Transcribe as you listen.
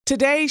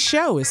Today's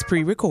show is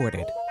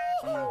pre-recorded.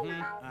 Y'all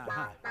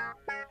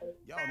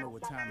know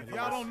what time it is.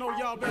 Y'all don't know,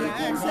 y'all better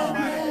ask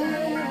somebody.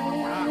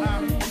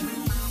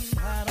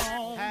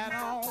 Hat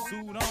on,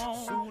 suit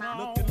on,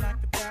 looking like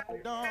the Dapper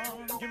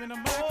Dawn, giving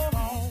them all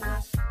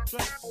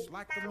dressed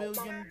like $1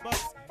 million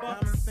bucks,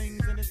 diamond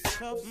things in its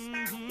cuffs.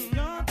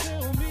 Y'all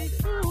tell me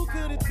who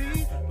could it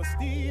be but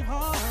Steve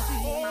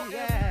Harvey?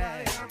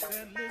 Yeah,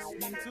 everybody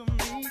listening to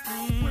me.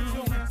 Put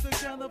your hands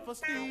together for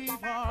Steve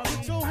Harvey.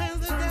 Put your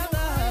hands together.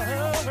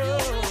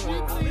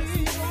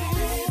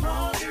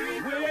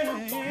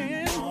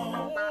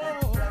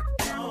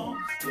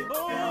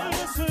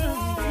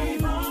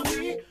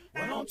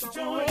 Why don't you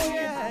join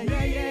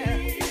me? Yeah.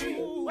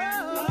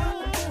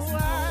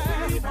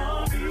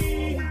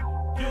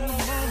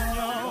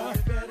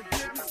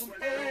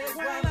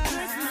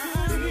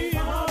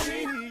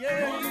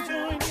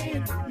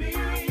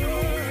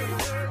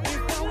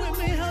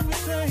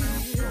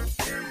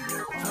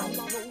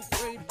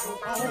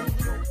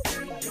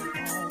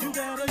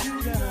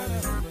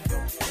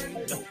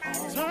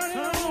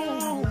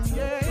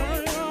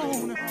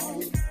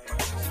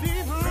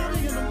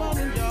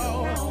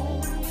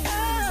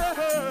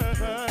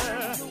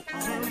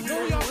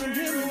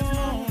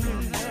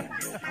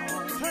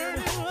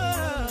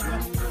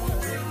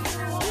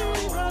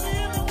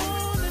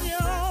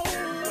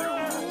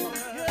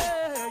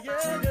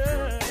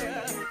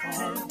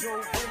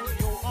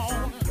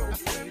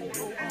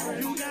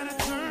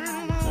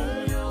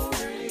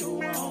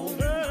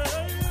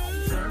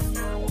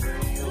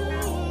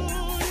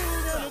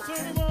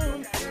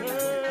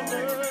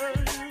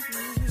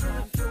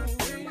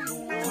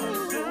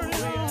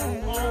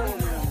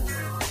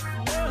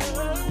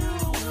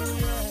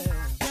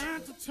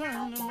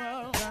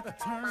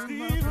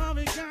 Steve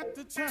Harvey got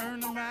to turn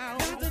them out.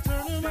 Got to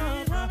turn them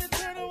out. Harvey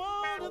turn them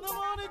on in the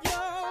morning,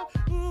 y'all.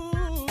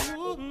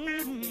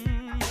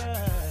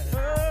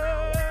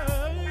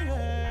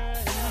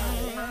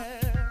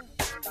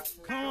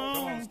 Come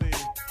on, Steve.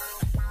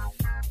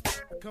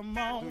 Come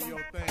on. Do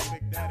your thing,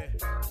 Big Daddy.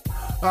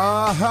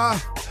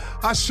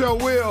 I sure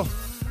will.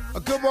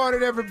 Good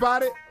morning,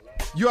 everybody.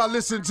 You are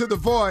listening to The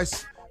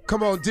Voice.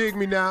 Come on, dig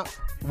me now.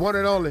 One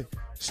and only,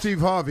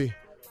 Steve Harvey.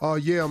 Oh,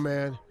 yeah,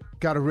 man.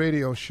 Got a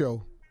radio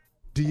show.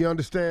 Do you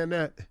understand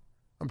that?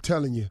 I'm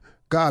telling you,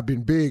 God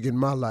been big in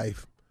my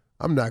life.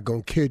 I'm not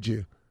going to kid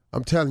you.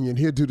 I'm telling you, and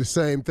he'll do the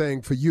same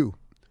thing for you.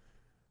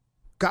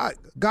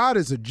 God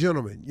is a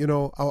gentleman. You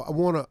know, I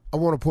want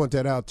to point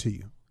that out to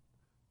you.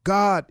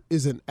 God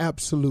is an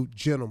absolute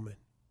gentleman.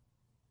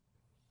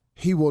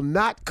 He will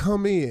not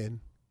come in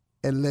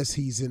unless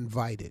he's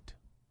invited.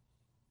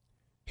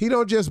 He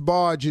don't just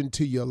barge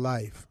into your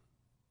life.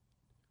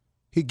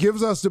 He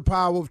gives us the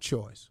power of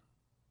choice.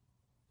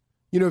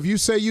 You know, if you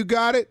say you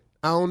got it,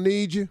 I don't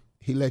need you,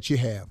 he lets you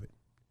have it.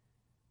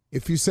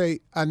 If you say,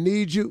 I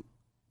need you,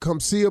 come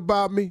see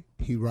about me,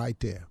 he right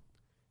there.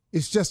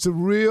 It's just a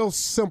real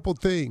simple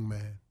thing,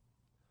 man.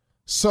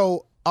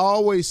 So I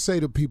always say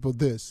to people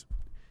this,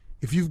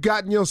 if you've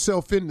gotten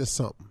yourself into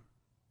something,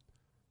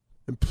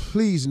 and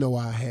please know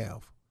I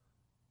have,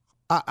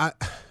 I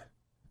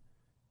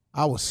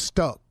was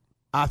stuck.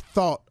 I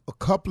thought a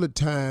couple of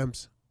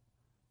times,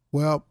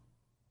 well,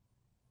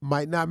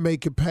 might not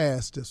make it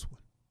past this one.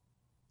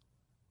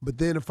 But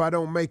then if I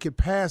don't make it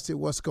past it,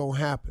 what's going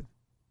to happen?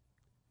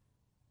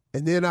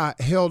 And then I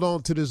held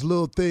on to this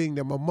little thing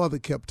that my mother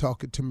kept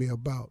talking to me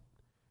about.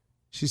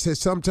 She said,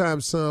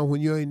 sometimes, son, when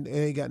you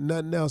ain't got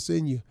nothing else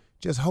in you,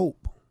 just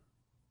hope.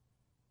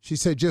 She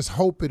said, just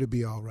hope it'll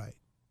be all right.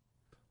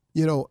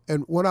 You know,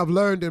 and what I've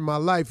learned in my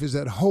life is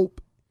that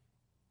hope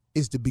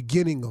is the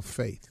beginning of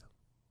faith.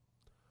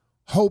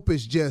 Hope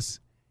is just,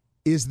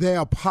 is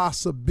there a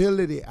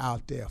possibility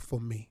out there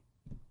for me?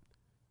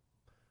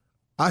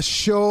 I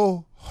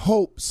sure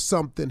hope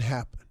something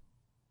happened.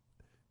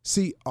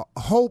 See,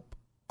 hope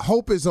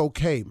is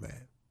okay,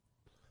 man.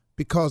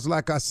 Because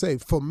like I say,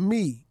 for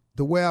me,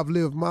 the way I've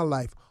lived my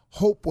life,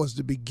 hope was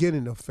the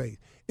beginning of faith.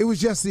 It was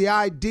just the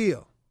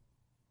idea.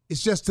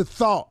 It's just the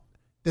thought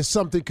that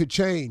something could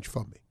change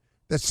for me,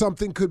 that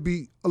something could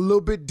be a little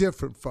bit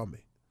different for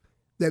me,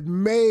 that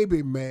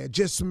maybe, man,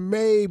 just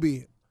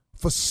maybe,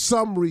 for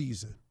some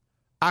reason,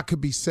 I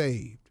could be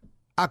saved.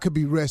 I could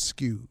be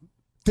rescued.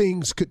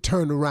 Things could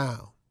turn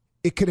around.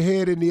 It could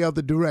head in the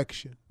other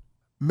direction.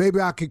 Maybe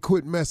I could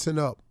quit messing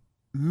up.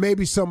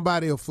 Maybe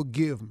somebody will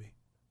forgive me.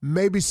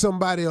 Maybe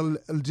somebody will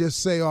just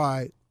say, all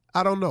right,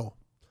 I don't know.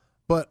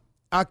 But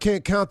I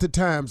can't count the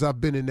times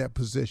I've been in that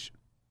position.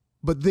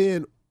 But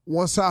then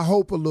once I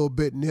hope a little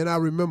bit, and then I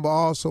remember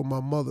also my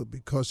mother,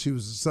 because she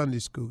was a Sunday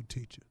school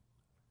teacher.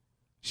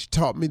 She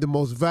taught me the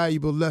most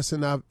valuable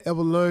lesson I've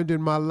ever learned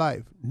in my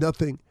life.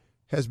 Nothing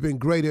has been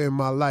greater in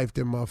my life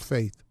than my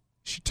faith.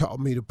 She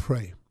taught me to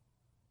pray.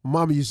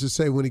 Mama used to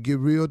say, when it get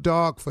real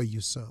dark for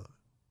you, son,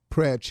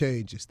 prayer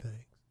changes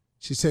things.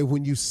 She said,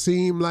 when you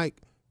seem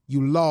like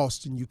you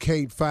lost and you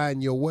can't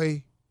find your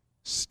way,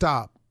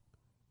 stop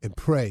and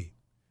pray.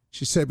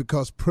 She said,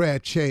 because prayer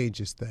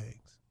changes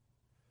things.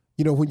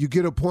 You know, when you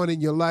get a point in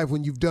your life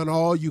when you've done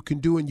all you can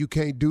do and you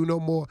can't do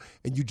no more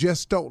and you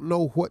just don't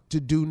know what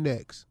to do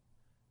next.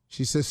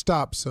 She said,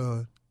 stop,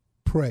 son,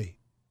 pray.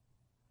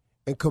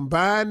 And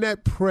combine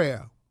that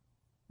prayer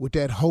with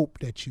that hope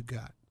that you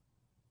got.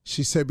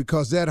 She said,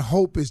 because that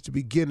hope is the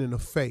beginning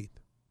of faith.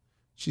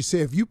 She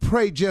said, if you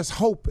pray just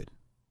hoping,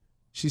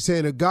 she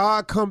said, if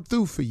God come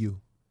through for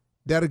you,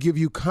 that'll give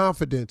you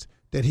confidence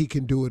that he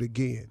can do it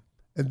again.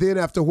 And then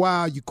after a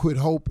while, you quit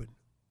hoping.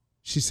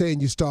 She's saying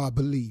you start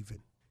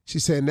believing.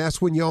 She's saying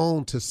that's when you're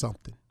on to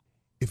something.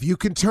 If you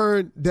can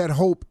turn that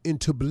hope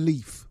into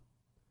belief,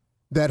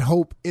 that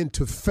hope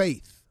into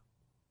faith,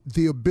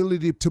 the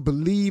ability to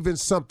believe in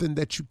something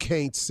that you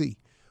can't see.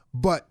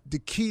 But the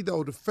key,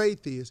 though, to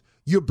faith is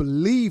you're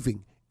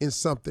believing in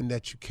something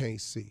that you can't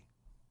see.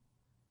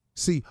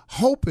 See,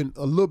 hoping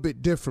a little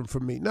bit different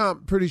from me. Now,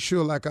 I'm pretty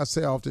sure, like I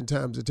say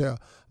oftentimes, I tell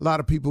a lot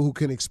of people who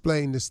can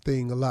explain this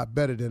thing a lot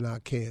better than I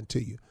can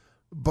to you.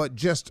 But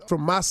just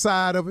from my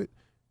side of it,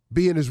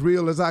 being as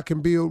real as I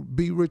can be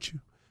with you.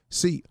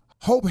 See,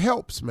 hope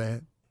helps,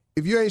 man.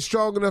 If you ain't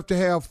strong enough to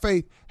have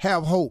faith,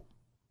 have hope.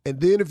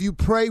 And then if you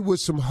pray with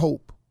some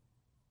hope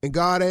and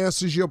God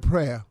answers your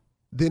prayer,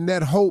 then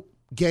that hope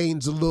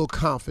gains a little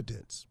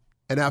confidence.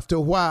 And after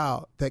a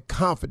while, that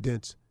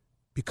confidence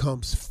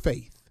becomes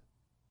faith.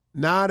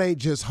 Now it ain't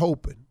just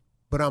hoping,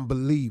 but I'm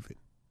believing.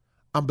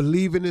 I'm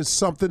believing in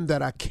something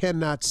that I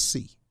cannot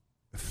see.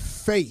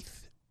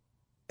 Faith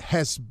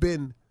has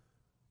been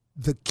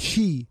the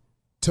key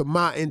to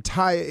my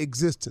entire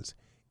existence,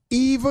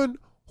 even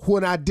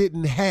when I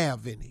didn't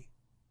have any.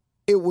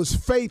 It was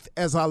faith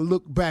as I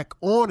look back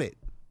on it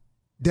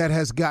that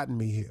has gotten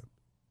me here.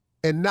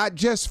 And not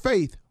just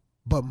faith,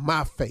 but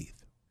my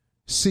faith.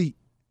 See,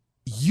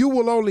 you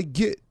will only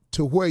get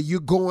to where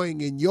you're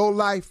going in your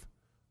life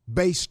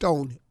based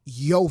on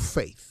your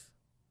faith.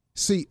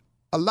 See,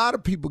 a lot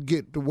of people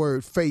get the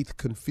word faith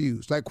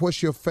confused. Like,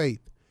 what's your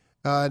faith?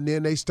 And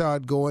then they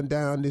start going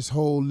down this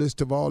whole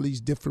list of all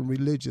these different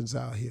religions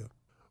out here.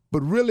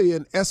 But really,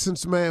 in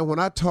essence, man, when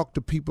I talk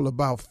to people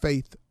about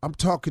faith, I'm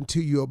talking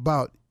to you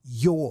about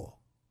your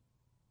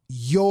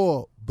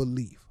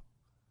belief.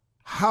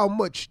 How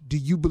much do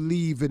you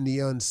believe in the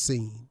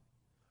unseen?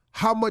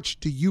 How much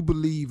do you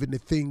believe in the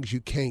things you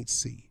can't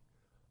see?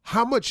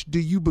 How much do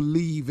you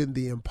believe in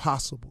the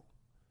impossible?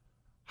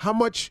 How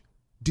much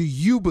do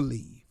you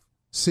believe?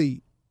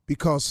 See,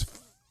 because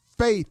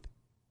faith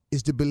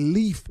is the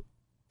belief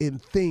in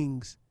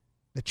things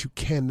that you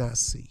cannot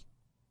see.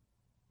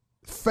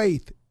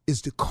 Faith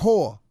is the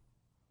core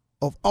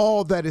of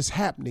all that is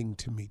happening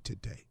to me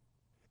today.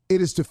 It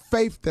is the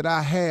faith that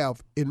I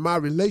have in my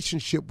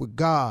relationship with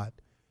God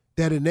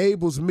that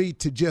enables me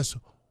to just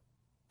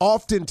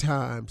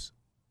oftentimes,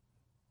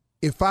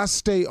 if I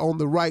stay on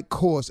the right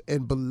course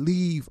and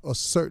believe a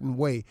certain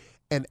way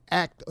and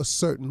act a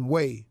certain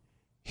way,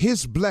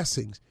 his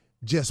blessings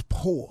just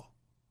pour.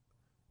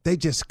 They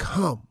just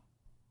come.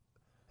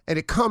 And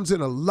it comes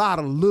in a lot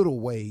of little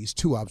ways,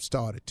 too, I've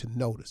started to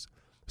notice.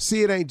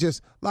 See, it ain't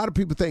just, a lot of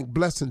people think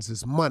blessings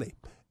is money.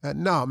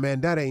 No, man,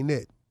 that ain't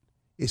it.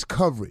 It's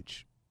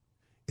coverage.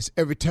 It's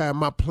every time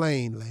my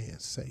plane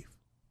lands safe.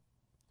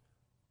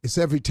 It's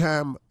every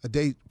time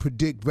they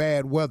predict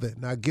bad weather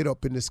and I get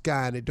up in the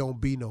sky and it don't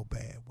be no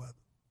bad weather.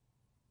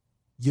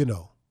 You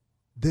know,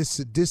 this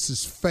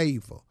is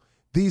favor.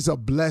 These are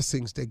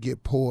blessings that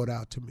get poured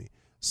out to me.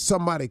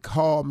 Somebody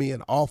call me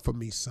and offer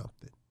me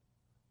something.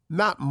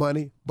 Not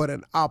money, but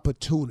an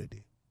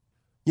opportunity.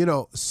 You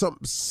know,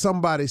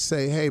 somebody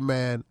say, hey,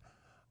 man,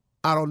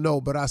 I don't know,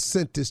 but I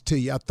sent this to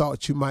you. I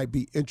thought you might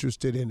be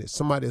interested in it.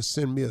 Somebody will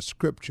send me a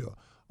scripture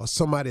or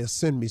somebody will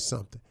send me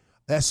something.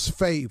 That's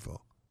favor.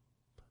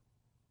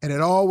 And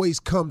it always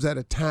comes at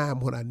a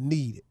time when I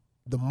need it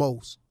the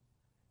most.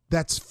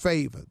 That's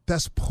favor.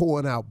 That's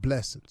pouring out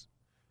blessings.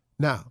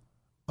 Now,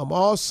 I'm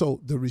also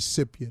the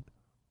recipient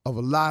of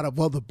a lot of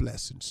other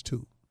blessings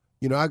too.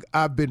 You know,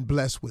 I've been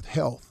blessed with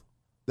health.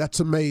 That's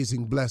an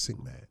amazing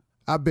blessing, man.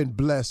 I've been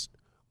blessed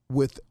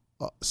with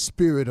a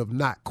spirit of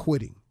not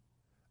quitting.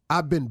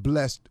 I've been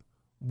blessed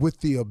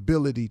with the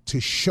ability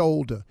to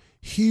shoulder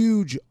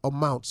huge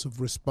amounts of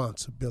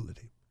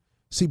responsibility.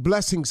 See,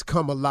 blessings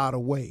come a lot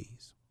of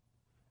ways.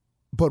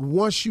 But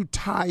once you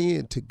tie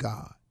into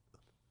God,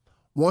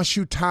 once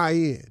you tie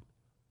in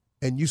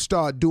and you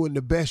start doing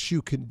the best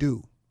you can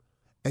do,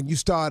 and you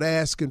start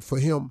asking for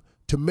him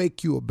to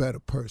make you a better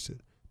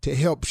person, to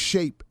help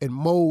shape and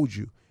mold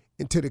you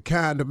into the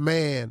kind of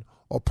man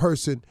or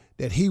person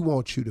that he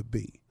wants you to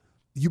be,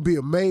 you'd be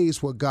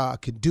amazed what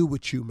God can do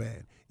with you,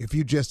 man, if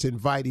you just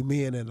invite him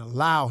in and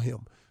allow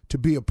him to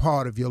be a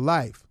part of your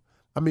life.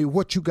 I mean,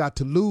 what you got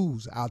to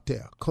lose out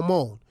there? Come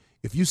on.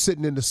 If you're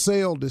sitting in the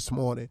cell this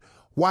morning,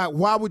 why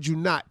would you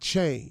not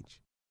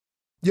change?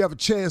 You have a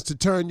chance to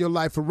turn your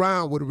life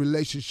around with a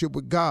relationship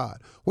with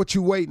God. What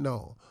you waiting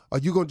on? Are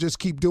you going to just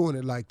keep doing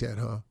it like that,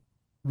 huh?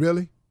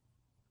 Really?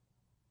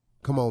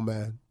 Come on,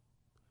 man.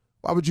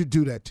 Why would you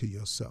do that to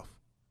yourself?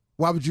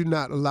 Why would you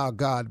not allow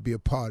God to be a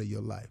part of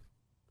your life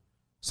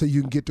so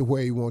you can get to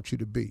where he wants you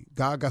to be?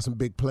 God got some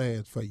big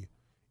plans for you.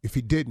 If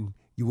he didn't,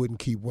 you wouldn't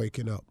keep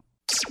waking up.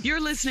 You're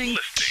listening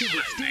to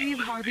the Steve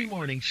Harvey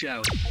Morning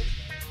Show.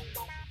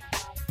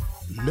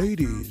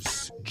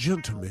 Ladies,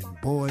 gentlemen,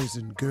 boys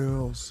and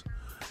girls,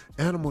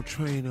 animal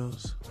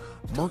trainers,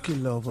 monkey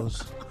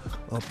lovers,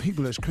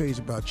 people that's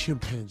crazy about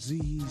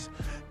chimpanzees,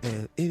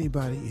 and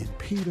anybody in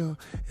PETA,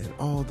 and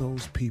all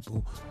those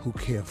people who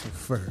care for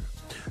fur.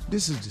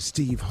 This is the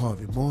Steve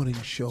Harvey Morning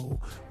Show.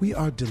 We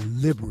are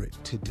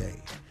deliberate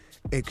today.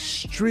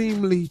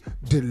 Extremely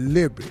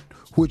deliberate,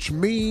 which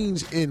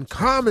means in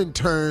common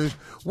terms,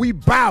 we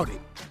bout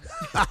it.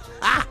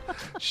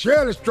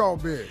 Sheryl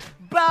Strawberry.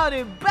 Bout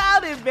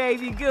it,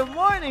 baby. Good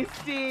morning,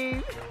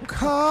 Steve.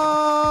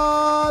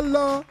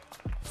 Carla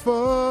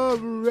for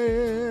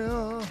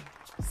real.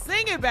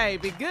 Sing it,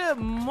 baby. Good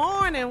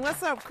morning.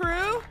 What's up,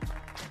 crew?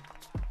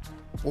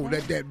 Oh,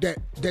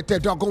 that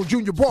doggone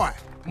junior boy.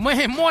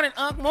 Morning,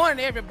 Unc.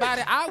 Morning,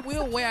 everybody. I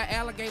will wear an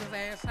alligator's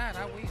ass hat.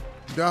 I will.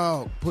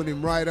 Dog, put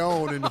him right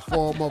on in the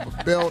form of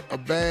a belt, a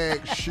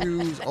bag,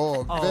 shoes,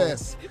 or a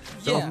vest.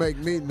 Don't make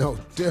me no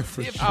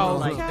difference. Oh,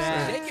 like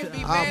that. They can be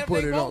I'll mad put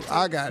if they it on. want to.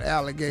 I got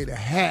alligator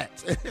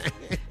hats.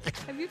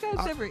 Have you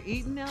guys ever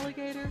eaten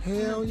alligator?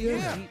 Hell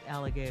yeah. Eat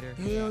alligator.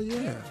 Hell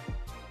yeah.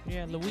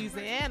 Yeah,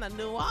 Louisiana,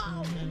 New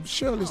Orleans.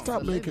 Shirley,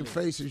 stop making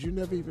faces. You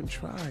never even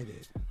tried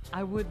it.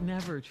 I would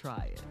never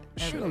try it.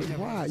 Shirley,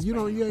 why?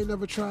 You ain't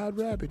never tried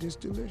rabbit. It's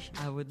delicious.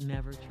 I would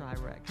never try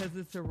rabbit because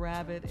it's a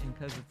rabbit and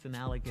because it's an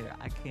alligator.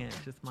 I can't.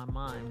 Just my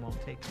mind won't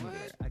take me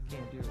there. I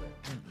can't do it.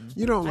 Mm-mm.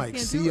 You don't I like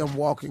can't see do it. them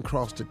walking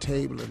across the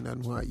table and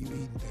nothing while you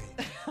eating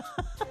things.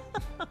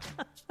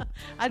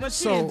 I just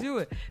So, can't do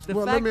it. The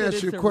well, fact let me that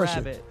ask you it's a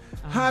question. rabbit,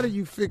 How do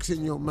you fix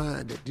in your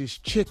mind that this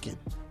chicken?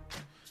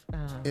 uh,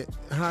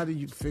 How do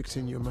you fix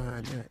in your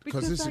mind that?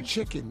 Because Because it's a I-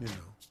 chicken,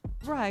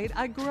 Right.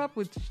 I grew up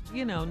with,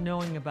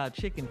 knowing about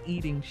chicken,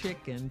 eating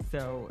chicken.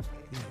 So,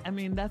 I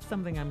mean, that's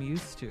something I'm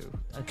used to.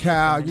 A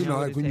Cow, chicken, I know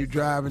what like it when you're tastes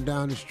driving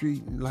down the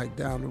street and like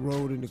down the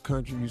road in the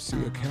country, you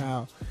see a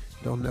cow.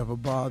 Don't never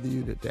bother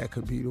you that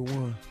could be the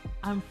one.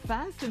 I'm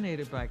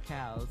fascinated by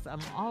cows. I'm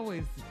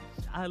always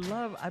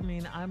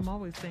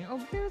saying,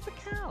 oh, there's a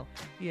cow.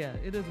 Yeah,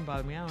 it doesn't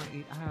bother me. I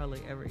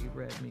hardly ever eat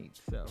red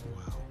meat. So,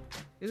 Wow.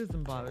 it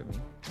doesn't bother me.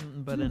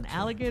 But an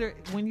alligator,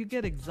 when you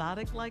get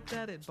exotic like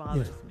that, it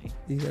bothers me.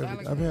 Eat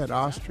everything. I've had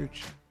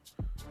ostrich,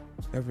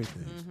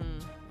 everything.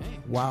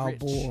 Wild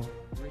boar,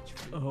 Rich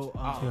food. Oh,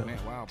 Oh, man.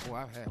 Wow, boy.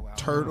 I've had wild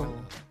turtle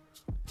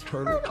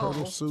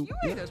soup.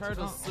 You ate a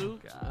Turtle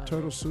soup. God.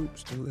 Turtle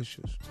soup's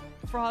delicious.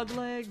 Frog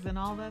legs and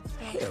all that stuff.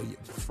 Hell yeah,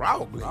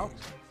 frog legs.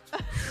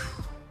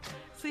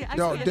 See, I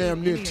Y'all can't damn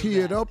eat near any of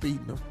teared that. up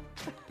eating them.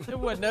 It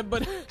wasn't nothing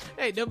but,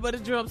 nothing but a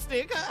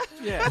drumstick, huh?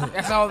 Yeah,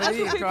 that's all it That's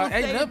is, what people Carl.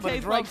 Ain't say nothing it but a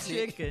tastes like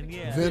drumstick. chicken.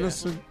 Yeah.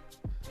 Venison,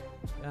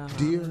 Uh-huh.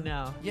 deer?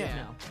 No. Yeah.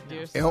 No.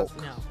 Deer elk.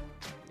 No.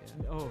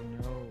 Oh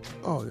no.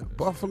 Oh, yeah.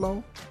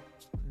 Buffalo.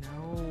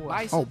 No.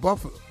 Bison. Oh,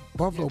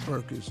 Buffalo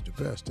burger is the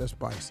best. That's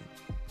bison.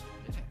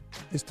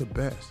 It's the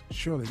best.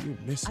 Surely you're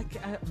missing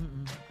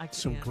I can't.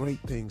 some great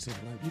things in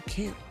life. You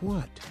can't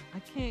what? I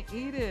can't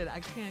eat it. I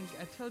can't.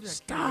 I told you I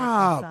Stop.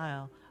 can't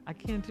reconcile. I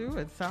can't do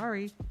it.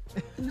 Sorry.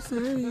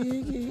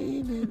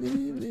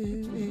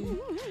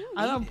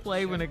 I don't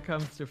play when it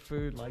comes to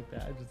food like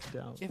that. I just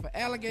don't. If an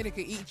alligator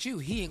could eat you,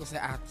 he ain't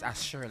gonna say,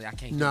 Shirley, I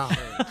can't No. do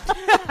Shirley.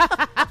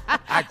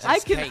 I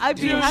just can't I'd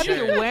be do happy to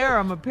Shirley. wear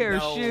them, a pair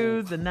of No.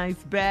 shoes, a nice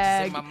It's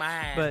bag. in my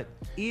mind. But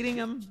eating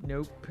them,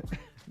 nope.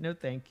 No,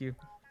 thank you.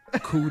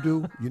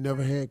 Kudu. You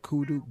never had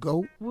kudu?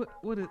 Goat? What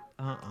is,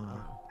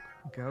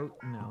 goat?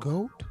 No.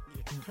 Goat?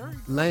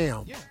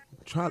 Lamb. Yeah.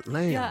 Try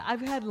lamb. Yeah,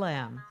 I've had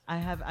lamb.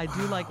 I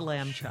do like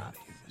lamb chops.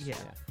 Yeah.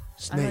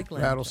 Snake, like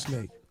lamb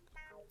rattlesnake.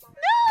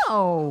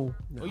 No.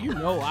 Well, you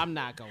know I'm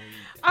not going to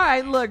eat All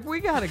right, look, we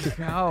got to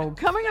go.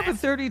 Coming up at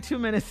 32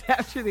 minutes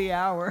after the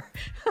hour,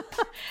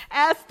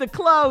 Ask the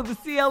CLO, the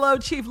CLO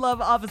Chief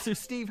Love Officer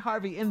Steve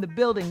Harvey in the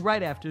building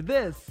right after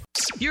this.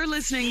 You're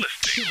listening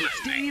to the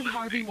Steve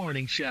Harvey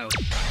Morning Show.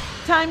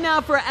 Time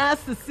now for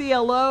Ask the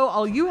CLO.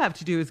 All you have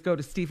to do is go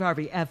to Steve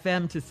Harvey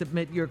FM to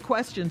submit your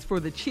questions for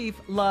the Chief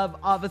Love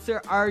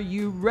Officer. Are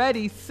you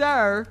ready,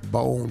 sir?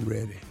 Bone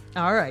ready.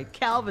 All right.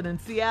 Calvin in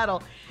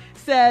Seattle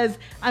says,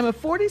 I'm a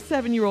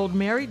 47-year-old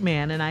married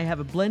man and I have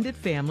a blended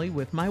family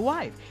with my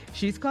wife.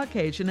 She's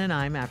Caucasian and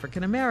I'm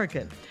African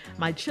American.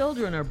 My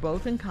children are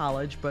both in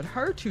college, but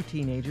her two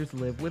teenagers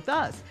live with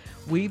us.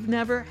 We've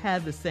never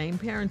had the same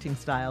parenting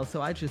style,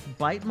 so I just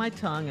bite my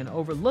tongue and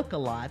overlook a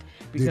lot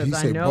because Did he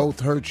I say know both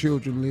her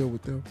children live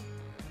with them?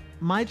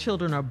 my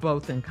children are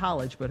both in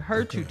college, but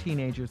her two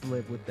teenagers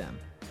live with them.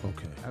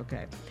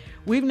 Okay.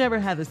 We've never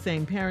had the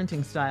same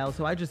parenting style,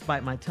 so I just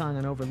bite my tongue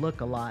and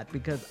overlook a lot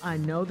because I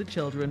know the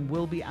children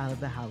will be out of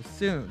the house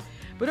soon.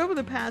 But over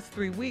the past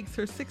 3 weeks,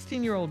 her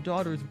 16-year-old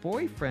daughter's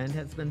boyfriend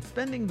has been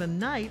spending the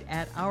night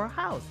at our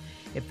house.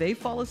 If they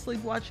fall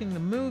asleep watching the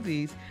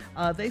movies,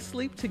 they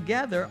sleep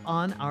together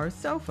on our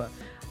sofa.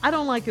 I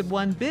don't like it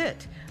one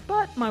bit,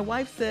 but my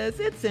wife says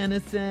it's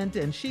innocent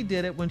and she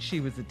did it when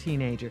she was a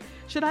teenager.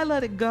 Should I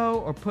let it go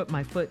or put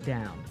my foot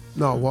down?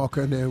 No, walk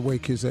in there and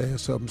wake his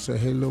ass up and say,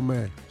 hey, little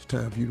man, it's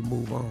time for you to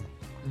move on.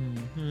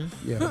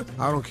 Yeah,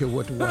 I don't care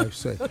what the wife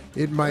say.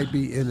 It might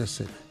be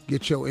innocent.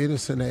 Get your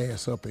innocent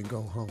ass up and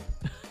go home.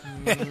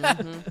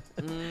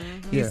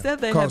 You said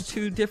they have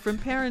two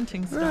different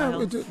parenting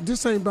styles.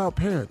 This ain't about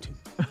parenting.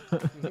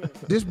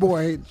 This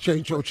boy ain't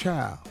changed your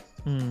child.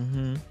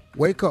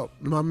 Wake up,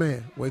 my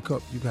man. Wake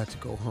up. You got to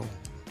go home.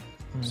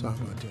 Sorry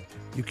about that.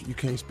 You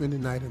can't spend the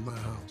night in my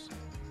house.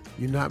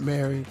 You're not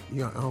married. I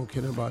don't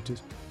care about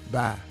this.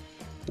 Bye.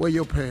 Where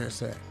your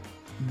parents at?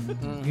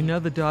 You know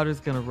the daughter's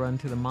going to run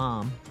to the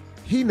mom.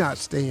 He not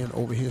staying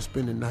over here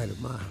spending the night at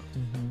my house.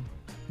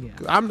 Yeah.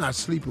 I'm not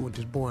sleeping with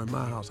this boy in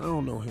my house. I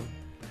don't know him.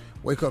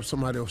 Wake up,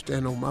 somebody will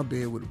stand on my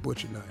bed with a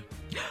butcher knife.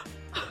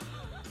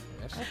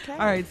 Okay.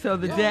 All right, so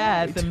the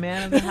dad, the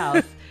man of the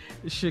house,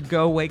 should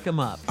go wake him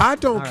up. I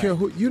don't care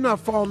who. You're not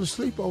falling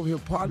asleep over here,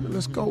 partner.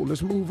 Let's go.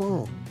 Let's move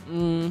on.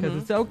 Because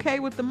it's okay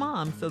with the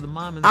mom, so the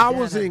mom and the I dad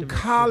was have in to make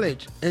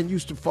college and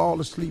used to fall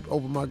asleep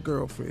over my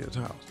girlfriend's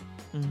house.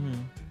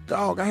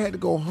 Dog, I had to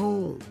go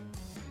home.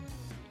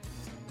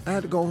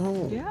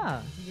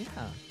 Yeah.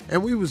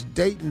 And we was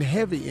dating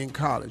heavy in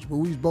college, but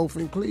we was both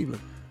in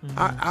Cleveland.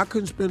 I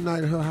couldn't spend the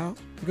night at her house.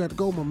 You got to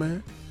go, my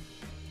man.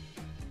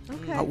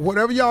 Okay.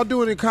 Whatever y'all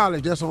doing in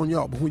college, that's on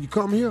y'all. But when you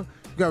come here,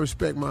 you got to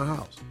respect my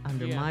house.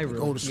 Under my roof.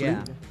 Go to sleep.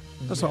 Yeah.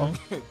 That's all.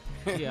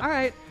 All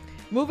right.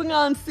 Moving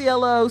on,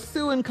 CLO.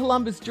 Sue in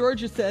Columbus,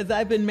 Georgia says,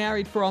 I've been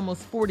married for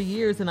almost 40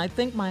 years, and I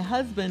think my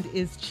husband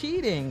is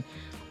cheating.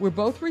 We're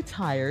both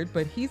retired,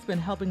 but he's been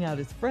helping out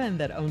his friend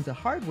that owns a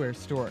hardware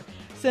store.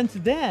 Since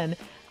then,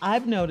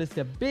 I've noticed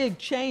a big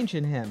change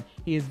in him.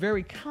 He is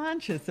very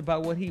conscious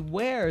about what he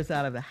wears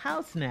out of the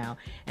house now,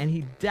 and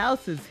he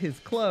douses his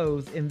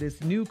clothes in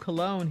this new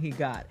cologne he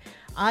got.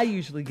 I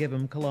usually give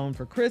him cologne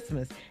for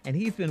Christmas, and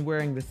he's been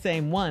wearing the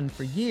same one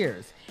for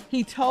years.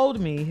 He told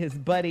me his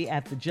buddy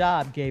at the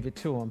job gave it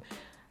to him.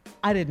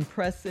 I didn't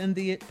press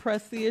the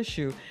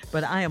issue,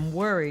 but I am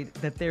worried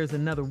that there's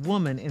another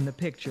woman in the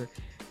picture.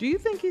 Do you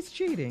think he's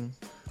cheating?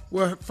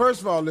 Well,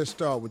 first of all, let's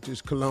start with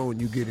this cologne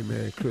you get him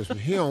at Christmas.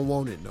 He don't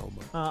want it no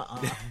more.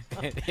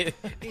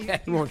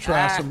 You want to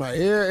try somebody?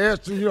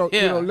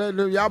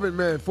 Y'all been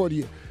married 40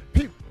 years.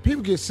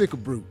 People get sick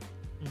of Brute.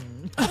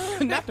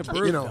 Not the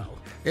Brute, though.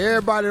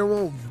 Everybody don't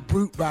want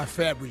Brute by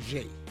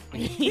Fabergé.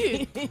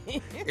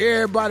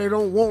 Everybody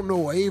don't want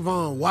no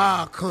Avon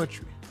Wild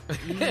Country.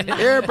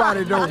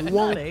 Everybody don't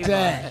want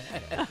that.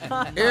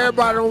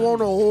 Everybody don't want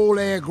no old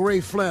ass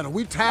gray flannel.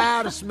 We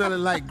tired of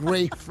smelling like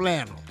gray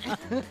flannel.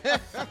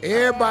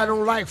 Everybody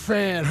don't like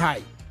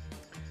Fahrenheit.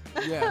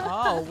 Yeah.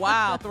 Oh,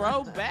 wow.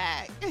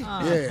 Throwback.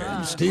 Yeah.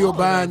 You still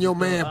buying your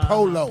man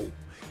Polo.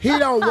 He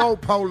don't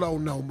want Polo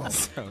no more.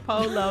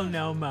 Polo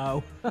no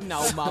mo.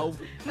 No mo.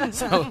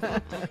 So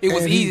it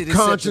was and easy to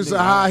conscious of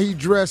how he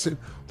dressing.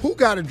 Who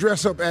got to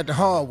dress up at the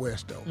hardware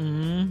store?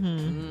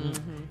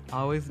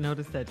 Always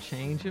notice that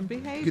change in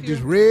behavior. Get this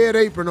red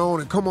apron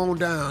on and come on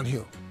down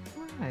here.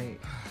 Right.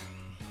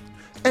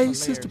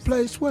 Ace is the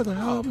place where the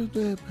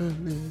hardware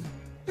man.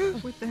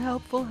 With the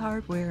helpful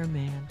hardware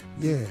man.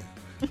 Yeah.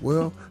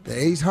 Well, the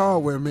Ace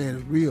hardware man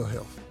is real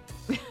helpful.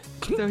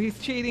 So he's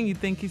cheating? You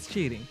think he's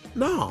cheating?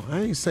 No, I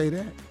ain't say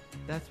that.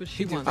 That's what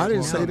she wants I to know.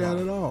 didn't say that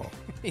at all.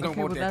 He don't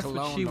Okay, want well, that that's what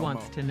cologne she no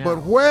wants more. to know.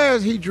 But where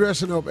is he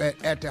dressing up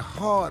at the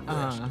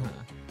hardware store?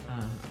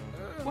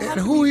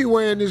 And who he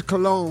wearing this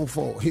cologne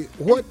for?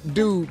 What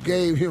dude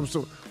gave him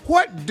some?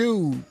 What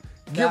dude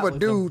give a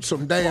dude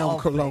some damn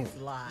cologne?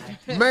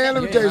 Man,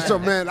 let me tell you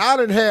something, man. I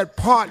done had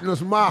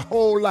partners my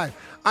whole life.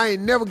 I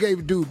ain't never gave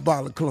a dude a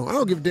bottle of cologne. I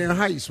don't give a damn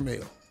how you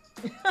smell.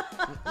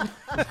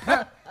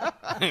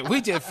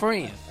 We just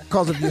friends.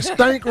 Because if you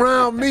stink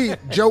around me,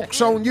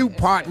 joke's on you,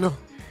 partner.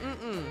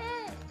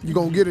 You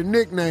gonna get a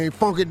nickname,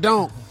 Funky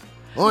Donk.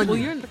 Well,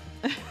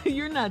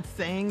 you're not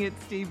saying it,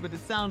 Steve, but it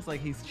sounds like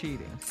he's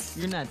cheating.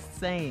 You're not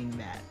saying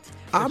that.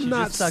 I'm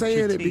not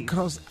saying it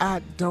because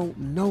I don't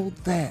know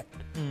that.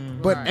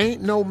 But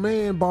ain't no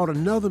man bought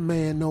another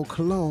man no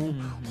cologne.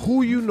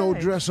 Who you know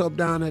dress up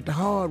down at the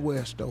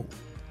hardware store?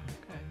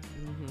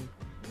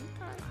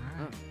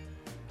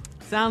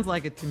 Sounds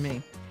like it to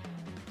me.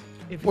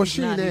 If Well, he's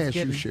she not, ain't he's asked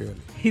you, getting- Shirley.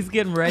 He's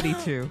getting ready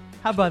to.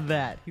 How about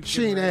that?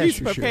 She ain't He's asked you,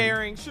 Shirley.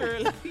 preparing,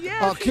 Shirley.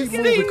 Yeah. Keep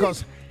moving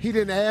because he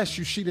didn't ask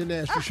you, she didn't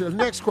ask you, Shirley.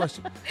 Next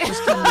question. Let's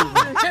keep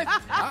moving.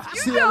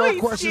 CLO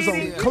questions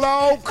on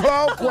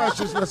Claude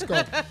questions. Let's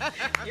go.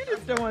 You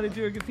just don't want to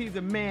do it because he's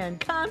a man.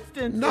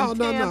 Constance No. in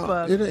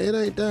Tampa. It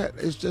ain't that.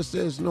 It's just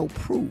there's no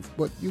proof,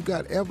 but you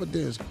got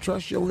evidence.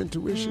 Trust your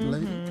intuition,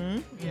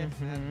 lady.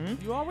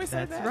 You always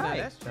say That's that. No, right.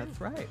 that's true.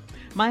 That's right.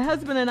 My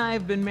husband and I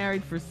have been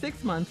married for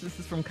 6 months. This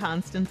is from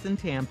Constance in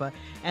Tampa.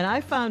 And I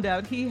found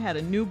out he had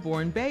a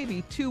newborn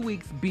baby 2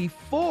 weeks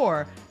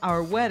before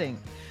our wedding.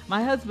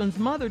 My husband's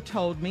mother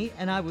told me,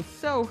 and I was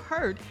so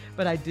hurt,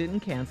 but I didn't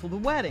cancel the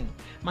wedding.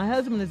 My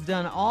husband has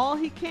done all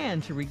he can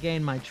to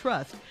regain my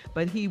trust,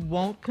 but he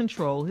won't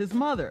control his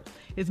mother.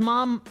 His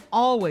mom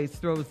always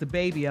throws the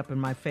baby up in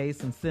my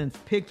face and sends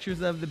pictures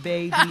of the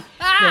baby,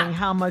 saying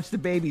how much the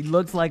baby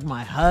looks like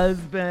my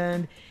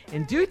husband.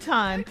 In due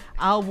time,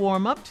 I'll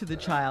warm up to the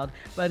child,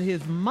 but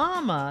his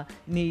mama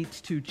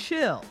needs to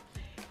chill.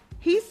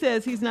 He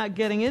says he's not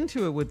getting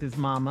into it with his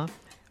mama.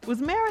 Was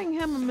marrying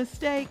him a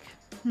mistake?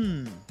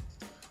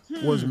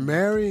 Was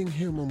marrying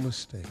him a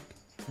mistake?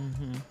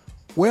 Mm-hmm.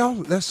 Well,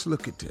 let's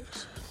look at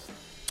this.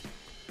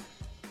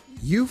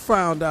 You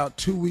found out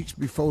 2 weeks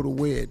before the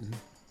wedding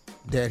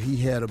that he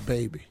had a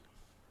baby.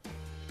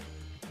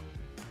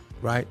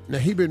 Right? Now,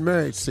 he been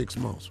married 6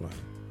 months, right?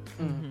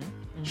 Mm-hmm.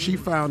 Mm-hmm. She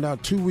found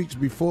out 2 weeks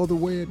before the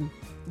wedding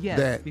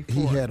that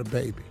he had a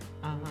baby.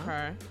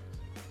 Okay.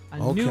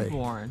 A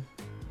newborn.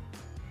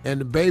 And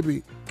the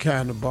baby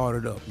kind of brought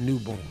it up,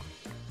 newborn.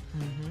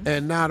 Mm-hmm.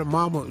 And now the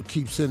mama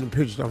keeps sending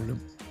pictures of him.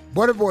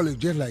 Boy, that boy look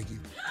just like you.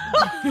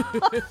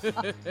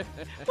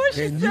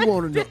 And you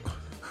want to know,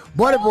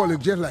 boy, that boy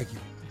look just like you.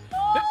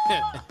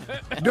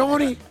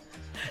 Don't he?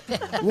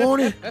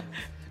 Won't he?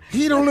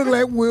 He don't look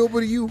like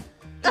Wilbur to you.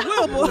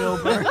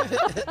 Wilbur.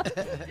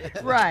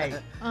 Right.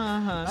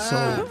 Uh-huh.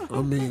 So,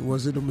 I mean,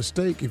 was it a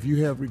mistake? If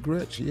you have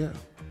regrets, yeah.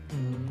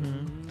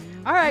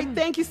 Mm-hmm. All right.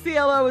 Thank you,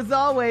 CLO, as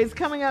always.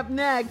 Coming up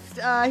next,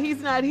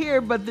 he's not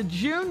here, but the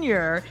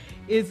junior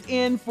is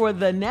in for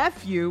the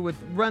nephew with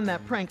Run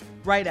That Prank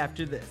right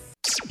after this.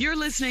 You're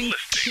listening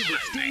to the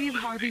Steve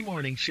Harvey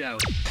Morning Show.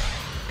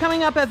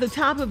 Coming up at the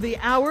top of the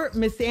hour,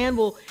 Miss Ann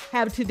will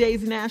have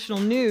today's national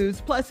news,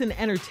 plus in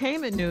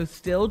entertainment news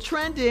still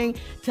trending.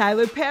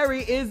 Tyler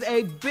Perry is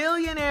a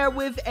billionaire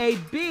with a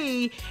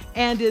B.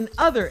 And in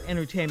other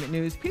entertainment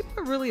news, people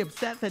are really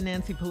upset that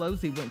Nancy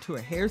Pelosi went to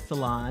a hair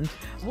salon.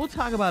 We'll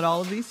talk about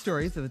all of these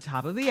stories at the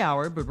top of the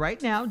hour, but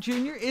right now,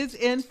 Junior is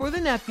in for the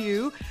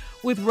nephew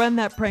with Run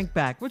That Prank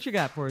Back. What you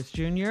got for us,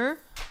 Junior?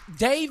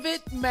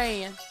 David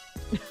Mann.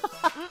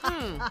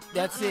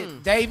 That's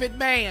it. David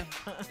Mann,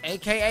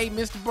 a.k.a.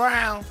 Mr.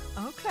 Brown.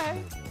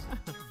 Okay.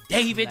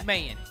 David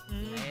Mann.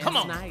 Come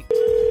on. Nice.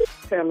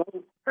 Hello.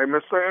 Hey,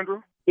 Miss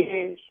Sandra.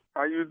 Yes.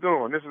 How you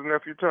doing? This is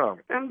Nephew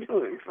Tommy. I'm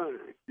doing fine.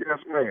 Yes,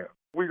 ma'am.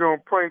 We're going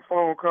to prank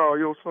phone call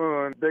your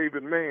son,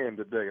 David Mann,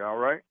 today, all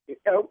right?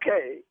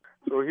 Okay.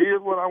 So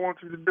here's what I want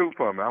you to do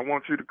for me. I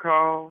want you to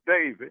call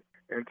David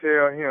and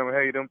tell him,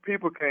 hey, them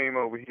people came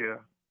over here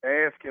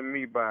asking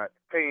me about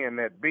paying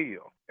that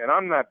bill. And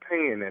I'm not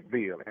paying that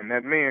bill. And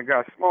that man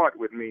got smart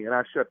with me, and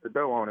I shut the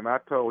door on him. I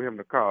told him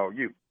to call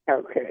you.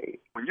 Okay.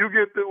 When you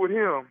get through with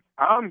him,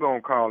 I'm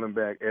going to call him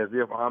back as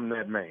if I'm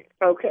that man.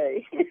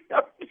 Okay.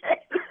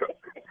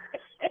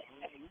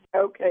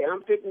 Okay,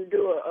 I'm fixing to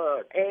do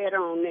an ad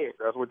on this.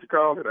 That's what you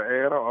call it, an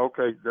add-on?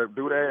 Okay,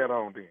 do the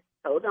add-on then.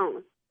 Hold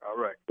on. All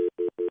right.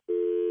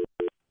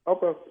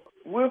 Okay.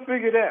 We'll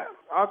figure it out.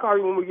 I'll call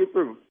you when we get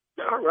through.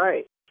 All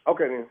right.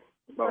 Okay, then.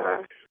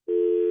 Bye-bye.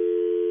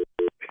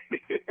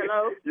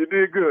 Hello? You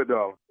did good,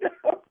 dog.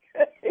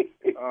 Okay.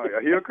 All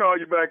right, he'll call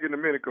you back in a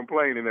minute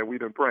complaining that we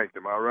done pranked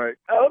him, all right?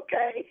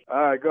 Okay.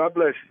 All right, God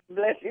bless you.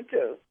 Bless you,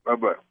 too.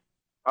 Bye-bye.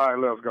 All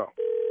right, let's go.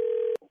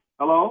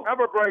 Hello? How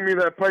about bring me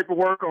that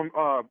paperwork on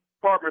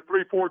apartment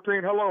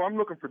 314? Hello, I'm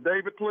looking for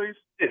David, please.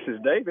 This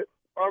is David.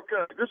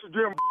 Okay, this is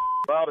Jim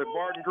out at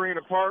Barton Green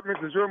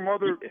Apartments. Is your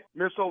mother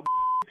Miss O?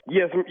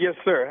 Yes,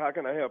 sir. How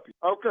can I help you?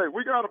 Okay,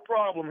 we got a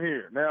problem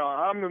here. Now,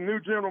 I'm the new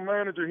general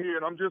manager here,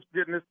 and I'm just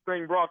getting this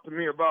thing brought to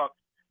me about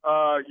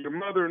your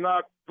mother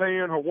not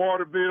paying her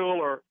water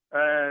bill,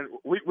 and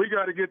we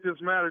got to get this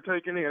matter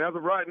taken in. As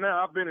of right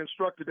now, I've been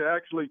instructed to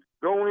actually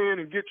go in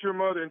and get your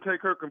mother and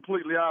take her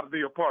completely out of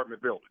the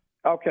apartment building.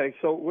 Okay,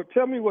 so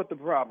tell me what the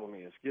problem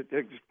is.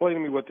 Explain to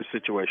me what the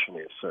situation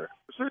is, sir.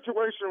 The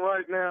situation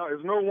right now is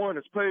no one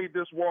has paid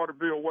this water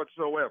bill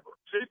whatsoever.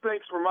 She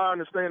thinks, from my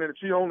understanding, that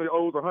she only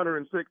owes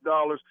 $106,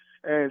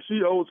 and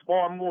she owes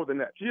far more than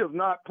that. She has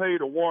not paid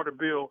a water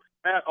bill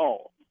at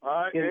all. All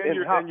right,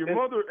 and your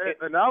mother,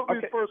 and I'll be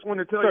the first one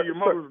to tell you, your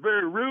mother was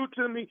very rude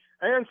to me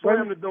and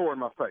slammed the door in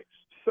my face.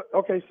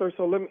 Okay, sir.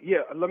 So let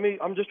me.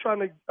 I'm just trying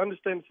to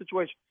understand the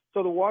situation.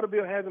 So the water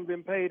bill hasn't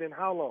been paid in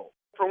how long?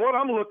 From what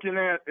I'm looking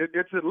at,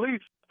 it's at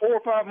least 4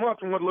 or 5 months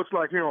from what it looks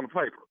like here on the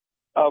paper.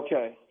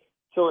 Okay,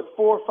 so it's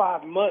 4 or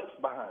 5 months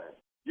behind.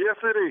 Yes,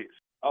 it is.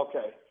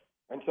 Okay,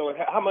 and so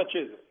how much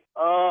is it?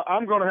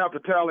 I'm going to have to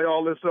tally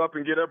all this up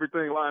and get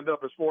everything lined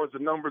up as far as the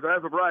numbers.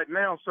 As of right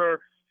now, sir,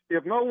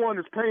 if no one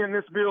is paying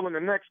this bill in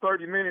the next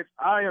 30 minutes,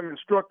 I am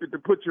instructed to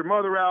put your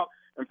mother out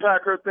and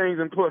pack her things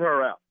and put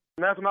her out.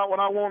 And that's not what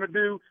I want to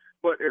do.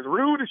 But as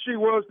rude as she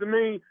was to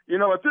me,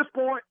 at this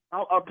point,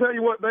 I'll tell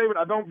you what, David,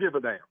 I don't give a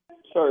damn.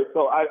 Sir,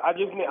 so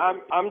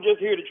I'm just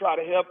here to try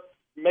to help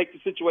make the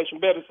situation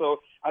better.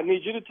 So I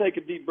need you to take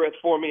a deep breath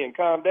for me and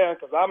calm down,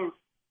 because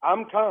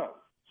I'm calm.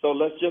 So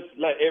let's just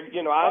I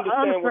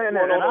understand what's going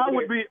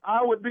on.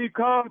 I would be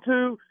calm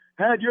too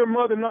had your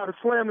mother not have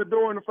slammed the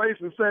door in the face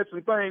and said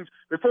some things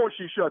before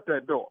she shut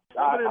that door.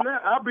 Other than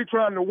that, I'll be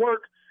trying to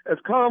work as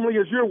calmly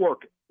as you're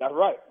working. That's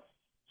right.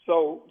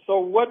 So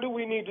what do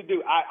we need to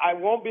do? I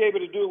won't be able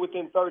to do it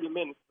within 30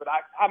 minutes, but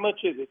how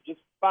much is it?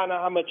 Just find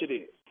out how much it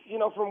is.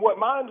 From what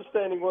my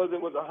understanding was,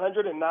 it was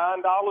 $109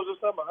 or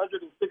something,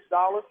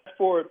 $106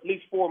 for at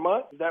least 4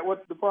 months. Is that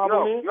what the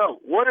problem is? No.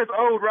 What is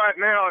owed right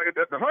now,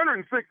 the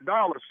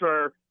 $106,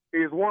 sir,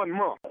 is 1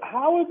 month.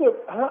 How is it?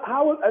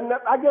 And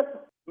I guess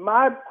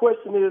my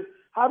question is,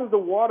 How does the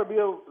water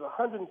bill,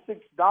 $106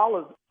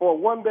 for a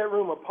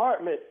one-bedroom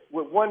apartment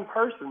with one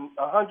person,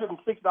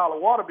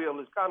 $106 water bill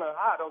is kind of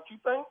high, don't you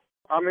think?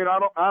 I mean, I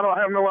don't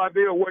have no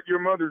idea what your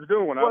mother's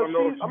doing. I don't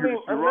know if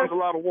she runs a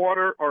lot of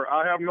water, or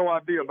I have no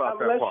idea about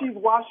that part. Unless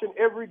she's washing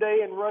every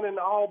day and running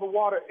all the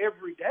water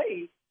every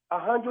day,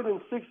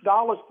 $106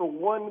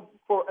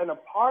 for an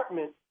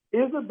apartment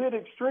is a bit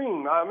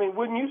extreme. I mean,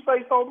 wouldn't you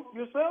say so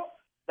yourself?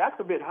 That's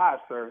a bit high,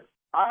 sir.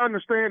 I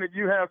understand that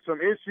you have some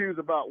issues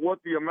about what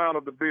the amount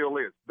of the bill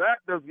is. That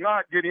does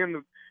not get in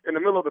the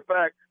middle of the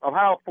fact of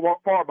how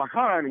far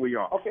behind we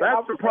are. Okay,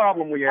 that's the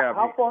problem we have.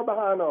 How far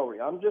behind are we?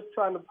 I'm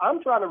trying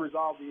to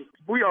resolve the issue.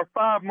 We are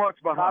 5 months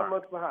behind. 5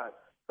 months behind.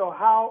 So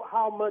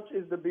how much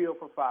is the bill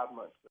for 5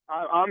 months?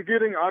 I'm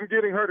getting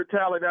her to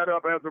tally that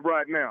up as of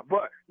right now.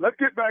 But let's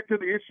get back to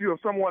the issue of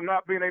someone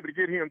not being able to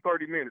get here in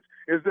 30 minutes.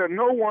 Is there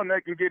no one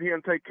that can get here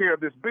and take care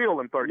of this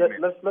bill in 30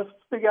 minutes? Let's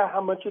figure out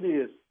how much it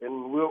is,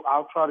 and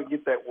I'll try to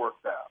get that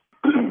worked out.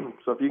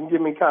 So if you can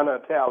give me kind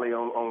of a tally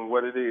on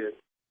what it is.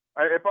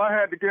 If I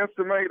had to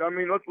guesstimate, I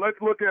mean, let's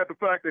look at the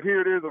fact that here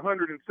it is,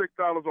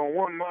 $106 on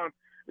 1 month.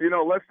 You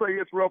know, let's say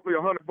it's roughly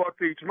 $100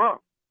 each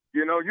month.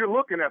 You know, you're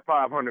looking at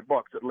 $500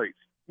 at least.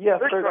 Yes,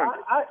 sir.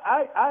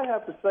 I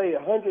have to say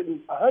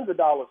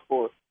 $100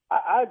 for it.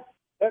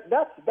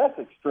 That's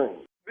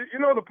extreme. You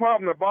know the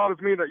problem that bothers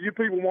me, that you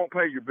people won't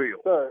pay your bill.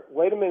 Sir,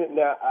 wait a minute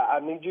now.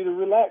 I need you to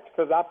relax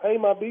because I pay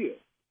my bill.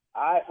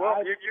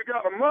 You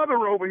got a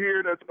mother over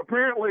here that's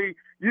apparently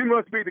you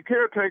must be the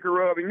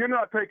caretaker of, and you're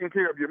not taking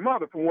care of your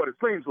mother from what it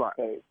seems like.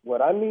 Okay.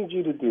 What I need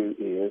you to do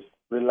is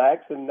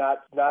relax and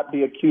not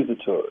be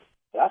accusatory.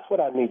 That's what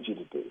I need you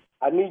to do.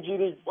 I need you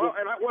to.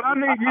 What I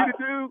need you to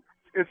do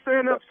is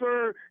stand up,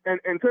 sir,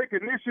 and take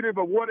initiative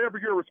of whatever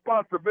your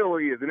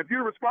responsibility is. And if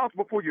you're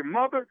responsible for your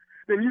mother,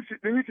 then you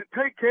should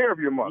take care of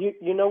your mother.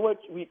 You know what?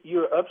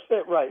 You're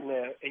upset right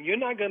now, and you're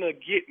not going to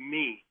get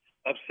me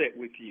upset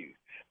with you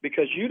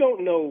because you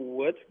don't know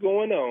what's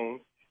going on.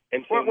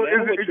 And so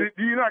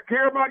do you not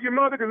care about your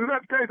mother? Because in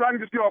that case, I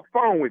can just get off the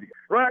phone with you.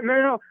 Right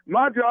now,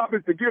 my job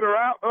is to get her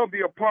out of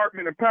the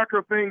apartment and pack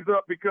her things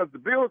up because the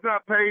bill is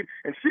not paid,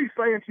 and she's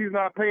saying she's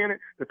not paying it,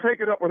 to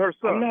take it up with her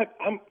son.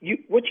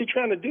 What you're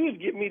trying to do is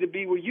get me to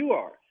be where you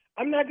are.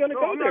 I'm not going to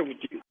go there with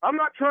you. I'm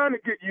not trying to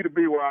get you to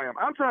be where I am.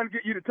 I'm trying to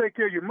get you to take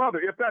care of your mother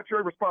if that's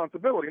your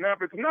responsibility. Now,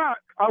 if it's not,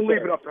 I'll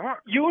leave it up to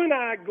her. You and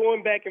I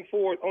going back and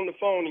forth on the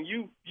phone, and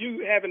you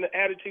having the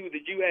attitude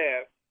that you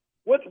have,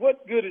 what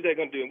good is that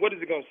going to do, and what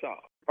is it going to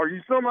solve? Are you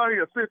somebody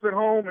that sits at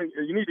home and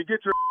you need to get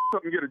your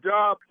up and get a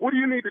job? What do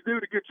you need to do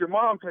to get your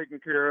mom taken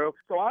care of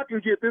so I can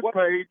get this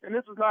paid, and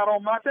this is not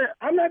on my debt?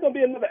 I'm not going to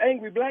be another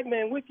angry black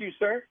man with you,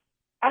 sir.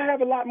 I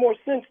have a lot more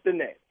sense than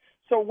that.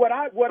 So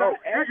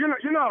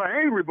you're not an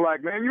angry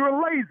black man. You're a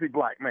lazy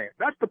black man.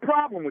 That's the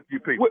problem with you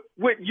people.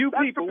 With you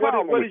people,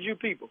 what is you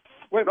people?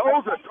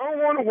 Those that don't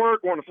want to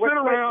work, want to sit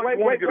around,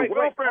 want to get a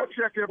welfare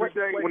check every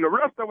day, when the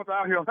rest of us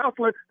out here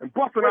hustling and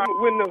busting out.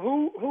 When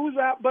who's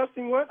out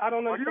busting what? I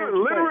don't know. Are you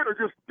illiterate or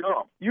just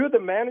dumb? You're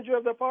the manager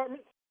of the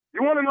apartment?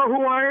 You want to know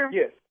who I am?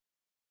 Yes.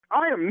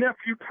 I am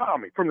Nephew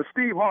Tommy from the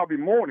Steve Harvey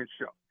Morning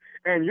Show.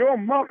 And your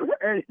mother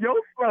and your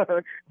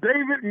son,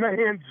 David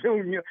Mann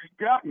Jr.,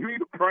 got me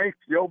to prank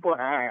your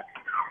behind.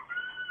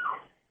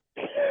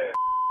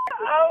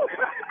 Oh.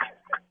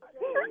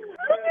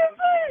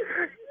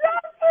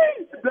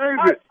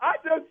 David. I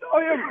just saw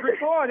him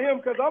record him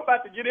because I'm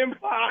about to get him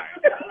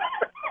fired.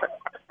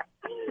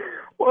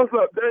 What's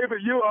up,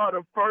 David? You are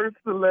the first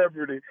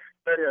celebrity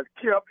that has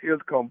kept his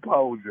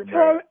composure, man.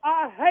 Tommy,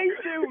 I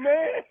hate you,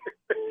 man.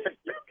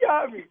 You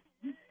got me.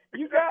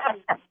 You got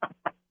me.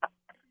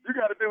 You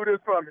got to do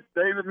this for me.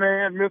 David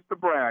Mann, Mr.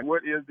 Brown.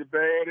 What is the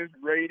baddest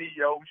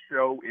radio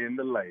show in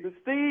the land? The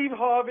Steve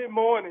Harvey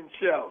Morning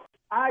Show.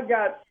 I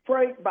got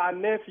pranked by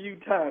Nephew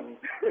Tommy.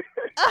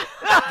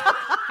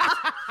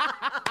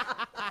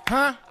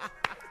 Huh?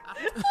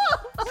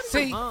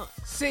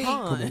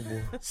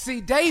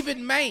 See, David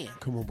Mann.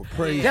 Come on, but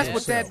praise That's yourself.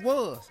 what that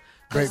was.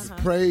 Baby,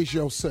 praise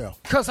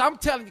yourself. Because I'm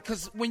telling you,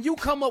 because when you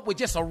come up with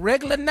just a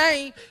regular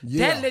name,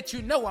 that lets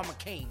you know I'm a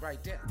king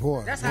right there.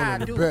 Boy, that's how I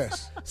do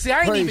best. it. See, I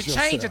ain't praise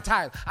even changed the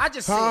title. I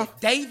just said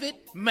David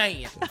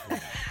Mann.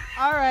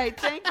 All right,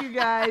 thank you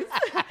guys.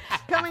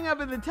 Coming up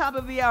at the top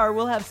of the hour,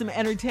 we'll have some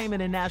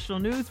entertainment and national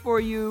news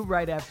for you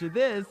right after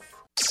this.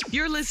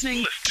 You're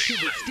listening to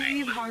the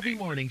Steve Harvey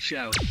Morning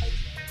Show.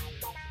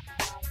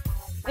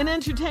 In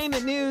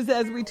entertainment news,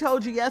 as we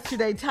told you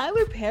yesterday,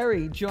 Tyler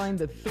Perry joined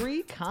the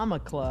 3 Comma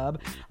Club,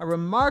 a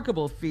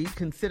remarkable feat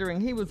considering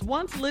he was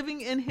once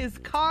living in his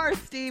car,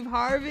 Steve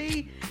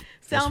Harvey.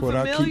 Sound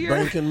familiar? That's what I keep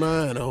banking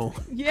mine on.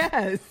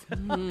 Yes.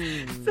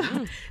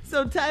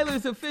 So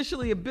Tyler's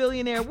officially a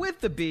billionaire with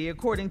the B,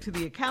 according to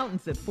the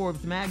accountants at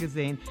Forbes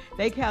magazine.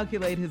 They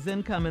calculate his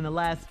income in the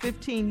last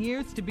 15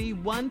 years to be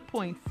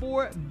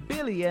 $1.4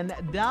 billion.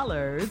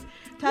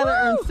 Tyler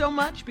earned so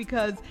much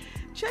because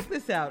check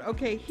this out.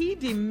 Okay, he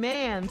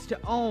demands to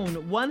own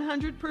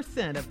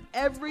 100% of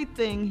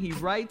everything he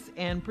writes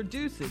and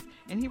produces.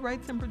 And he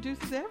writes and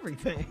produces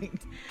everything.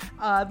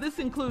 This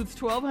includes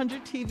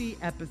 1,200 TV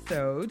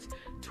episodes,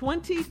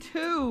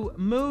 22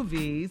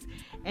 movies,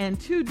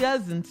 and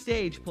 24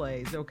 stage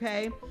plays,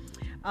 okay?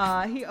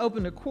 He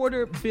opened a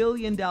 $250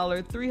 million,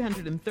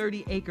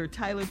 330-acre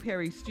Tyler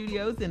Perry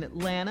Studios in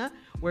Atlanta,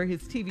 where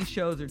his TV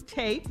shows are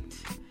taped.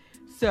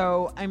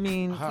 So, I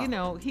mean, you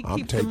know, he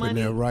keeps the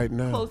money right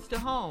now. close to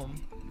home.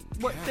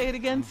 What? Say it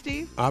again,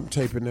 Steve? I'm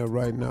taping that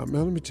right now.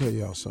 Man, let me tell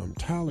y'all something.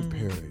 Tyler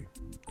Perry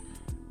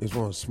is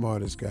one of the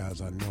smartest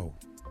guys I know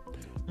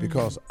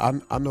because I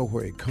know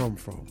where he come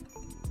from.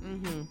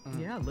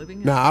 Yeah,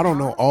 living. Now, I don't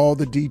know all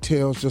the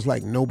details, just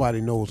like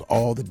nobody knows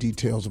all the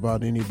details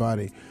about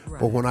anybody. Right.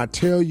 But when I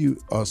tell you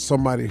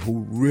somebody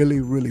who really,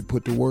 really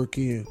put the work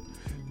in,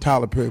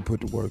 Tyler Perry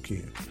put the work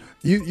in.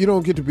 You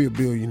don't get to be a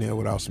billionaire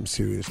without some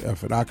serious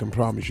effort. I can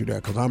promise you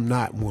that because I'm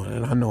not one,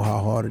 and I know how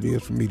hard it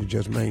is for me to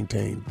just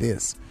maintain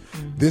this.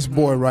 This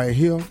boy right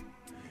here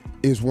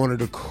is one of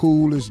the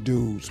coolest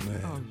dudes,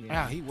 man. Oh,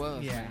 yeah, he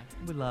was. Yeah,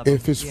 we love him.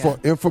 If it's for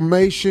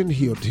information,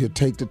 he'll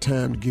take the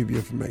time to give you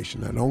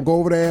information. Now, don't go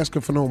over there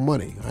asking for no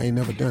money. I ain't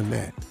never done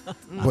that.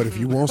 But if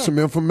you want some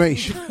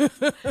information.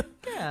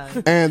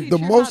 And the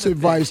most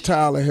advice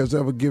Tyler has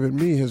ever given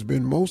me has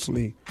been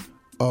mostly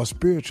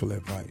spiritual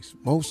advice,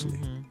 mostly.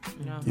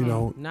 You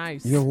know,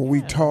 nice. You know, when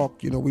we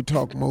talk, we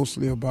talk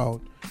mostly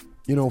about,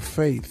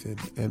 faith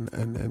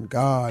and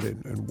God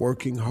and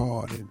working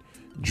hard and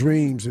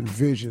dreams and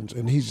visions.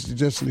 And he's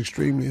just an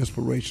extremely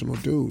inspirational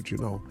dude,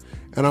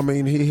 And I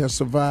mean, he has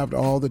survived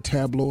all the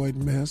tabloid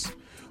mess,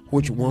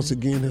 which once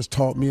again has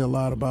taught me a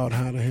lot about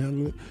how to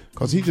handle it,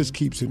 because he just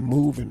keeps it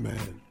moving,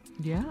 man.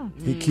 Yeah.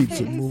 He keeps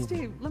it moving.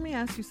 Hey, Steve, let me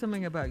ask you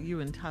something about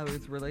you and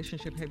Tyler's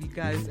relationship. Have you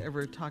guys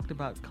ever talked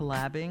about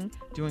collabing,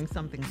 doing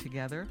something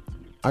together?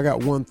 I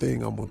got one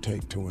thing I'm going to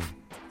take to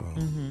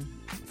him.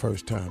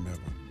 First time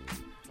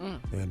ever.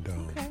 And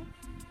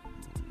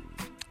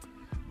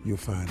you'll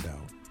find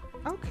out.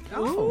 Okay.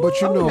 But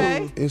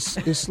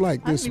it's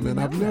like this, man.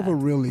 I've never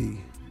really,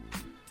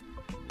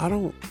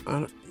 I've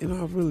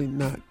really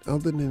not,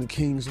 other than the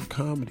kings of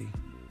comedy.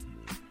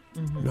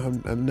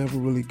 I never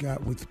really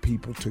got with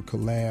people to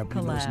collab.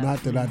 It's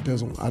not that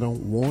I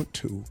don't want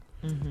to.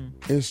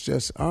 It's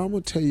just, I'm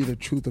going to tell you the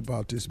truth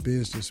about this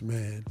business,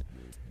 man.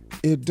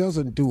 It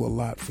doesn't do a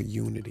lot for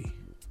unity.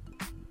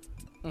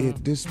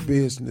 This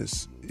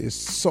business is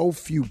so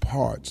few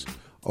parts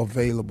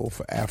available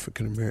for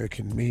African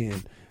American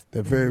men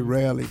that very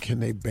rarely can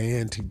they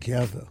band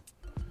together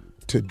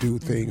to do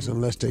things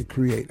unless they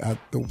create.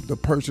 The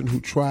person who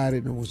tried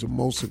it and was the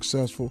most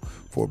successful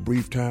for a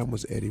brief time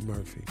was Eddie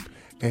Murphy.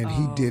 And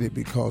he did it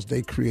because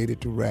they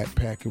created the Rat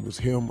Pack. It was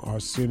him,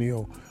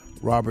 Arsenio,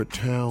 Robert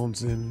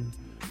Townsend,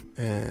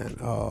 and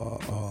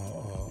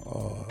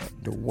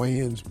the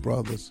Wayans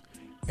brothers,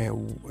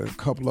 and a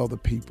couple other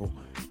people.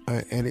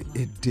 And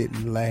it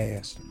didn't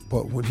last.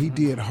 But when he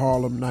did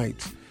Harlem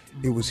Nights,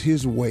 it was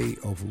his way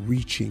of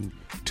reaching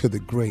to the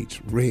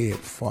greats, Red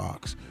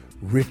Fox,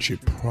 Richard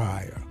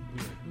Pryor,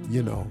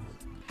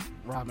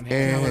 Robin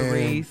and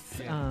Reese.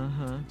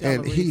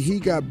 And he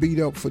got beat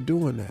up for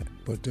doing that.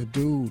 But the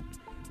dude,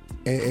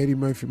 Eddie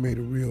Murphy made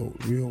a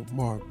real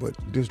mark. But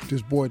this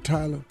boy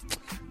Tyler,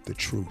 the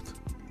truth,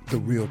 the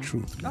real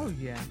truth. Man. Oh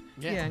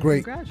yeah.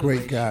 Great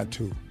guy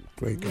too.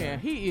 Great guy. Yeah,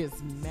 he is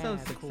so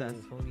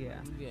successful.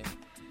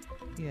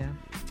 Yeah.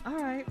 All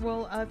right.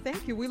 Well,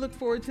 thank you. We look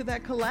forward to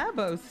that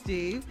collabo,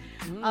 Steve.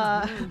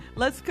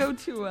 Let's go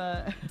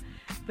to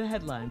the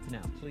headlines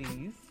now,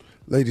 please.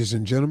 Ladies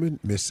and gentlemen,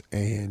 Miss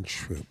Ann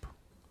Tripp.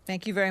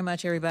 Thank you very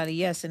much, everybody.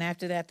 Yes, and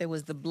after that, there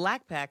was the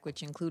Black Pack,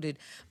 which included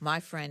my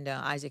friend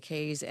Isaac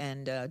Hayes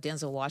and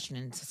Denzel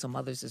Washington and some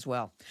others as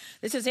well.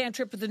 This is Ann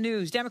Tripp with the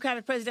news.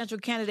 Democratic presidential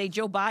candidate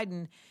Joe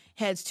Biden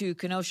heads to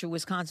Kenosha,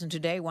 Wisconsin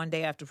today, one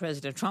day after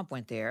President Trump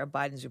went there.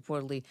 Biden's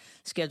reportedly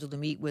scheduled to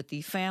meet with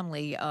the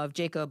family of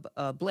Jacob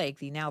Blake,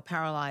 the now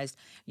paralyzed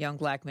young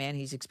black man.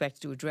 He's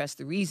expected to address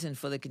the reason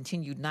for the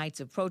continued nights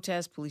of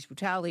protest, police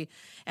brutality,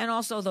 and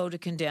also, though, to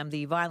condemn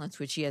the violence,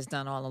 which he has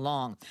done all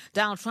along.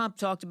 Donald Trump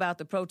talked about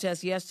the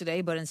protests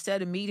yesterday, but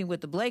instead of meeting with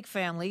the Blake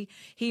family,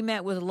 he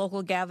met with a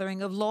local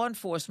gathering of law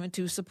enforcement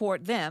to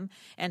support them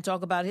and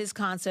talk about his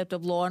concept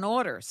of law and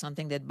order,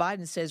 something that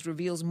Biden says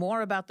reveals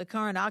more about the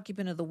current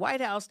occupant of the White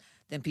House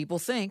than people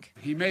think.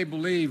 He may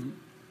believe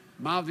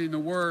mouthing the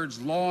words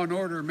law and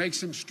order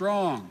makes him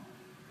strong,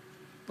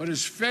 but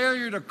his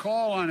failure to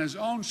call on his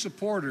own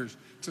supporters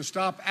to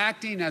stop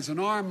acting as an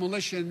armed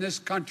militia in this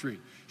country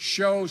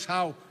shows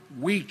how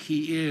weak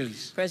he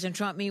is. President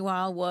Trump,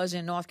 meanwhile, was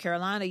in North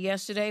Carolina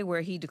yesterday,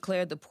 where he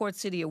declared the port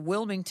city of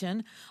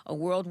Wilmington a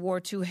World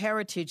War II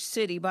heritage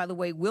city. By the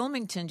way,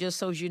 Wilmington, just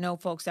so you know,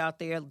 folks out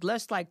there,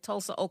 less like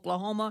Tulsa,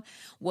 Oklahoma,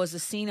 was the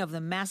scene of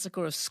the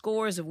massacre of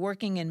scores of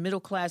working and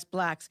middle-class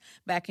blacks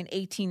back in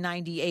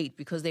 1898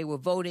 because they were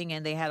voting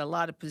and they had a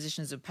lot of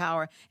positions of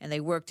power, and they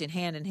worked in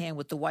hand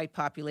with the white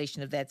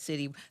population of that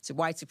city. So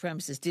white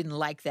supremacists didn't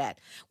like that.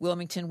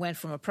 Wilmington went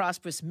from a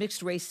prosperous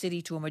mixed-race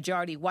city to a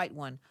majority white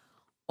one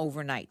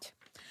overnight.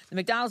 The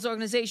McDonald's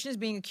organization is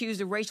being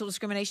accused of racial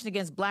discrimination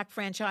against black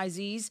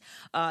franchisees,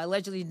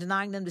 allegedly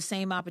denying them the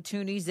same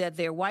opportunities that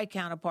their white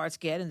counterparts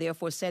get and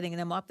therefore setting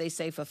them up, they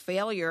say, for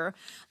failure.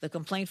 The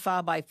complaint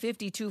filed by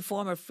 52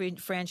 former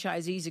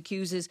franchisees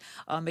accuses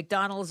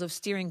McDonald's of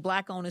steering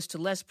black owners to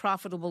less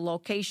profitable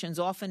locations,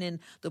 often in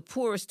the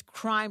poorest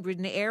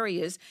crime-ridden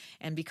areas.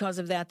 And because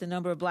of that, the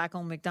number of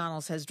black-owned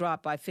McDonald's has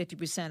dropped by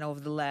 50% over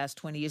the last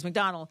 20 years.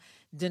 McDonald's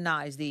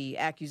denies the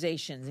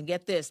accusations. And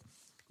get this.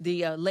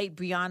 The late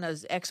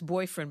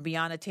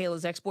Breonna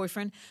Taylor's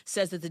ex-boyfriend,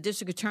 says that the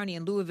district attorney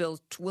in Louisville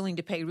is willing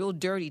to pay real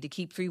dirty to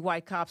keep 3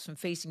 white cops from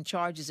facing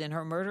charges in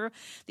her murder.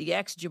 The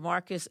ex,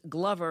 Jamarcus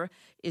Glover,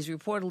 is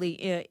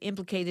reportedly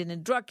implicated in a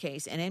drug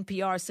case, and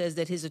NPR says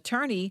that his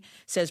attorney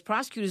says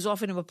prosecutors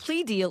offered him a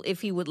plea deal if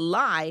he would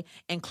lie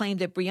and claim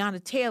that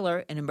Breonna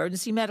Taylor, an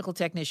emergency medical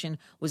technician,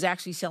 was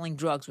actually selling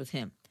drugs with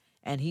him.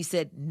 And he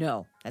said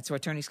no. That's where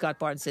attorney Scott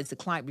Barton says the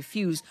client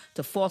refused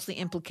to falsely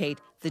implicate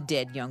the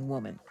dead young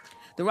woman.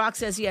 The Rock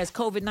says he has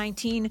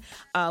COVID-19.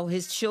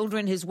 His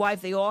children, his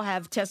wife, they all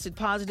have tested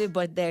positive,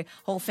 but their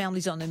whole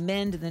family's on the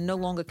mend and they're no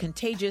longer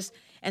contagious.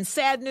 And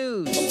sad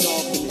news.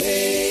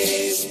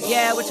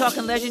 Yeah, we're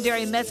talking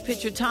legendary Mets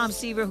pitcher Tom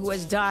Seaver, who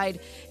has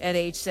died at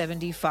age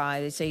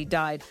 75. They say he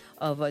died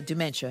of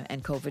dementia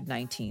and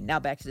COVID-19. Now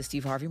back to the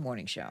Steve Harvey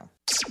Morning Show.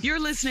 You're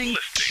listening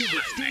to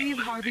the Steve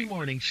Harvey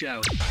Morning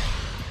Show.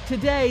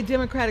 Today,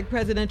 Democratic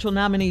presidential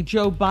nominee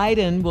Joe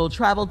Biden will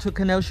travel to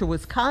Kenosha,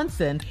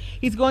 Wisconsin.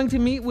 He's going to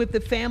meet with the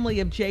family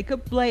of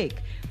Jacob Blake,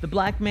 the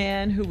black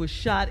man who was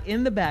shot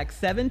in the back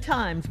 7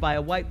 times by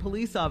a white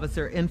police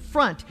officer in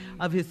front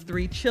of his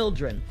 3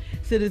 children.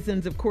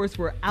 Citizens, of course,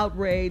 were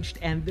outraged,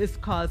 and this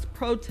caused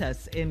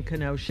protests in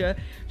Kenosha.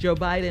 Joe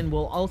Biden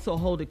will also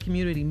hold a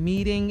community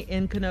meeting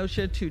in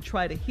Kenosha to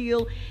try to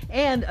heal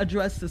and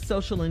address the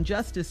social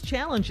injustice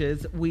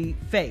challenges we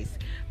face.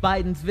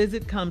 Biden's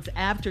visit comes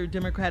after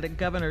Democratic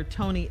Governor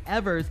Tony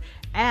Evers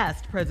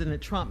asked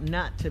President Trump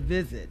not to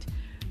visit.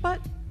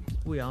 But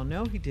we all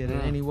know he did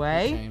it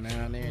anyway.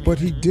 But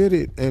he did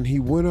it, and he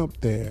went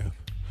up there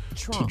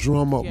to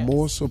drum up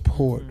more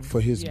support for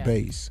his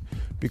base.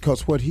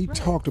 Because what he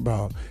talked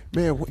about,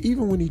 man,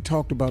 even when he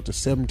talked about the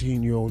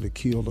 17-year-old that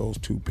killed those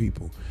 2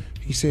 people,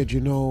 he said,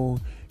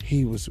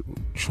 he was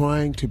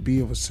trying to be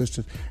of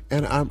assistance.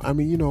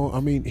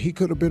 And he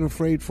could have been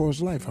afraid for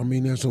his life.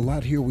 There's a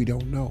lot here we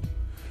don't know.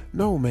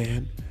 No,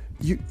 man,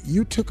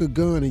 you took a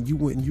gun and you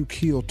went and you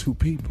killed 2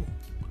 people.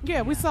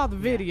 Yeah, we saw the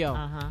video.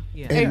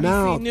 Yeah. And ABC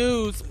now,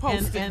 News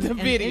posted the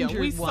video.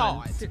 We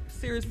saw it.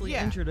 Seriously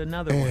injured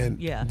another and one.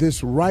 Yeah.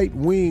 This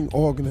right-wing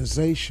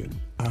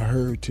organization, I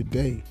heard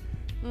today,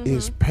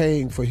 is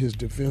paying for his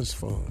defense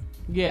fund.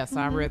 Yes,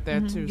 I read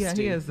that too, Yeah,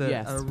 Steve. he is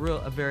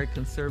a very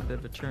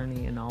conservative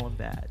attorney and all of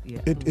that.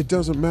 Yeah. It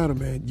doesn't matter,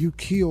 man. You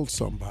killed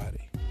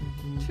somebody.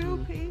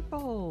 2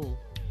 people.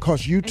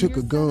 Because you took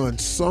a gun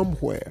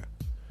somewhere.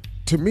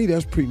 To me,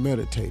 that's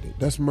premeditated.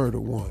 That's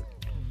murder 1.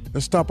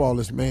 Let's stop all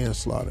this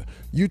manslaughter.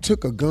 You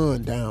took a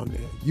gun down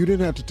there. You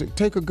didn't have to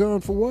take a gun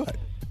for what?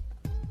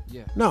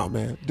 Yeah. No,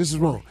 man, this is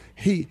wrong.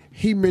 He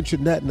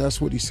mentioned that, and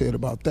that's what he said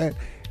about that.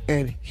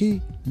 And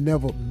he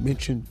never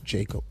mentioned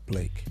Jacob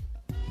Blake.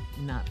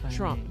 Not by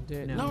Trump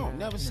name. did. No,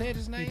 never said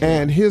his name.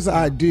 And his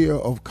idea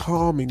of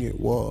calming it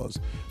was,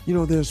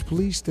 there's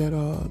police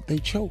that they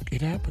choke.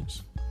 It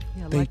happens.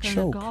 Yeah, They like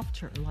choke. on a golf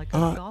tour, like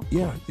on a golf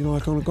Yeah, course.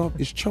 like on a golf,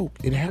 it's choke.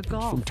 It happens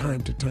golf. from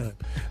time to time.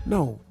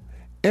 No,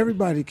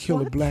 everybody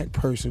kill a black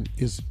person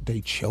is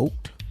they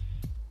choked.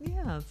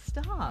 Yeah,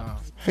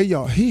 stop. Hey,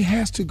 y'all, he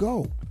has to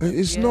go.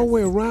 It's no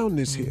way around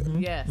this here.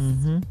 Yes.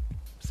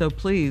 So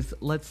please,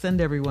 let's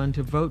send everyone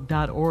to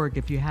vote.org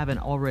if you haven't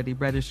already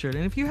registered.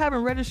 And if you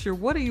haven't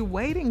registered, what are you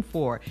waiting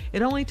for?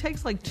 It only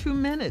takes like 2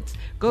 minutes.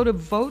 Go to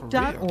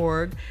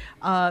vote.org.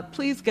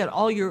 Please get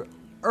all your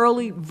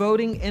early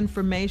voting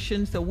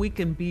information so we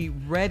can be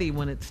ready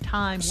when it's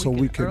time. So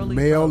we can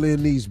mail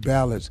in these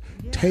ballots.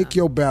 Yeah. Take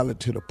your ballot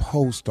to the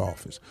post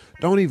office.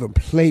 Don't even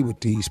play with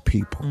these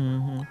people.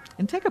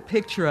 And take a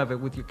picture of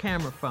it with your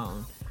camera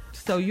phone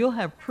so you'll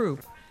have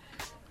proof.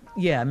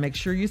 Yeah, make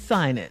sure you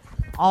sign it.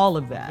 All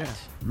of that. Yeah.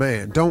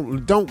 Man,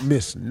 don't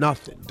miss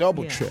nothing.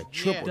 Double check,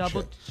 triple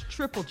check.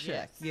 Triple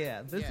check.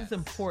 Yeah, this is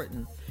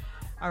important.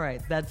 All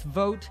right, that's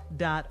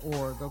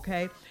vote.org,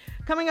 okay?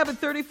 Coming up at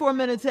 34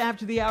 minutes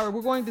after the hour,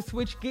 we're going to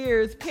switch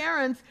gears.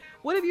 Parents,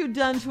 what have you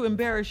done to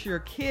embarrass your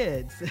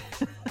kids?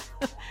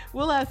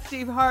 We'll ask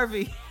Steve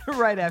Harvey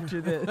right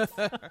after this.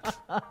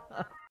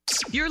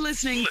 You're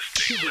listening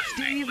to the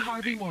Steve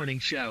Harvey Morning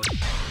Show.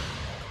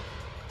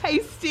 Hey,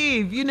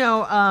 Steve, you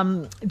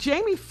know,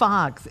 Jamie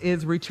Foxx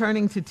is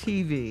returning to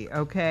TV,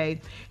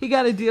 okay? He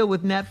got a deal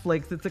with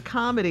Netflix. It's a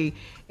comedy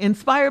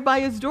inspired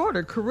by his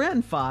daughter,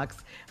 Corinne Foxx.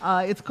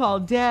 It's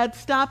called Dad,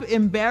 Stop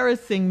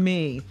Embarrassing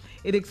Me.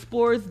 It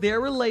explores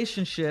their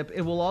relationship.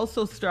 It will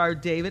also star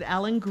David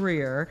Alan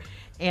Grier.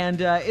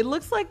 And it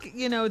looks like,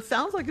 you know, it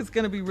sounds like it's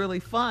going to be really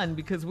fun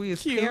because we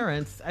as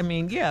parents, I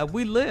mean, yeah,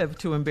 we live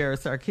to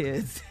embarrass our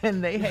kids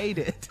and they hate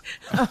it.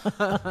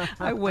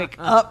 I wake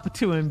up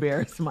to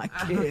embarrass my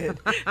kid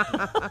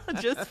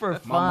just for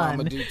fun. My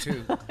mama do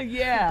too.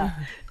 Yeah,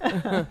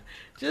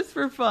 just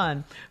for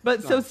fun.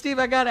 But so, Steve,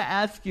 I got to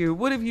ask you,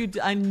 what have you,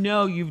 I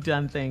know you've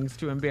done things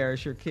to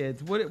embarrass your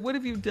kids. What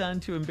have you done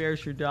to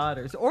embarrass your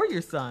daughters or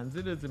your sons?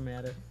 It doesn't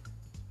matter.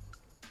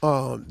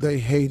 They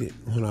hate it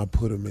when I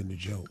put them in the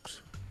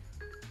jokes.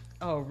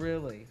 Oh,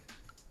 really?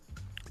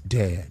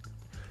 Dad,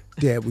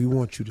 we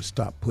want you to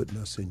stop putting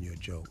us in your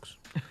jokes.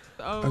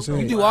 I said,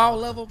 you do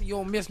all of them? You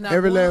don't miss not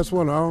every one? last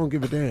one. I don't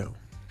give a damn.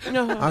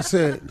 I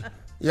said,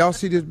 y'all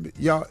see this?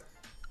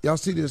 Y'all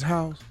see this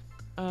house?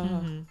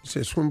 You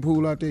see a swimming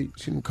pool out there? You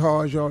see them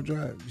cars y'all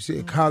drive? You see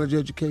a college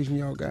education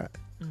y'all got?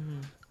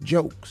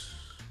 Jokes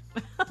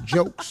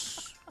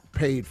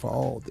paid for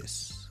all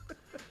this.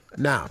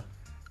 Now,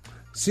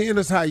 seeing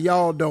as how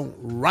y'all don't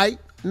write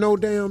no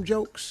damn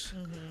jokes,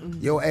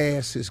 your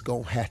ass is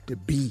gonna have to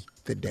be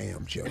the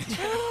damn joke.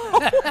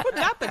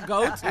 Not the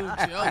go-to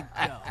joke,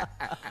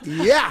 though.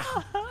 Yeah.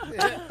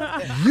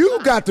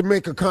 You got to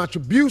make a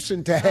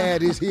contribution to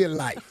have this here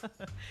life.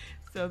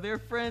 So their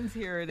friends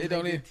hear it and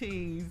they get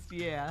teased,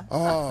 yeah.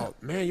 Oh,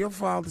 man, your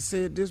father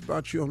said this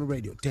about you on the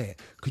radio. Dad,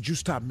 could you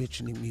stop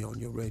mentioning me on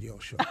your radio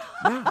show?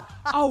 No.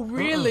 Oh,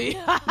 really?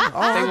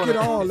 I get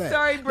all that.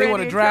 Sorry, Brandy. They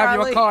want to drive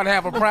your car and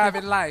have a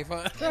private life,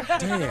 huh?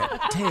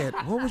 Dad,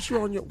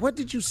 what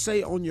did you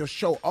say on your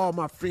show? All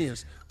my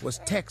friends was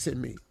texting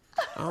me.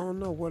 I don't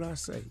know what I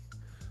say.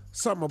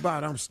 Something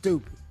about I'm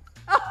stupid.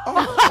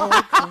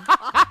 Okay.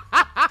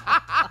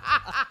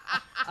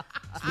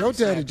 Your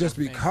daddy just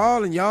be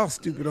calling y'all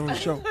stupid on the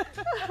show.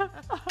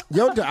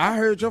 I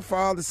heard your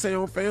father say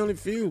on Family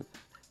Feud,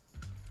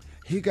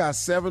 he got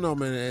 7 of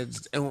them,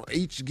 and on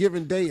each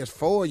given day it's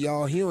 4 of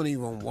y'all he don't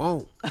even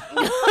want.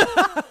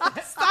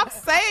 Stop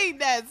saying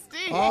that,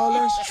 Steve. Oh,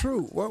 that's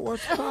true.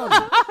 What's the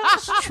problem?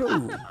 It's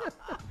true.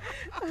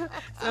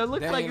 So it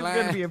looks like it's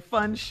going to be a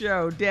fun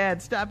show. Dad,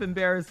 stop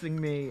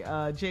embarrassing me.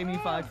 Jamie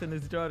Foxx and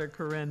his daughter,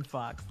 Corinne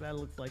Foxx. That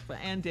looks like fun.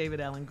 And David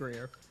Alan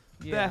Grier.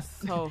 Yeah.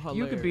 That's so hilarious.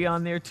 You could be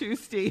on there too,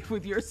 Steve,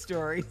 with your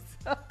stories.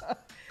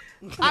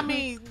 I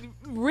mean,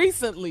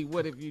 recently,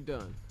 what have you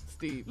done,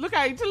 Steve? Look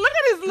at his look.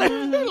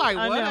 He's like,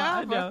 what?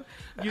 I know.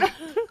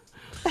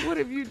 What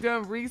have you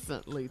done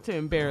recently to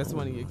embarrass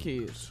one of your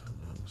kids?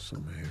 Some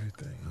of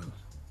everything, huh?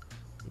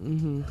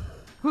 Mm-hmm.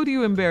 Who do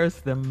you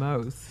embarrass the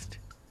most?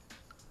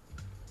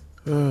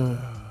 Let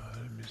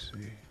me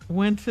see.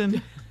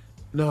 Winston?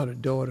 No, the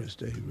daughters,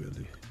 they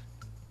really.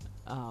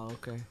 Oh,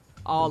 okay.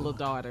 All the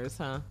daughters,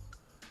 huh?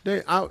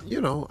 I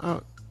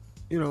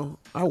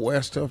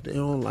wear stuff they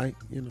don't like,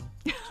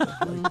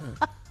 stuff like that.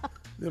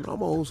 I'm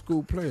an old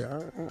school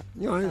player.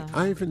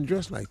 I ain't finna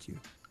dress like you.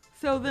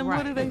 So then,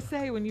 what do they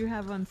say when you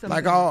have on something?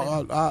 Like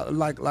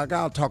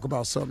I'll talk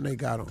about something they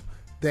got on.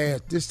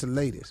 This the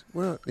latest.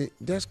 Well,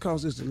 that's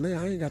cause it's the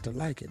latest. I ain't got to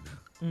like it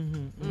now.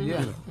 Mm-hmm.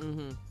 Yeah.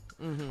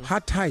 How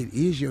tight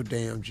is your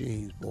damn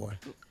jeans, boy?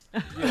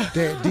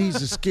 Dad,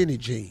 these are skinny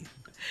jeans.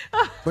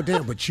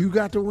 But you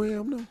got to wear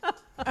them though.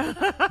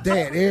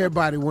 Dad,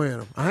 everybody wearing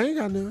them. I ain't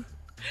got none.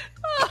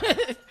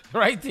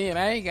 Right then,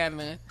 I ain't got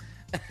none.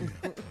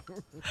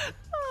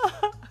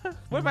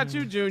 What about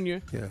you,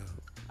 Junior? Yeah.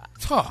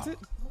 Talk.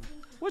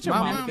 What's your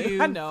mama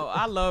do? I know.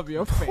 I love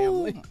your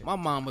family. My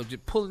mom was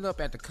just pulling up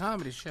at the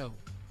comedy show.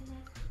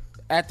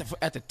 At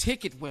the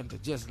ticket window,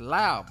 just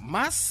loud.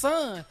 My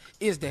son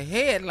is the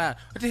headline.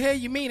 What the hell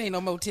you mean ain't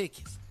no more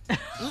tickets?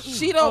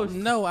 She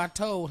don't know I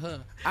told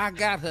her. I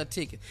got her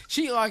ticket.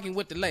 She arguing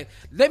with the lady.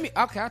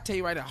 I'll tell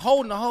you right now.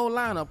 Holding the whole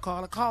lineup,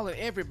 Carla. Calling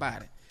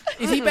everybody.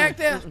 Is he back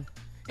there?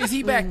 Is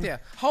he back there?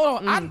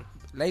 Hold on.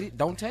 Lady,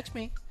 don't touch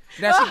me.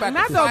 Now she about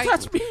to fight. Don't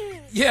touch me.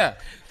 Yeah.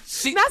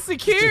 Not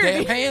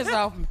security. Damn hands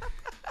off me.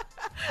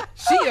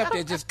 She up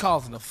there just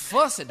causing a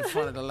fuss at the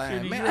front of the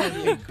line. Man, I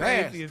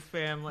be embarrassed.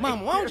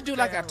 Mama, why don't you do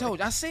like I told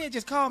you? I said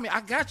just call me.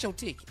 I got your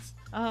tickets.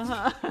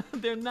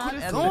 They're not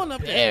as going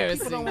up there.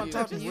 People don't want to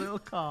talk to you. Will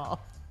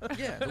call.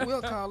 Yeah,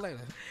 we'll call later.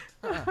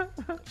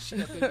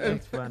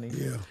 That's funny.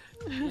 Yeah.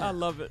 I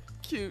love it.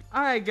 Cute.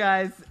 All right,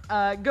 guys.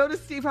 Go to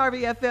Steve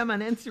Harvey FM on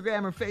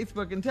Instagram or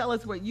Facebook and tell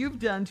us what you've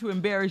done to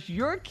embarrass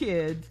your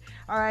kids.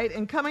 All right,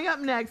 and coming up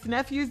next,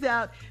 Nephew's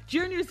out.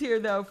 Junior's here,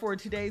 though, for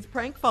today's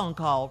prank phone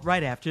call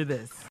right after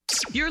this.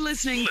 You're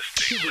listening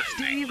to the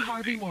Steve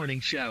Harvey Morning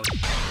Show.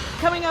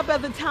 Coming up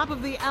at the top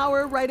of the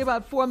hour, right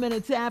about 4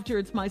 minutes after,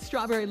 it's my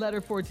strawberry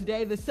letter for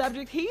today. The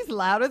subject, he's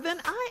louder than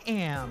I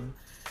am.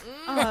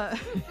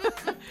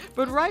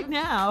 But right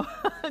now,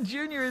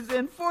 Junior is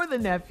in for the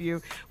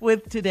nephew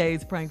with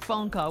today's prank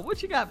phone call.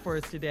 What you got for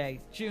us today,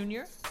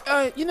 Junior?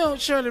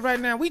 Shirley, right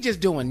now, we just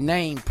doing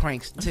name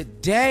pranks.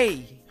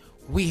 Today,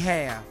 we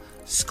have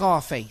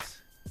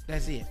Scarface.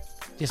 That's it.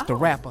 Just the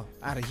rapper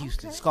out of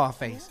Houston,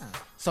 Scarface.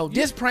 So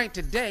this prank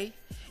today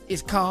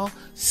is called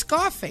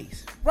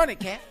Scarface. Run it,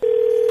 cat.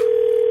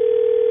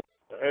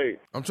 Hey.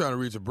 I'm trying to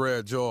reach a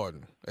Brad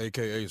Jordan,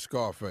 a.k.a.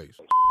 Scarface.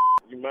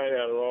 You might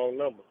have the wrong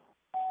number.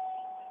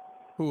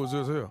 Who is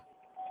this here?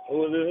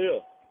 Who is this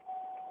here?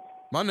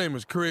 My name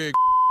is Craig.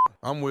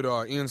 I'm with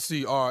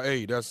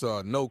NCRA. That's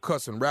No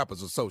Cussing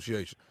Rappers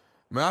Association.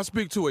 May I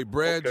speak to a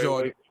Brad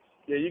Jordan? Wait.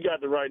 Yeah, you got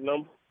the right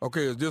number.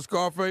 Okay, is this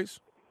Scarface?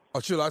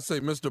 Or should I say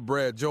Mr.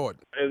 Brad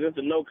Jordan? Is this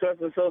the No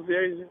Cussing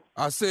Association?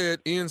 I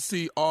said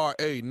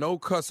NCRA, No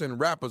Cussing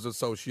Rappers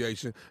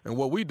Association, and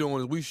what we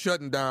doing is we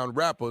shutting down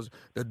rappers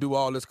that do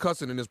all this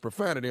cussing and this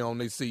profanity on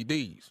their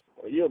CDs.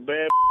 Well, you're a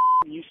bad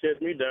you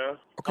shut me down.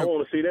 Okay. I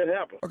want to see that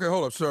happen. Okay,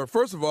 hold up, sir.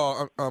 First of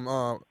all, I'm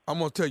going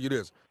to tell you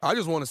this. I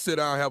just want to sit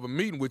down and have a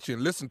meeting with you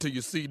and listen to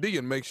your CD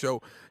and make sure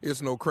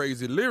it's no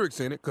crazy lyrics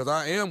in it, because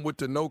I am with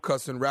the No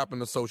Cussing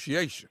Rapping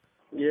Association.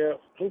 Yeah,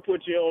 who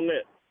put you on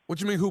that? What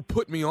you mean, who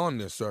put me on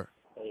this, sir?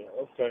 Yeah,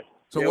 okay.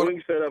 So yeah, what, we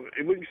can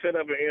set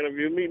up an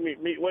interview.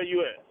 Meet. Where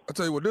you at? I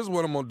tell you what, this is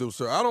what I'm gonna do,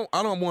 sir. I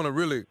don't want to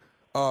really.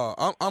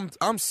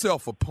 I'm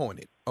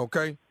self-appointed,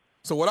 okay.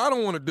 So what I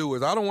don't want to do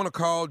is I don't want to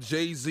call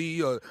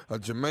Jay-Z or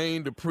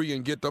Jermaine Dupri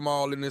and get them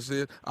all in this.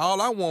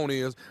 All I want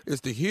is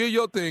to hear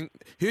your thing,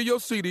 hear your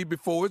CD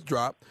before it's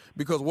dropped.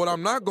 Because what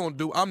I'm not gonna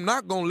do, I'm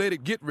not gonna let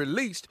it get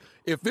released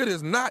if it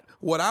is not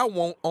what I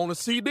want on a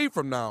CD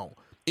from now on.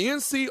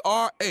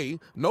 NCRA,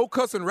 No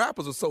Cussing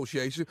Rappers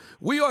Association,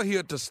 we are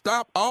here to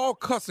stop all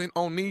cussing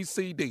on these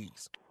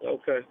CDs.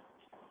 Okay.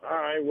 All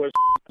right, well,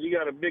 you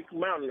got a big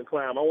mountain to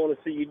climb. I want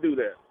to see you do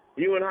that.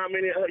 You and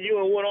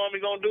what army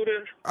gonna do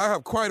this? I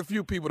have quite a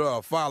few people that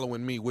are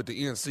following me with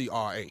the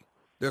NCRA.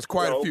 There's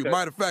quite a few.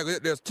 Matter of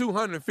fact, there's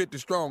 250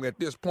 strong at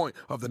this point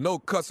of the No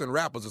Cussing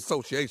Rappers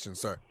Association,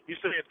 sir. You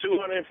said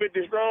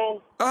 250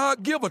 strong?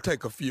 Give or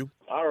take a few.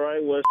 All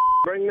right, well,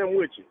 bring them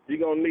with you.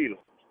 You're gonna need them.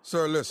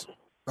 Sir, listen.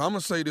 I'm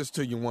going to say this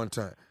to you one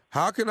time.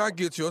 How can I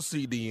get your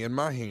CD in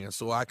my hand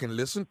so I can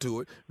listen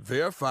to it,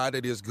 verify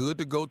that it's good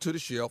to go to the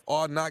shelf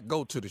or not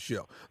go to the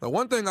shelf? The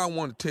one thing I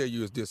want to tell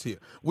you is this here.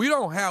 We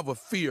don't have a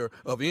fear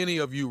of any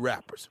of you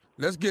rappers.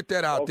 Let's get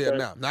that out there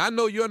now. Now, I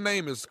know your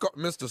name is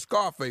Mr.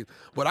 Scarface,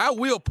 but I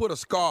will put a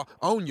scar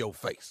on your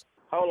face.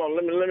 Hold on.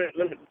 Let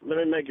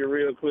me make it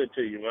real clear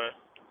to you, man.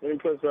 Let me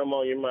put something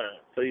on your mind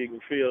so you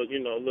can feel,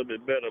 a little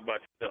bit better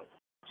about yourself.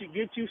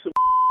 Get you some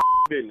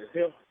business,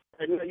 here.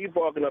 Hey, you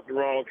barking up the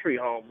wrong tree,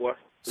 homeboy.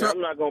 Sir, I'm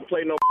not going to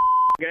play no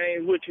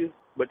games with you,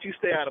 but you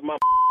stay out of my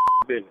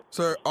business.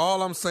 Sir,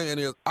 all I'm saying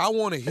is I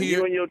want to hear.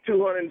 You and your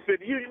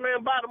 250,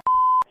 man, buy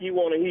the you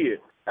want to hear.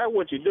 That's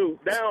what you do.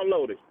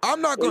 Download it.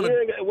 I'm not going to.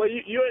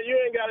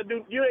 You ain't got to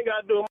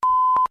do a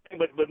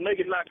but make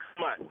it not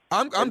come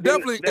out. I'm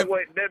definitely. That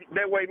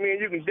way, me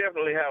and you can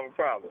definitely have a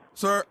problem.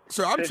 Sir,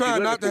 I'm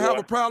trying not to have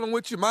a problem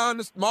with you.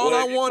 All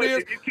I want is.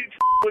 If you keep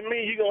with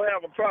me, you're going to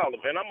have a problem.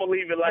 And I'm going to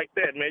leave it like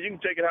that, man. You can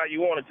take it how you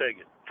want to take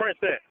it. Press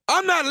that.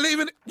 I'm not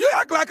leaving it. You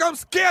act like I'm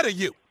scared of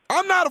you.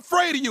 I'm not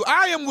afraid of you.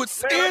 I am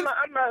with man,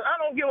 I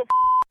don't give a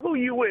who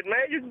you with,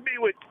 man. You can be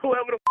with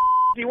whoever the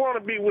you want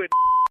to be with.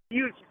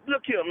 You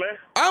look here, man.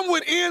 I'm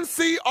with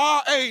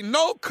NCRA,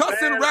 No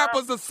Cussing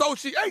Rappers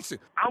Association.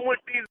 I'm with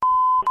these.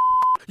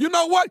 You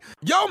know what?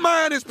 Your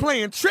mind is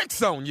playing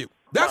tricks on you.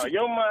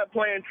 Your mind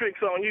playing tricks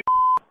on you.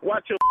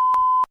 Watch your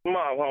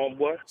mouth,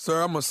 homeboy.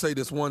 Sir, I'm going to say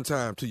this one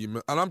time to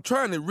you, and I'm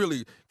trying to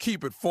really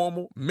keep it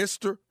formal.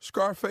 Mr.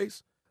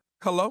 Scarface,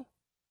 hello?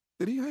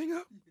 Did he hang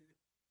up?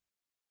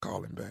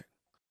 Call him back.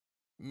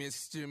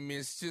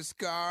 Mr.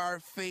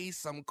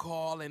 Scarface, I'm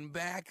calling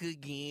back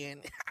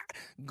again.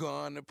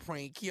 Gonna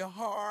prank you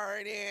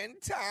hard, and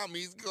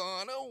Tommy's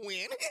gonna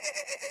win.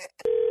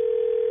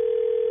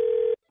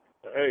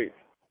 Hey.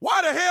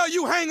 Why the hell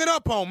you hanging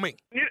up on me?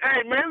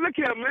 Hey, man, look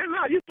here, man.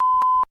 No, you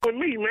with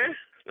me, man.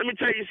 Let me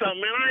tell you something,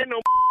 man. I ain't no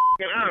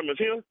armors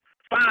here.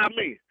 Fire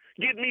me.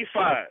 Get me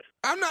fired.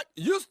 I'm not.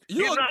 No,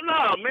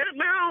 man.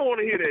 I don't want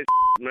to hear that,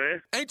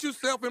 man. Ain't you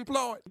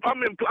self-employed? I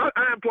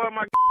employ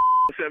my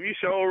self. You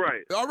sure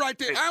right. All right,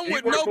 then. I'm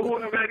with for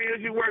whoever that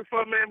is you work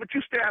for, man, but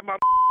you stay out my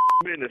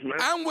business, man.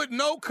 I'm with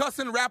No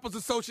Cussing Rappers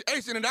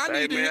Association, and I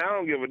need to. Man, I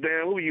don't give a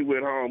damn who you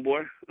with,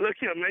 homeboy. Look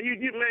here, man.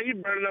 You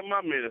burning up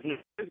my business.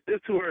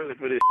 It's too early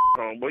for this,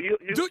 homeboy.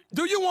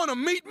 Do you want to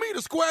meet me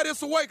to square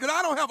this away? Because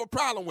I don't have a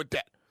problem with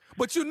that.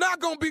 But you're not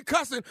going to be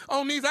cussing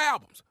on these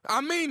albums. I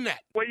mean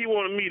that. Where you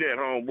want to meet at,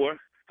 homeboy?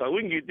 So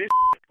we can get this.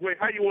 Wait,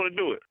 how you want to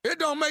do it? It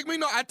don't make me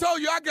know. I told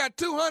you I got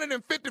 250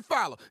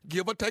 followers.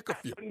 Give or take a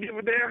few. I don't give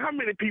a damn how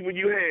many people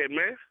you had,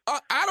 man.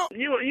 I don't.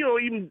 You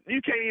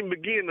can't even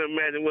begin to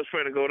imagine what's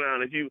going to go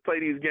down if you play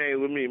these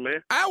games with me,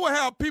 man. I will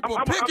have people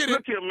picking it.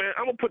 Look here, man.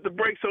 I'm gonna put the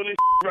brakes on this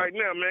right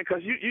now, man,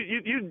 because you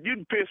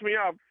piss me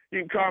off. You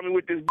can call me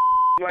with this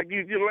like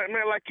you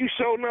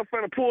showed enough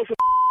trying to pull some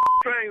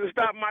strings to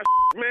stop my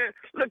man.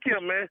 Look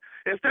here, man.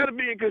 Instead of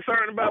being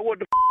concerned about what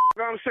the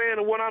I'm saying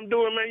and what I'm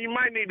doing, man, you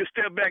might need to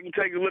step back and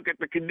take a look at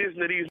the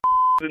condition of these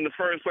in the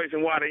first place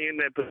and why they in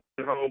that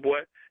position,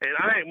 homeboy.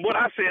 And what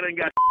I said ain't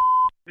got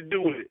to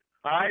do with it.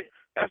 All right?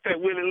 That's that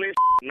Willie Lynch,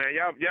 man.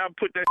 Y'all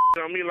put that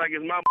on me like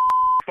it's my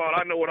fault.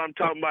 I know what I'm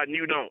talking about, and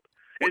you don't.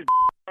 It's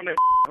on that,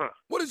 huh?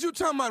 What is you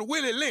talking about,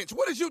 Willie Lynch?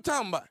 What is you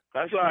talking about?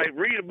 That's all right.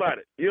 Read about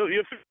it. You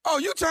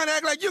trying to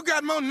act like you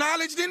got more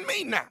knowledge than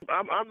me now?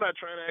 I'm not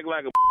trying to act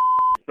like a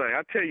thing.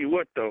 I tell you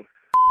what, though,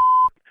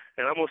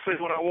 and I'm going to say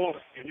what I want.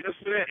 Just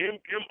that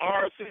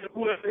MRC,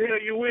 whoever the hell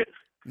you with,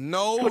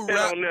 put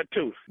that on there,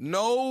 too.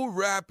 No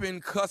rapping,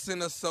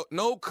 cussing,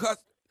 no cuss.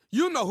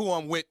 You know who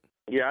I'm with.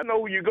 Yeah, I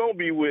know who you're going to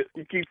be with.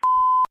 You keep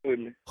with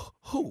me.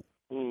 Who?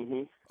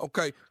 Mm-hmm.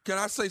 Okay, can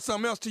I say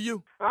something else to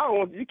you?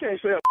 You can't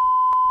say a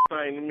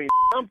thing to me.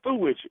 I'm through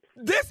with you.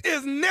 This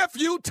is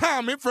Nephew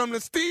Tommy from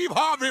the Steve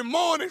Harvey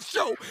Morning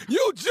Show.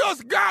 You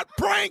just got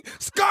pranked,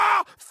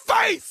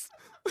 Scarface.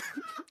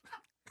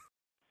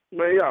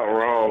 Man, y'all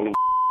wrong.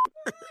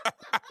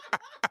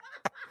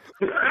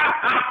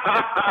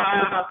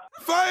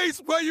 Face,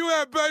 where you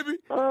at, baby?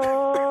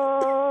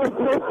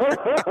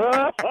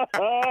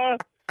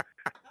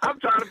 I'm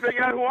trying to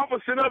figure out who I'm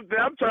going to sit up there.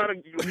 I'm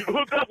trying to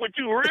hook up with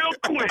you real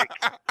quick.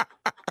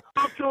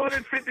 I'm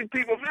 250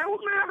 people. Man,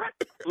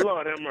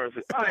 Lord have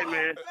mercy. All right,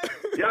 man.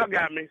 Y'all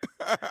got me.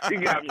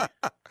 You got me.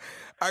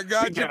 I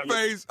got your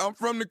face. I'm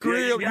from the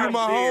crib. Yeah, you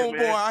my homeboy.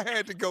 man. I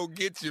had to go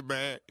get you,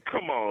 man.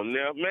 Come on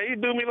now, man. You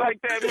do me like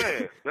that,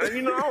 man. Now,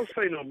 I don't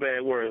say no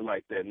bad words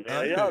like that,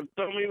 man. Y'all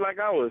told me like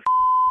I was.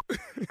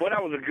 Boy,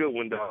 that was a good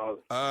one, dog.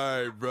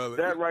 All right, brother.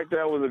 That right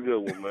there was a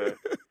good one, man.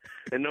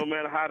 And no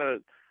matter how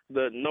the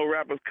No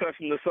Rappers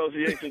Cussing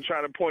Association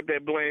try to point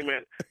that blame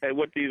at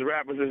what these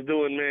rappers is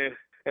doing, man,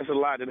 that's a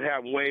lot that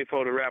happened way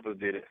before the rappers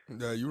did it.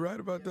 Yeah, you right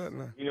about that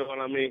now. You know what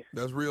I mean?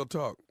 That's real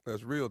talk.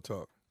 That's real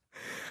talk.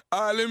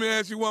 All right, let me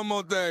ask you one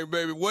more thing,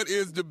 baby. What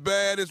is the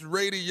baddest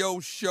radio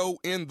show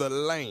in the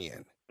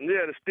land?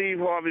 Yeah, the Steve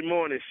Harvey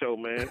Morning Show,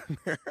 man.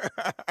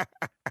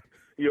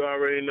 You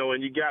already know,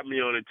 and you got me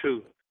on it,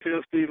 too.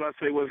 Tell Steve I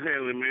say what's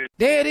handling, man.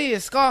 There it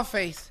is,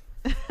 Scarface.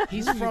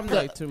 He's from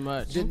too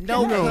much. the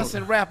No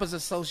Cussing Rappers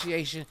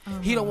Association.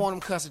 He don't want him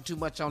cussing too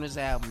much on his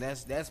album.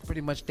 That's pretty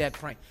much that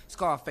prank.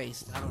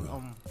 Scarface.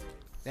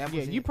 That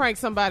was you pranked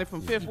somebody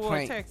from Fifth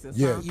Ward, Texas.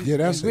 Yeah, huh?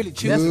 That's really a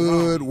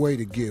good way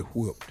to get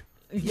whooped.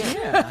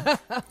 Yeah.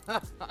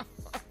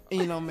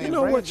 Man. You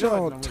know what,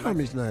 y'all?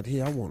 Tommy's not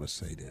here. I want to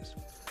say this.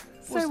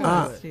 Say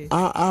what?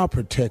 I'll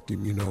protect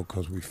him,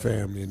 because we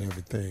family and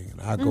everything.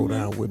 And I go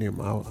down with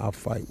him. I'll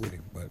fight with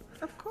him. But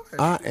of course,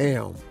 I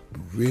am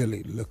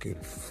really looking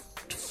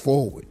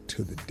forward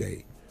to the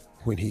day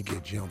when he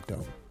get jumped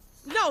on.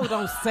 No,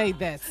 don't say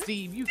that,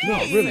 Steve. You No,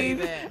 can't really.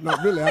 say that. No,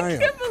 really, I am. I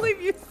can't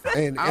believe you said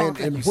And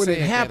when it said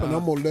happens, that,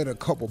 I'm gonna let a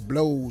couple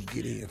blows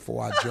get in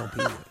before I jump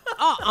in.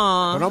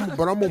 Uh-uh.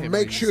 But I'm gonna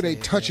make sure they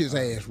touch his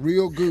ass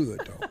real good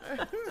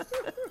though.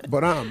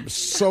 But I'm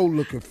so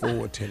looking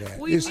forward to that.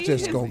 We It's need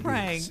just his gonna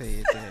prank.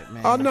 Said that,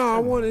 man. be. Oh no, I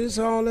want it. It's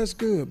all that's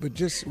good. But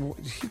just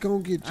he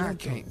gonna get I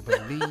jumped on. can't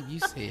believe you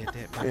said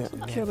that about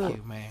Yeah, your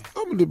nephew, man.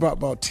 I'm gonna do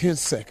about 10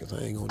 seconds.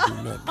 I ain't gonna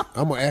do nothing.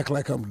 I'm gonna act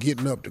like I'm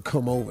getting up to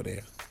come over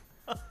there.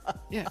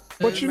 Yeah.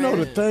 But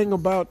the thing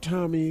about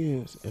Tommy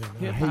is, and I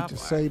Hip-hop hate to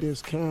say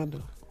this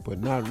kinda, but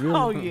not really.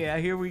 Oh yeah,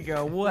 here we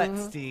go. What,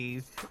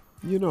 Steve?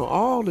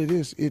 All of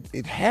this,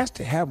 it has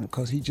to happen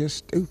because he just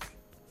stupid.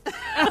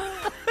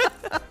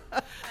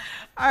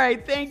 All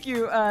right, thank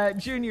you,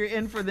 Junior,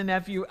 in for the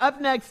nephew.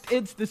 Up next,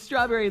 it's the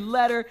Strawberry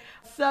Letter.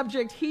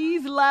 Subject,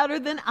 he's louder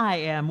than I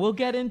am. We'll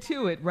get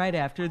into it right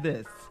after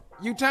this.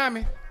 You,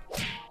 Tommy.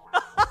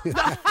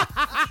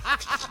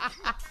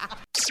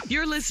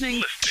 You're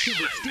listening to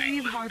the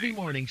Steve Harvey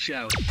Morning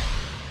Show.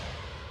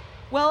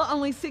 Well,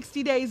 only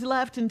 60 days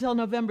left until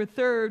November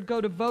 3rd. Go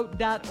to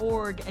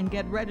vote.org and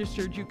get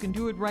registered. You can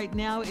do it right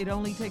now. It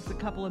only takes a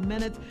couple of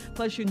minutes.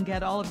 Plus, you can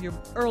get all of your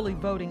early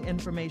voting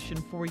information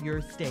for your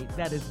state.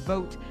 That is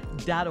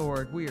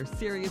vote.org. We are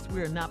serious.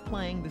 We are not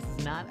playing. This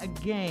is not a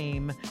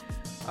game.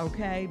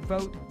 Okay?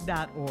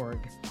 Vote.org.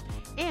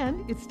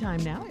 And it's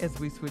time now, as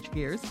we switch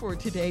gears, for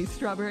today's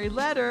Strawberry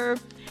Letter.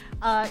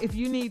 If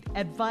you need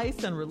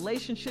advice on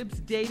relationships,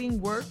 dating,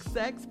 work,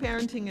 sex,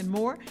 parenting, and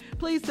more,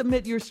 please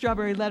submit your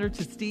Strawberry Letter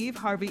to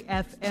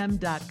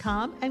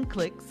steveharveyfm.com and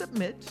click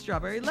Submit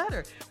Strawberry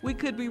Letter. We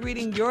could be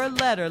reading your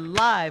letter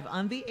live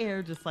on the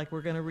air, just like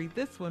we're going to read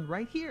this one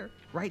right here,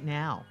 right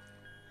now.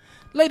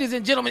 Ladies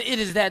and gentlemen, it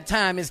is that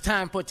time. It's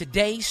time for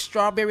today's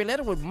Strawberry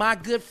Letter with my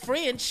good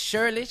friend,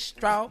 Shirley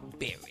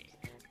Strawberry.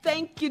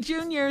 Thank you,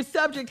 Junior.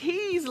 Subject,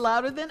 he's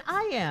louder than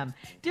I am.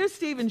 Dear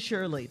Steve and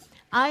Shirley,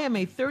 I am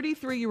a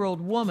 33-year-old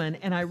woman,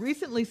 and I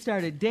recently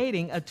started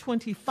dating a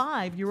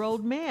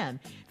 25-year-old man.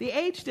 The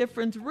age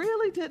difference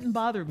really didn't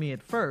bother me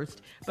at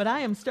first, but I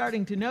am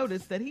starting to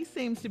notice that he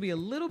seems to be a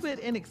little bit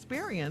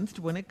inexperienced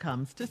when it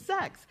comes to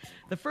sex.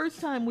 The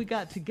first time we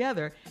got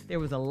together,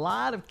 there was a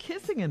lot of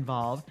kissing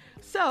involved,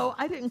 so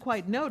I didn't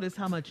quite notice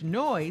how much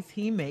noise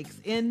he makes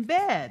in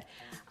bed.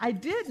 I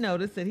did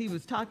notice that he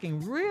was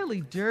talking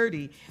really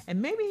dirty,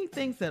 and maybe he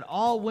thinks that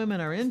all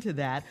women are into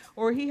that,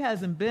 or he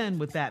hasn't been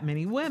with that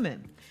many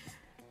women.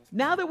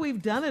 Now that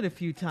we've done it a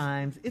few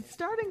times, it's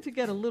starting to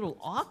get a little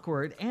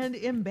awkward and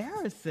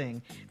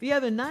embarrassing. The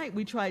other night,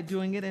 we tried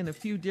doing it in a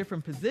few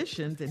different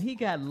positions, and he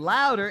got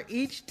louder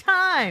each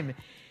time.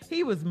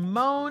 He was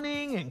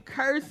moaning and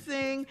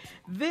cursing.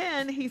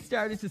 Then he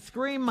started to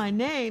scream my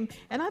name,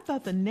 and I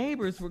thought the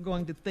neighbors were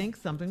going to think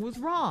something was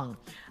wrong.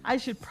 I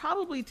should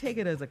probably take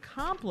it as a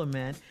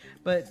compliment,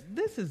 but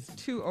this is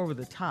too over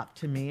the top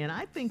to me, and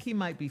I think he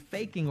might be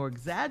faking or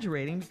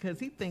exaggerating because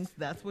he thinks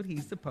that's what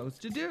he's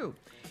supposed to do.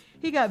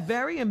 He got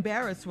very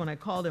embarrassed when I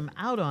called him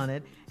out on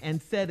it and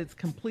said it's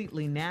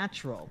completely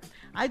natural.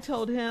 I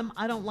told him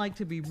I don't like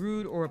to be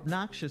rude or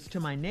obnoxious to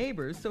my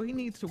neighbors, so he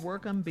needs to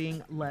work on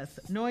being less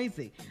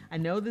noisy. I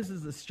know this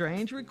is a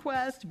strange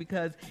request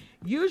because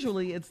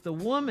usually it's the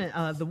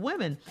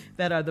women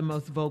that are the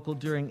most vocal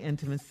during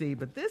intimacy,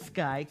 but this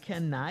guy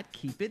cannot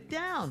keep it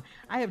down.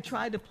 I have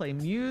tried to play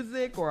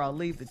music or I'll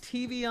leave the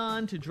TV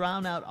on to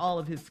drown out all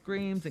of his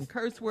screams and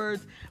curse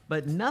words,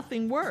 but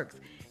nothing works.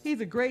 He's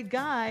a great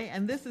guy,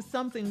 and this is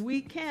something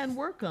we can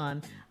work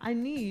on. I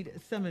need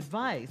some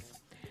advice.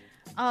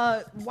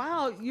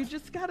 Wow, you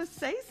just got to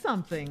say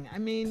something. I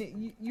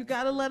mean, you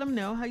got to let him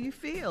know how you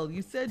feel.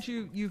 You said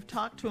you've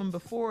talked to him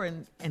before,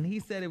 and he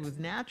said it was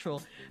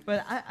natural,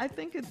 but I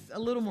think it's a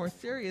little more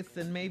serious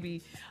than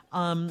maybe,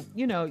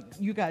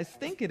 you guys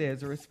think it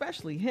is, or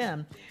especially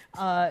him.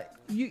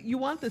 You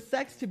want the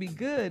sex to be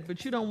good,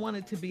 but you don't want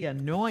it to be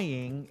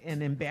annoying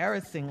and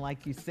embarrassing,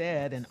 like you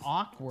said, and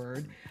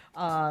awkward.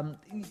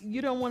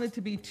 You don't want it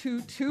to be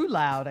too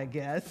loud, I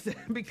guess,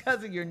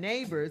 because of your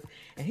neighbors.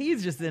 And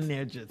he's just in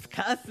there just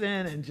cussing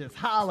and just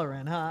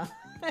hollering, huh?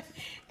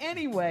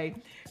 Anyway,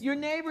 your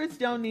neighbors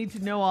don't need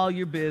to know all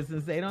your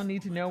business. They don't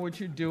need to know what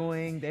you're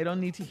doing. They don't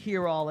need to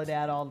hear all of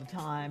that all the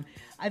time.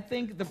 I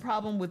think the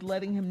problem with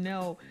letting him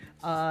know,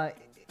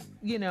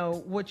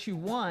 what you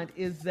want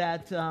is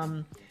that,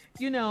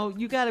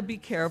 you got to be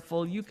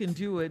careful. You can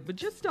do it, but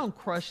just don't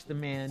crush the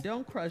man.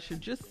 Don't crush it.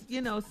 Just,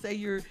 say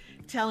you're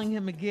telling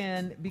him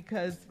again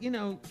because,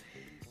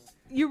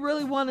 you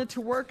really want it to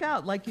work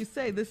out. Like you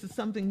say, this is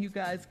something you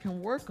guys can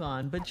work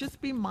on, but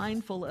just be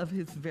mindful of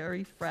his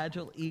very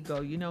fragile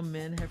ego.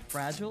 Men have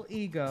fragile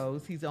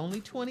egos. He's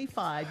only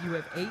 25. You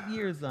have 8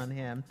 years on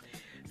him.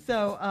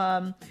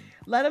 So,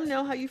 let him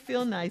know how you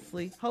feel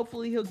nicely.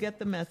 Hopefully he'll get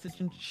the message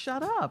and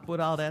shut up with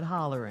all that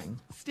hollering.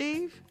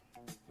 Steve?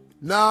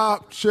 Nah,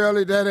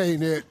 Shirley, that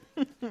ain't it.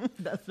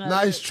 That's not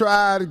nice it.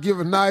 try to give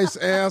a nice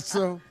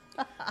answer.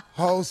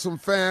 Wholesome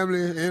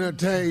family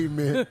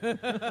entertainment.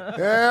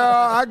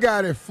 Yeah, I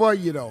got it for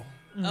you, though.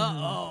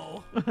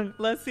 Uh-oh.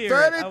 Let's hear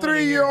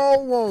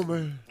 33-year-old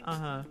woman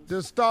Uh-huh.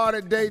 just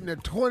started dating a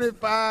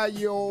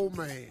 25-year-old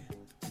man.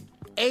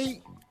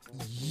 8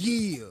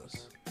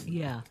 years.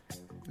 Yeah.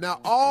 Now,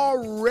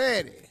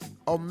 already,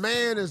 a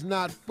man is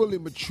not fully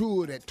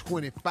matured at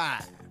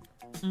 25.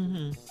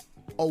 Mm-hmm.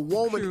 A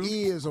woman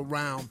is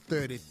around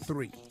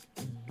 33.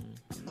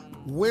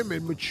 Mm-hmm.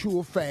 Women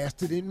mature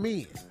faster than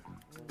men.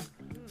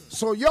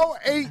 So your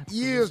 8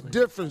 years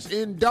difference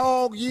in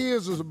dog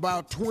years is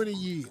about 20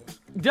 years.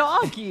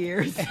 Dog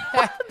years?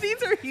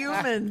 These are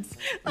humans.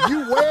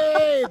 You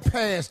way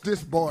past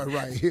this boy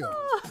right here.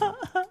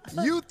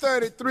 You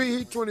 33,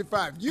 he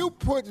 25. You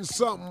putting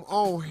something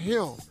on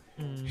him.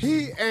 Mm-hmm.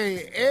 He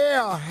ain't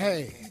ever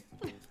had.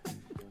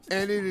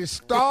 And it is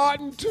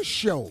starting to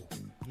show.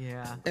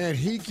 Yeah. And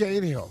he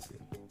can't help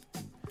it.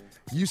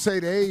 You say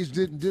the age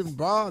didn't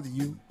bother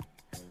you,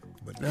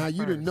 but now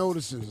you didn't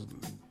notice his,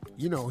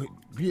 he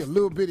a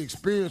little bit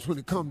experienced when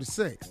it comes to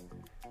sex.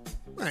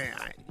 Man,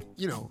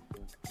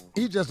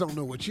 he just don't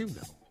know what you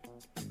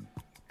know.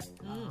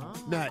 Oh.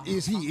 Now,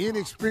 is he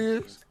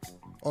inexperienced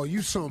or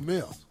you something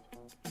else?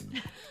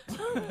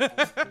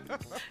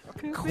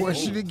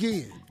 Question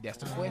again. That's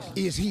the question.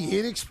 Is he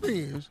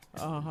inexperienced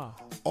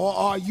or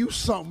are you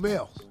something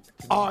else?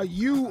 Are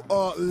you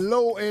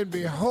lo and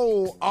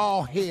behold,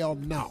 all hell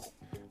no?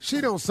 She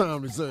don't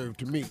sound reserved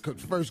to me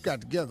because first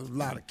got together a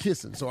lot of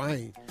kissing, so I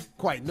ain't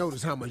quite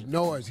noticed how much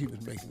noise he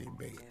was making in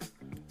bed.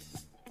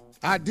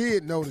 I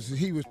did notice that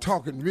he was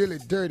talking really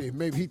dirty.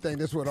 Maybe he think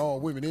that's what all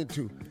women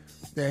into,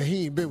 that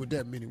he ain't been with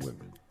that many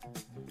women.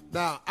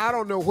 Now, I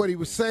don't know what he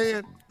was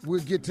saying.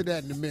 We'll get to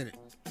that in a minute.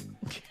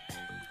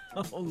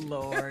 Oh,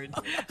 Lord.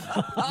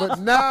 But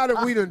now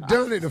that we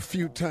done it a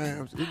few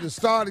times, it just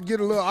started to get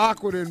a little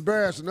awkward and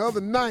embarrassing. The other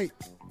night,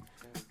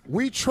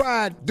 we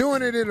tried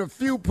doing it in a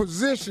few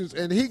positions,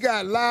 and he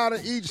got louder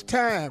each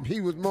time.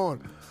 He was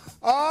moaning,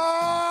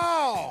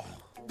 oh!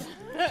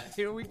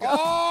 Here we go.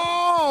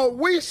 Oh,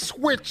 we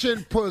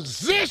switching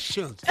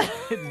positions.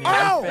 It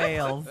never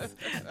fails.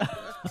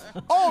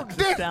 Oh,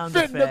 this Sound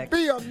finna effect.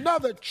 be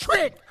another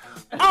trick.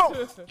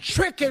 Oh,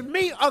 tricking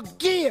me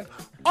again.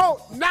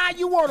 Oh, now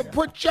you want to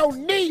put your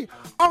knee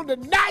on the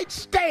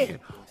nightstand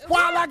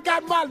while I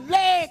got my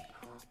leg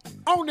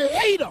on the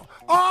heater.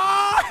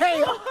 Oh,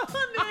 hell.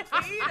 On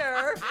the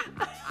heater?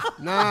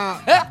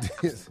 Nah.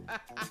 That's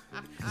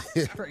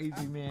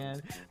crazy,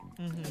 man.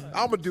 Mm-hmm.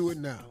 I'm going to do it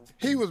now.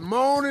 He was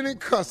moaning and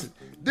cussing.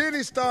 Then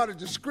he started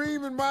to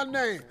screaming my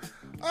name.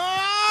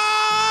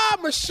 Oh! Oh,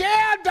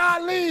 Michelle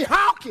Darlene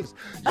Hawkins,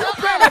 you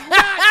better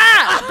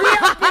not be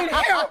up in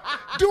here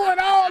doing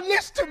all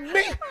this to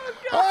me.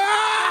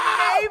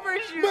 Oh,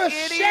 Neighbors, you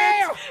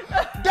Michelle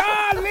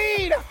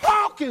Darlene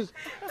Hawkins.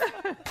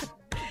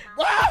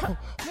 Wow,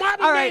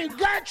 mama named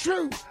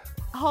Gertrude.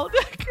 Hold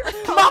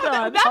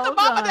on. Not the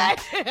mama name.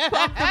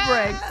 Pump the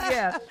brakes.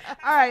 Yeah.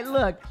 All right,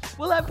 look.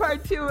 We'll have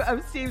part 2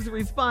 of Steve's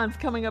response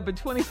coming up at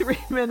 23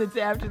 minutes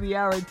after the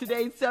hour.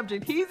 Today's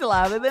subject, he's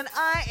louder than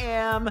I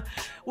am.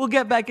 We'll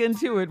get back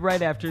into it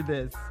right after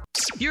this.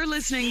 You're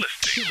listening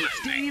to the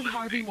Steve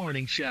Harvey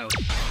Morning Show.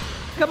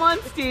 Come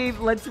on, Steve.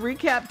 Let's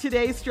recap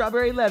today's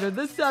Strawberry Letter.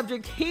 The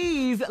subject,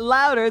 he's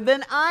louder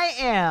than I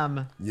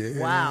am. Yeah,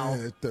 wow.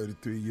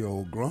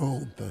 33-year-old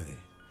grown thing.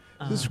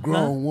 This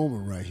grown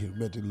woman right here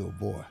met the little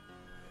boy.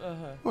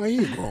 Well,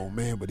 he a grown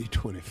man, but he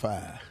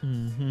 25.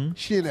 Mm-hmm.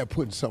 She in there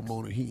putting something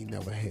on it he ain't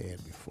never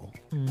had before.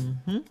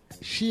 Mm-hmm.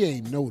 She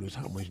ain't noticed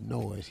how much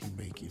noise he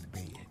make in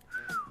bed.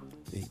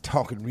 He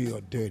talking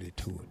real dirty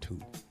to her, too.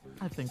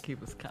 I think he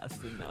was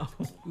cussing, though.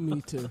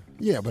 Me too.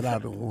 Yeah, but I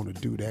don't want to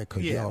do that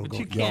because y'all but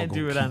gonna you can't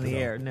do it on the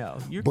air. Up. No,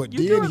 But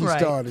you're then he right.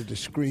 started to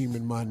scream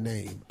in my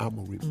name. I'm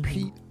going to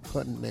repeat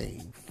her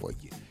name for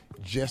you,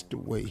 just the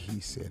way he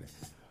said it.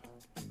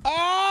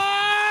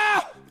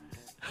 Ah!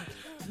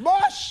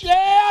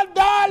 Michelle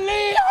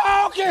Darlene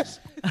Hawkins!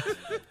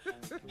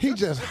 He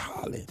just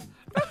hollered.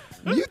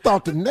 You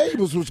thought the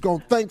neighbors was going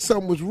to think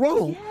something was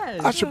wrong.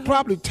 Yes. I should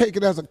probably take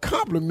it as a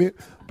compliment,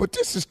 but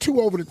this is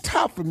too over the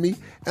top for me,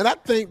 and I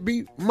think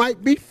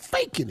might be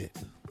faking it.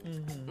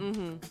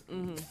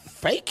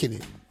 Faking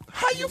it?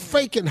 How you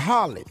faking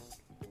hollering?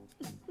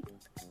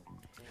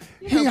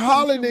 He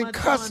hollering and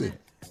cussing.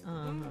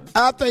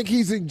 I think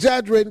he's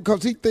exaggerating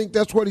because he think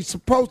that's what he's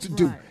supposed to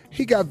do. Right.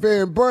 He got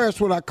very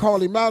embarrassed when I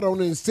called him out on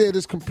it and said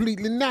it's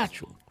completely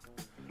natural.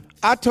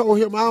 I told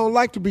him I don't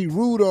like to be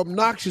rude or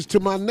obnoxious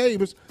to my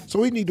neighbors,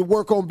 so he need to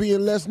work on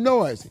being less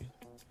noisy.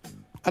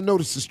 I know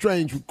this is a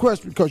strange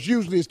request because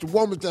usually it's the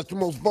woman that's the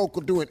most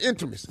vocal doing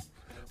intimacy.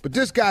 But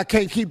this guy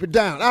can't keep it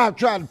down. I've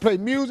tried to play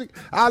music.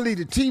 I leave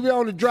the TV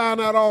on to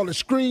drown out all the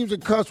screams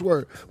and cuss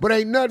words, but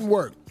ain't nothing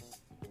worked.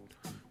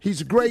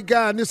 He's a great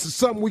guy, and this is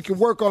something we can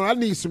work on. I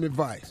need some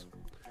advice.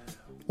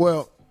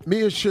 Well,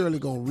 me and Shirley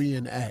going to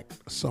reenact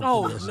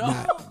something that's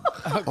not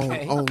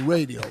on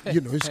radio.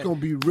 You know, it's going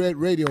to be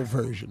radio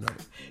version of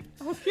it.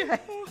 Okay.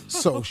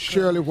 So,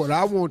 Shirley, what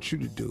I want you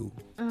to do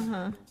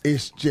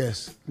is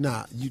just,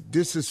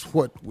 this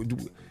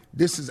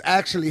is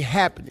actually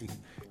happening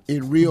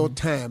in real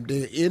time.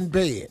 They're in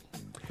bed.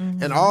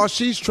 And all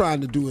she's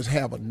trying to do is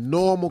have a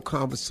normal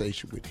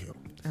conversation with him.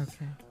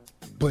 Okay.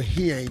 But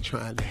he ain't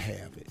trying to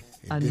have it.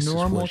 A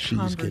normal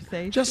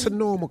conversation? Just a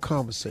normal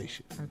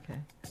conversation. Okay.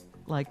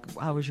 Like,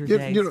 how was your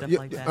day, stuff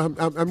like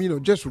that?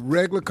 Just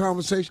regular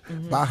conversation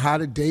about how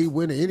the day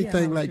went or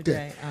anything like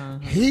that.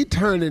 He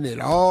turning it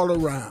all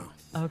around.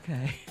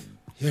 Okay.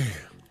 Yeah.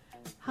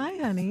 Hi,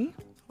 honey.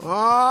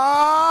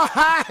 Oh,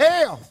 high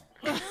hell.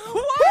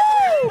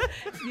 Woo!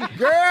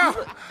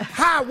 Girl,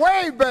 high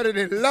way better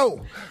than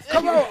low.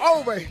 Come on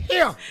over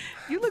here.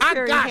 You look I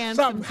very got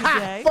handsome something today.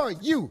 high for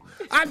you.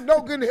 I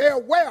know good and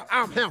hell well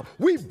I'm handsome.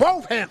 We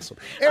both handsome.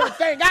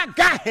 Everything I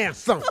got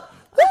handsome.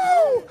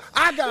 Woo!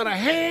 I got a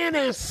hand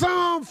and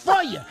some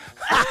for you.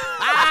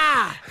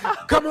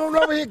 Come on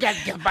over here.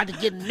 About to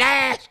get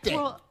nasty.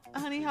 Well,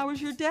 honey, how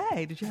was your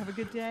day? Did you have a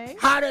good day?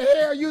 How the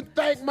hell you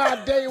think my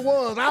day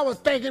was? I was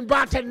thinking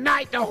about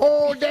tonight the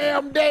whole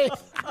damn day.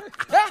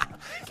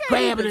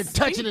 Grabbing and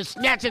touching and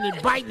snatching and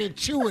biting and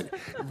chewing,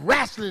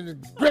 wrestling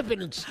and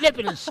gripping and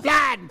slipping and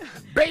sliding.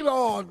 Baby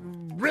oil,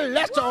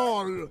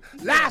 Lysol,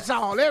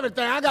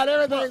 everything. I got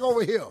everything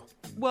over here.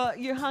 Well,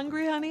 you're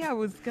hungry, honey? I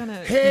was gonna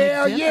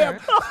Hell make yeah. dinner.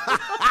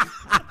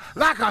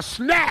 Like a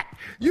snack.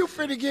 You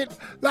finna get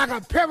like a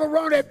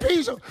pepperoni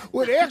pizza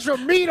with extra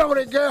meat on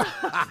it, girl.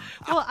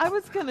 Well, I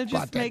was gonna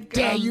just make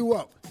tear you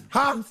up.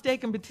 Huh? some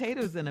steak and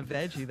potatoes and a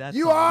veggie. That's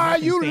You all. are.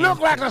 Nothing You look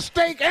fancy. like a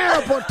steak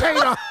and a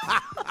potato.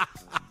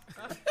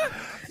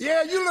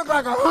 Yeah, you look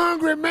like a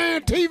hungry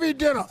man TV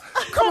dinner.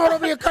 Come on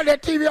over here, cut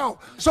that TV off.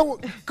 So,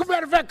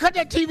 matter of fact, cut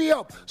that TV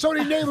up so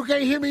these neighbors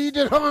can't hear me eat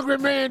this hungry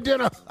man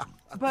dinner.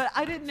 But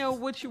I didn't know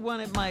what you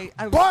wanted. I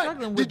was But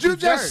struggling with did you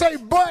just dessert.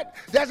 say butt?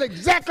 That's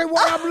exactly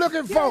what I'm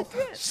looking for. I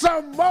did.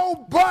 Some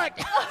more butt.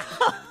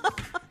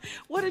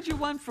 What did you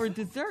want for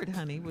dessert,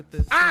 honey? With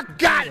this, I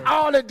got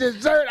all the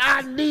dessert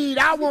I need.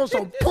 I want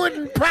some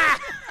pudding pie.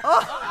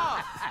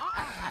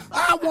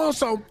 I want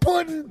some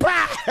pudding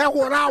pie. That's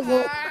what I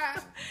want.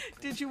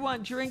 Did you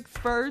want drinks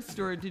first,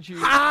 or did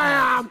you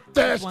I am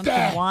thirsty. want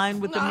some wine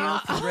with the meal,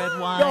 some red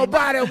wine?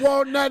 Nobody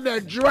want nothing to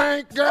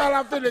drink. Girl,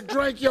 I'm finna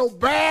drink your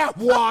bath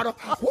water.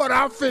 What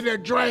I'm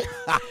finna drink.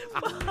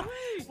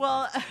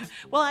 Well,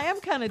 I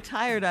am kind of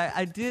tired.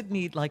 I did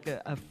need like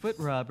a foot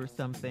rub or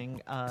something.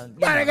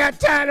 Nobody got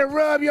time to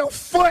rub your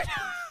foot.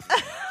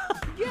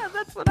 Yeah,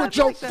 that's what Put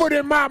your foot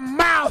in my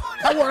mouth.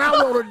 That's what I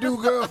want to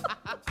do, girl.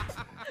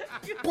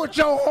 Put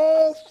your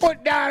whole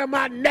foot down in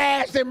my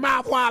nasty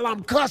mouth while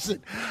I'm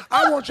cussing.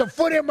 I want your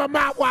foot in my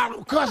mouth while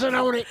I'm cussing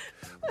on it.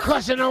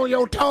 cussing on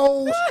your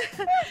toes.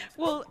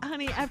 Well,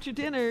 honey, after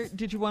dinner,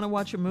 did you want to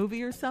watch a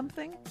movie or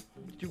something?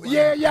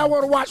 Yeah, I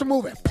want to watch a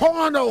movie.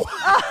 Porno.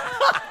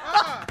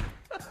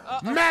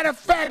 Matter of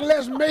fact,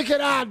 let's make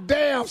it our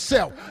damn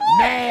self.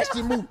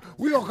 Nasty movie.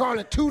 We gonna call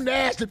it Two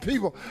Nasty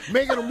People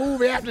making a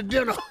movie after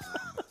dinner.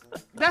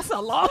 That's a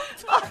long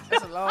time.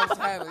 That's a long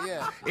title,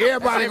 yeah.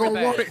 Everybody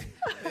gonna want it.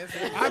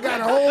 I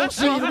got a whole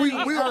scene. We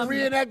gonna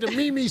reenact the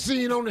Mimi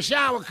scene on the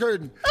shower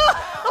curtain.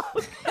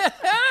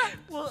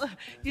 Well,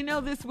 you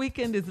know, this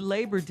weekend is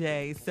Labor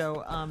Day,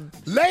 so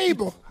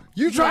Labor?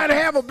 You trying to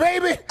have a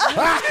baby?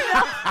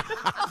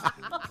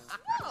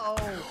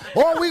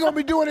 Or we gonna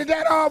be doing it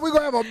that hard? We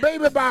gonna have a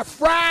baby by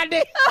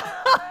Friday?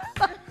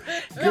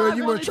 Girl,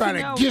 you must try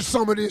to get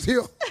some of this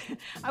here.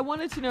 I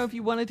wanted to know if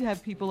you wanted to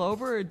have people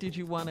over, or did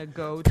you want to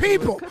go to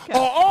people a cookout?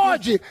 or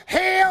orgy?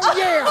 Hell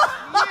yeah!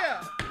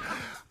 Yeah.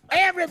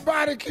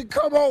 Everybody can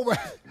come over.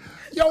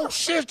 Your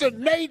sister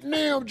Nate and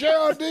them,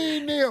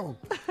 Geraldine them,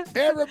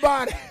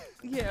 everybody.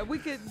 Yeah, we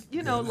could,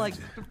 like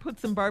put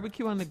some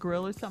barbecue on the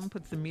grill or something,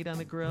 put some meat on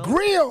the grill.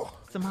 Grill?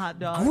 Some hot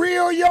dogs.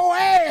 Grill your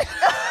ass.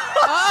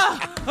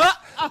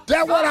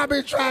 That's what I've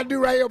been trying to do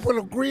right here. Put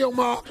a grill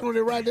mark on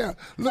it right there.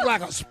 Look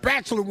like a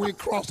spatula when you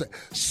cross it.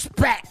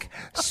 Spack.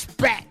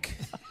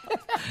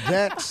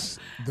 That's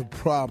the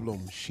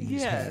problem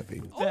she's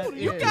having. Oh,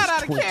 you got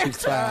out of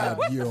character.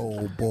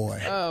 25-year-old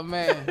boy. Oh,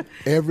 man.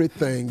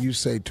 Everything you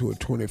say to a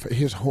 25,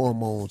 his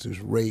hormones is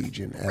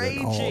raging at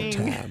an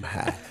all-time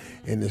high.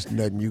 And there's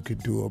nothing you can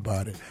do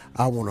about it.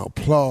 I want to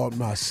applaud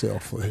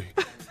myself for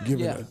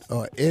giving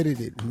an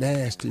edited,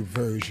 nasty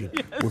version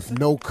with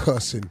no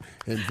cussing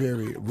and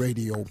very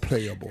radio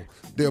playable.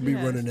 They'll be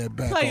running that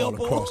back all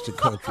across the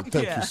country.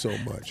 Thank you so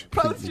much.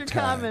 Post your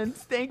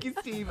comments. Thank you,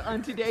 Steve,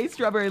 on today's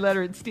Strawberry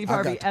Letter at Steve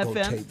Harvey FM. I got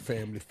to go tape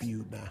Family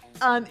Feud now.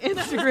 On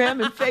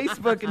Instagram and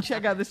Facebook, and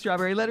check out the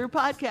Strawberry Letter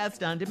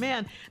podcast on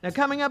demand. Now,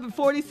 coming up at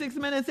 46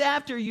 minutes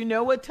after, you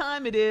know what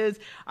time it is.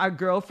 Our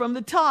girl from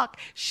the talk,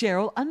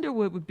 Sheryl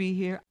Underwood, would be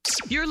here.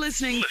 You're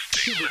listening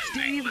to the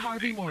Steve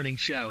Harvey Morning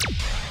Show.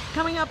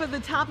 Coming up at the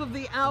top of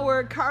the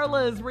hour,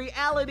 Carla's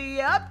reality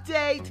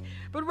update.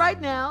 But right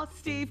now,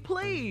 Steve,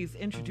 please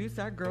introduce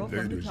our girl from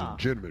the Ladies talk. and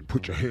gentlemen,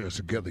 put your hands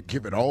together.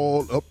 Give it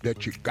all up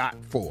that you got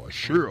for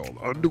Sheryl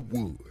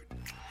Underwood.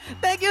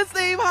 Thank you,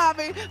 Steve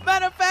Harvey.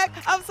 Matter of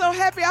fact, I'm so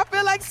happy I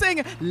feel like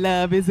singing.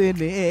 Love is in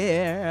the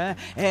air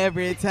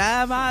every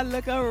time I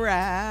look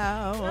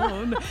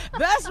around.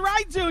 That's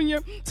right,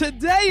 Junior.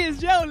 Today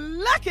is your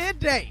lucky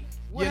day.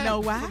 What you know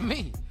why?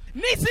 Me.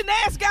 Niecy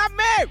Nash got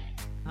married.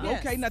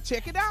 Yes. Okay, now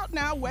check it out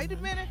now. Wait a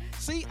minute.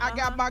 See, I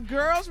got my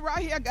girls right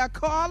here. I got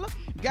Carla,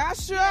 got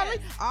Shirley.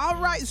 All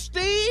right,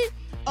 Steve.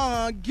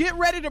 Get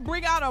ready to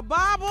bring out a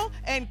Bible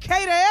and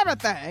cater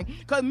everything,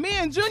 because me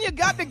and Junior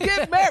got to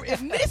get married. If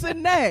Niecy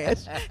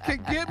Nash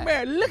can get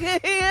married, look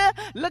at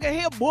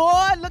here,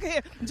 boy, look at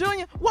here.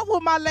 Junior, what will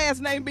my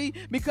last name be?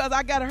 Because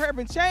I got to hurry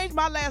and change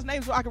my last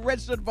name so I can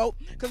register to vote,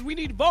 because we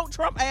need to vote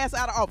Trump ass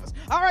out of office.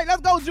 All right,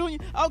 let's go, Junior.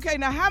 Okay,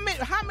 now how many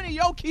of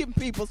your kid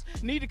peoples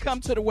need to come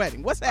to the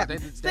wedding? What's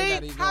happening?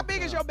 Steve, how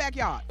big is your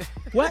backyard?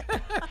 What?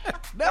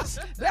 That's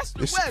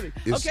the wedding.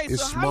 Okay,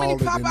 so how many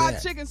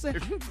Popeye chicken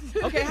sandwiches?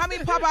 Okay, how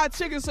many Popeye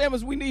chicken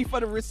sandwiches we need for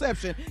the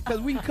reception?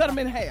 Because we can cut them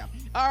in half.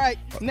 All right,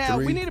 now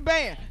 3. we need a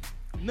band.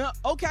 No,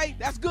 okay,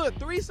 that's good.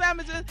 3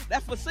 sandwiches,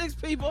 that's for 6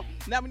 people.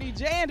 Now we need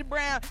Jandy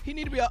Brown. He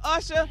need to be an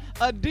usher,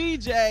 a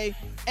DJ,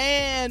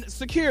 and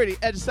security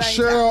at the same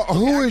Sheryl, time.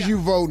 who is you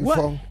voting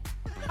for?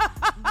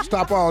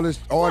 Stop all this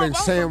ordering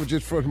voting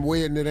sandwiches from the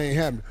wedding that ain't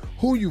happening.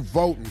 Who you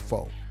voting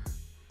for?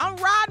 I'm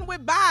riding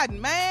with Biden,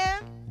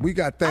 man. We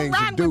got things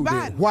to do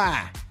then.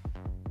 Why?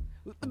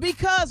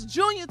 Because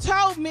Junior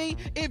told me,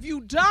 if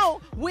you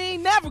don't, we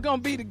ain't never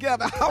gonna be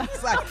together. I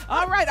was like,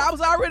 all right, I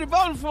was already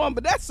voting for him,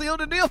 but that sealed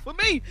the deal for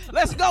me.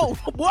 Let's go,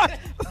 boy.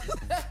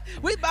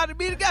 We about to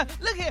be together.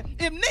 Look here,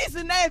 if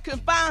Niecy Nash can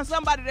find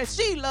somebody that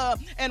she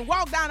loves and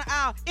walk down the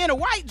aisle in a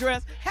white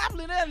dress,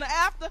 happily ever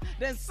after,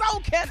 then so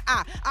can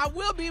I. I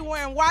will be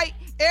wearing white.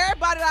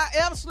 Everybody that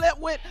I ever slept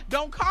with,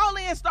 don't call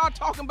in and start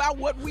talking about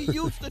what we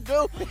used to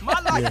do. My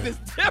life is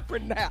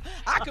different now.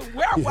 I can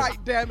wear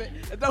white, damn it.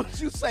 And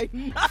don't you say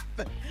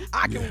nothing.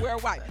 I can wear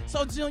white.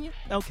 So, Junior,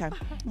 okay.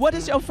 What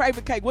is your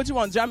favorite cake? What you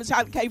want, German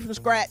chocolate cake from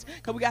scratch?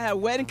 Because we got to have a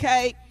wedding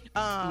cake.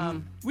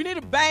 We need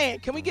a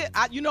band. Can we get,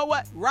 you know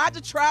what? Roger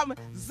Troutman,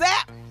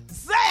 Zap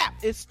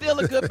is still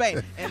a good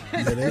band.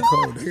 And they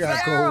cold. They got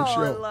a cold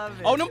show. I love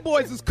it. Oh, them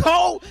boys is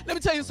cold. Let me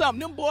tell you something.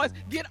 Them boys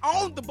get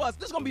on the bus.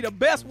 This is going to be the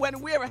best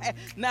wedding we ever had.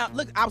 Now,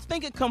 look, I was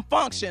thinking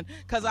Confunction,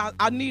 because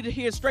I need to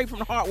hear straight from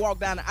the heart walk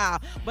down the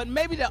aisle. But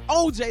maybe the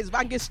OJs, if I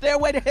can get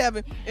Stairway to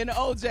Heaven in the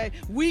OJ,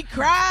 we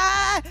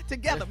cry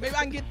together. Maybe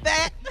I can get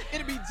that.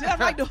 It'll be just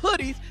like the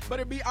Hoodies, but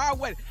it'll be our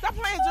wedding. Stop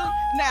playing, Junior.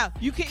 Now,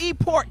 you can eat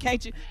pork,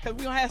 can't you? Because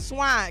we're going to have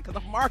swine, because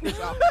I'm from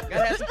Arkansas. Got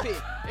to have some pig.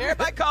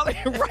 Everybody call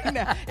in right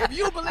now. If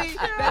you believe believe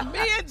that me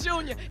and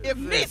Junior, if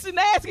Niecy and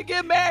Nash can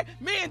get married,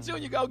 me and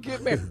Junior gonna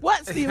get married.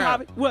 What, Steve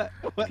Harvey? What?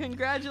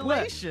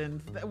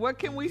 Congratulations. What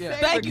can we say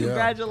Thank for you.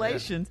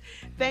 congratulations?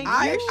 Thank you,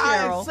 I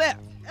Cheryl.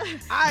 accept.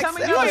 I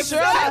Coming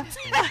accept. up,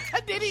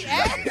 Shirley. Did he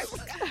ask?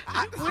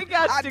 We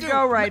got to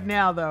go right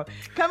now, though.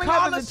 Coming up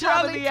Carla, at the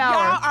top of Shirley, the hour.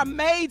 y'all are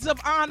maids of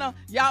honor.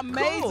 Y'all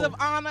maids Cool. of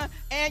honor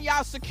and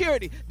y'all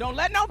security. Don't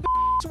let no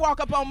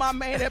walk up on my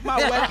man at my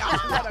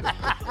wedding.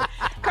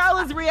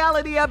 Carla's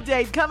reality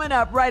update coming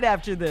up right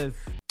after this.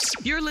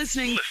 You're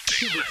listening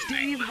to the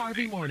Steve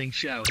Harvey Morning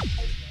Show.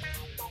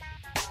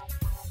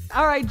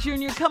 All right,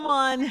 Junior, come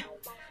on.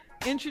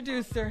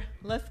 Introduce her.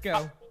 Let's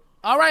go.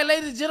 All right,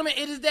 ladies and gentlemen,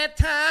 it is that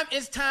time.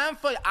 It's time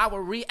for our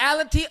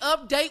reality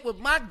update with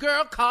my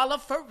girl, Carla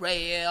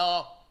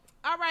Sheryl.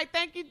 All right,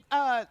 thank you,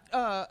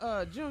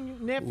 Junior,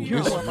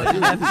 nephew.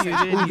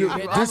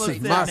 This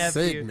is my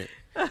segment.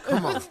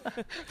 Come on.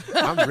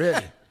 I'm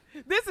ready.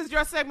 This is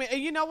your segment.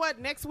 And you know what?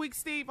 Next week,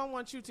 Steve, I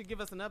want you to give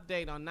us an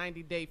update on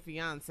 90 Day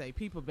Fiancé.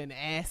 People been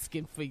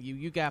asking for you.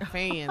 You got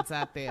fans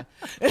out there.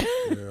 Yeah,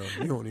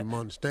 you don't even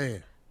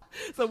understand.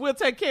 So we'll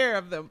take care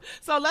of them.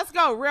 So let's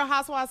go. Real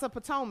Housewives of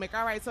Potomac.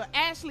 All right. So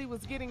Ashley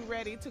was getting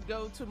ready to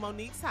go to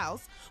Monique's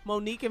house.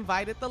 Monique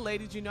invited the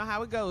ladies. You know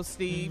how it goes,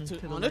 Steve,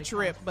 on a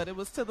trip, but it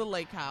was to the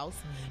lake house.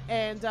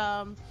 And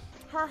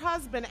her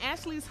husband,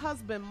 Ashley's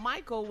husband,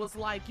 Michael, was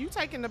like, you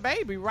taking the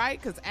baby, right?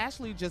 Because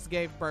Ashley just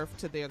gave birth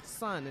to their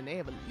son, and they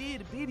have a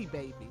little bitty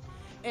baby.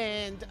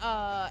 And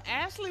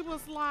Ashley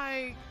was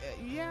like,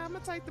 yeah, I'm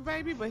going to take the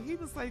baby. But he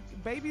was like,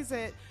 babies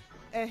at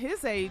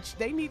his age,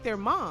 they need their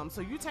mom.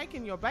 So you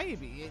taking your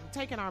baby and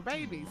taking our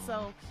baby.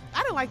 So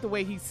I didn't like the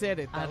way he said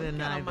it, though. I didn't He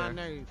got either. on my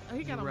nerves.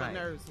 He got on my Right.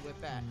 nerves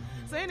with that.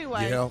 So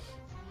anyway. Yeah.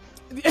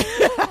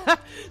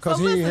 Because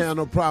he ain't had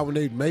no problem with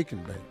they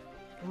making baby.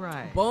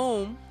 Right.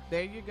 Boom.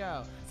 There you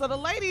go. So the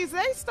ladies,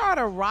 they start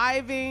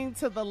arriving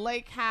to the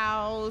lake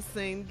house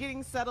and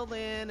getting settled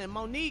in. And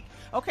Monique,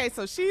 okay,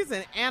 so she's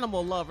an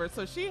animal lover.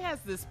 So she has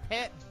this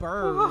pet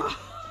bird.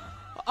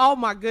 Oh,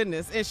 my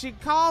goodness. And she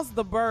calls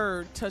the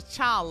bird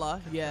T'Challa.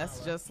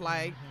 Yes, just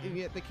like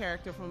the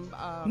character from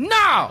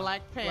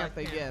Black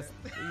Panther. Yes,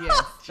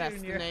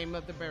 that's the name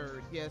of the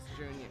bird. Yes,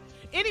 Junior.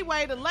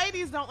 Anyway, the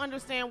ladies don't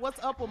understand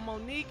what's up with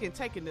Monique and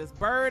taking this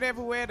bird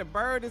everywhere. The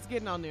bird is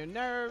getting on their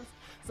nerves.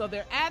 So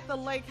they're at the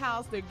lake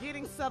house. They're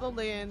getting settled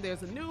in.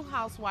 There's a new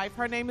housewife.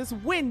 Her name is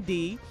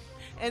Wendy.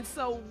 And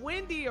so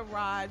Wendy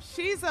arrives.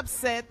 She's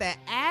upset that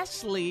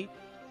Ashley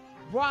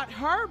brought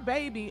her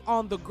baby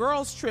on the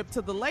girls' trip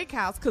to the lake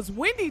house because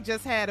Wendy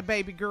just had a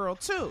baby girl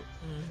too.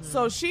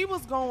 So she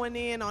was going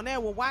in on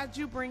that. Well, why'd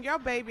you bring your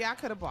baby? I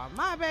could have brought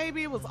my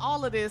baby. It was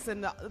all of this.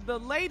 And the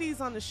ladies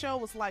on the show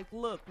was like,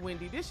 look,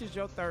 Wendy, this is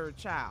your third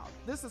child.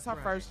 This is her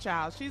first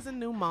child. She's a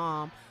new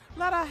mom.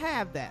 Let her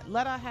have that.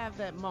 Let her have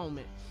that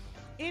moment.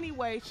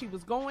 Anyway, she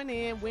was going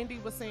in. Wendy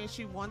was saying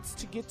she wants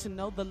to get to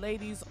know the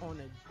ladies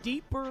on a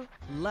deeper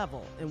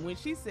level. And when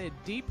she said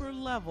deeper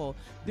level,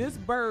 this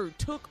bird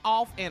took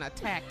off and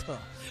attacked her.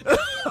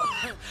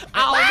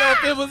 I don't know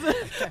if it was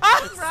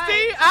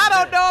Steve, I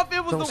don't know if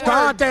it was Don't the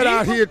start word that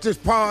out deeper. here at this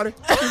party.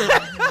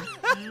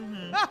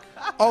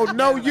 Oh,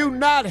 no, you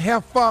not,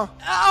 heifer.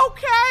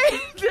 Okay.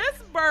 This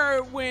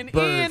bird went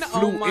Bird in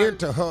flew on my...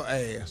 into her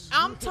ass.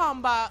 I'm talking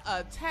about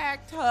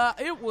attacked her.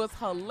 It was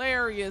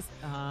hilarious.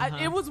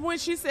 It was when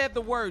she said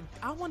the word,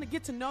 I want to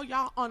get to know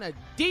y'all on a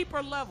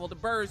deeper level. The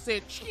bird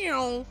said,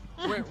 chew,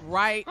 went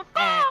right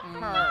at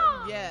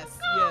her. Yes.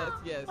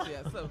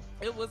 So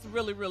it was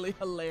really, really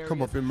hilarious.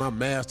 Come up in my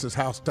master's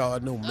house,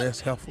 start no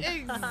mess, heifer.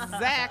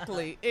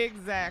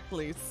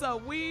 Exactly. So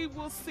we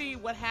will see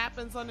what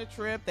happens on the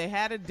trip. They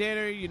had a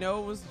dinner,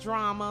 it was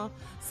drama.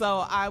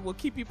 So I will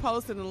keep you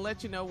posted and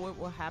let you know what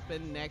will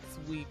happen next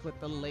week with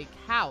the lake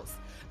house.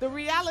 The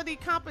reality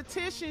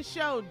competition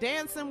show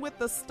Dancing with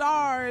the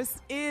Stars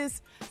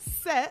is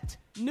set.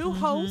 New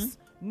host,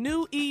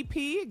 new EP,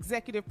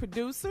 executive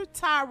producer,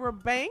 Tyra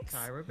Banks.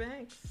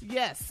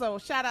 Yes, so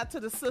shout out to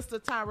the sister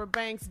Tyra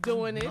Banks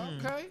doing it.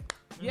 Okay.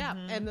 Yeah,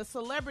 and the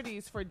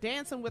celebrities for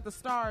Dancing with the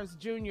Stars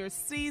Junior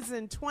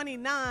Season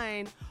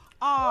 29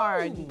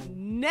 are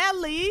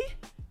Nelly.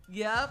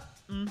 Yep.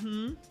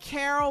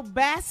 Carol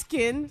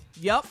Baskin.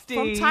 Yup. From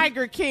Steve.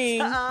 Tiger King.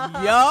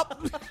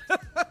 Yup.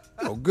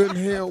 Oh, good and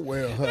hell,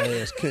 well, her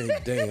ass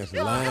can't dance.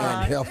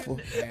 Lying heifer.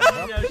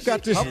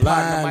 Got this Her partner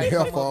lying might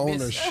heifer come up on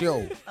the missing.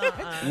 show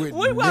with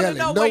We want to Nelly.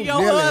 know No, where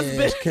your Nelly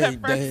husband ass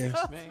can't dance.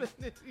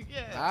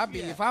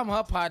 If I'm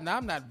her partner,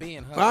 I'm not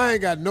being her. I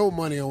ain't got no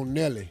money on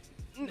Nelly.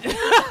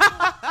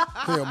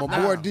 Hell,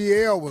 my boy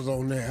DL was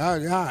on there.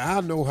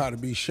 I know how to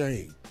be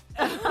shamed.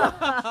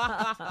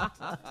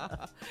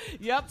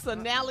 Yep. So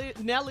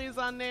Nelly's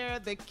on there.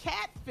 The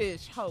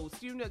Catfish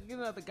host. You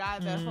know the guy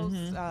that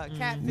hosts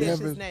Catfish.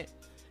 His name.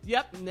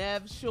 Yep.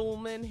 Nev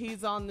Schulman.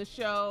 He's on the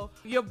show.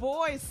 Your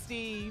boy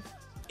Steve,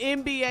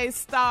 NBA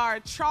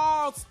star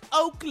Charles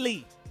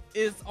Oakley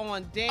is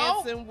on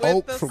Dancing with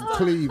Oak the from Stars.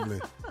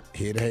 Cleveland.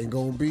 It ain't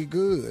gonna be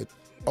good.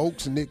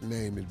 Oak's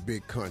nickname is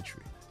Big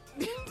Country.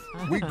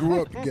 We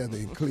grew up together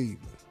in Cleveland.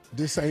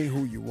 This ain't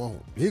who you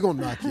want. He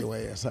gonna knock your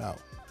ass out.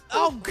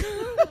 Oh,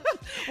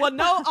 well,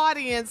 no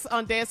audience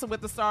on Dancing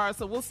with the Stars,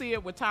 so we'll see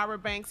it with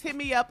Tyra Banks. Hit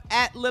me up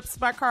at Lips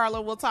by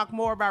Carla. We'll talk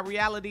more about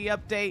Reality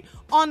Update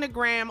on the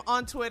gram,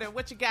 on Twitter.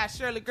 What you got,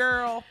 Shirley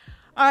girl?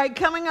 All right,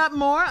 coming up,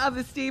 more of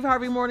the Steve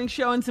Harvey Morning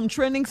Show and some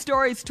trending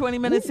stories 20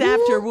 minutes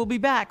after. We'll be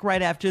back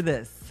right after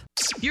this.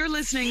 You're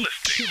listening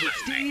to the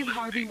Steve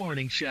Harvey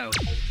Morning Show.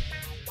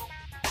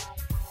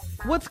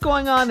 What's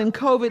going on in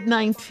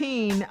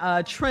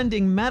COVID-19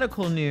 trending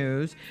medical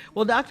news?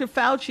 Well, Dr.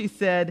 Fauci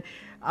said,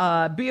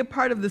 be a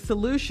part of the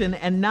solution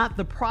and not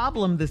the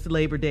problem this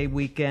Labor Day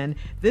weekend.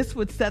 This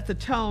would set the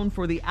tone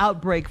for the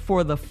outbreak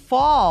for the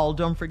fall.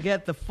 Don't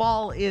forget, the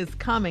fall is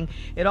coming.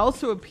 It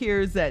also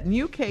appears that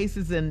new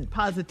cases and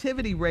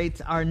positivity rates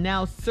are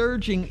now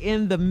surging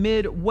in the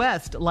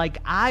Midwest, like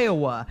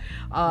Iowa.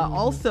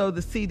 Also,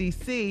 the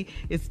CDC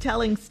is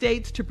telling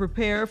states to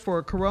prepare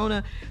for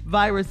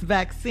coronavirus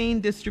vaccine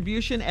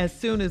distribution as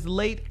soon as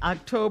late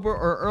October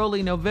or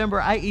early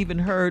November. I even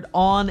heard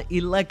on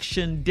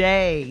Election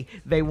Day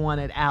they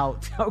want it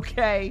out,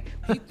 okay?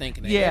 He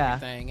thinking of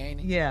everything, ain't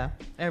he? Yeah,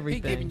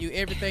 everything. He giving you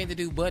everything to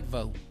do but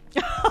vote.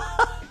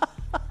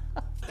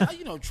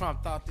 You know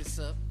Trump thought this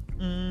up.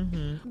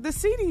 The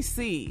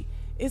CDC,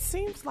 it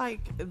seems like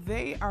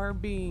they are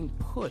being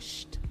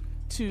pushed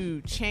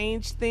to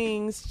change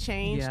things,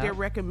 change their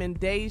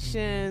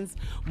recommendations,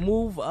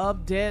 move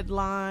up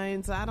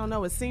deadlines. I don't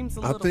know. It seems a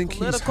little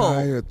political. I think he's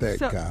hired that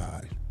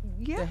guy.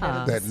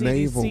 Yeah. That CDC.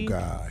 naval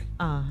guy.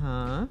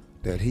 Uh-huh.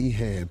 That he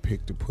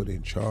handpicked to put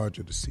in charge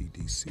of the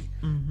CDC.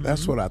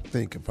 That's what I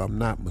think, if I'm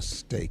not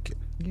mistaken.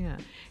 Yeah.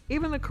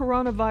 Even the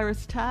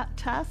coronavirus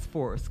task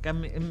force. I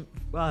mean,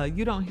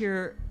 you don't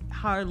hear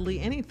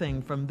hardly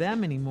anything from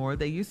them anymore.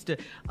 They used to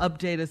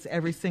update us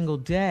every single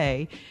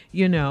day,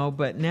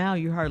 but now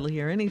you hardly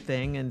hear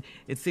anything. And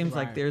it seems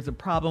like there's a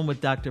problem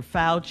with Dr.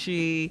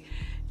 Fauci,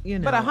 But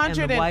and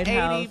the White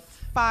House.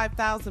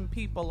 185,000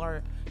 people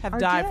have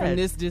died from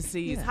this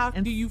disease. Yeah. How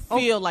do you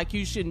feel like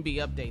you shouldn't be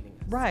updating us?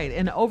 Right,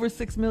 and over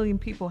 6 million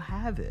people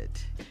have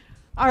it.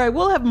 All right,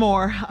 we'll have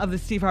more of the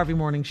Steve Harvey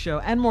Morning Show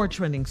and more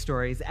trending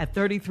stories at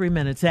 33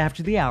 minutes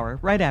after the hour,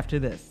 right after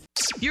this.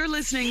 You're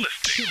listening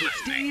to the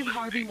Steve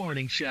Harvey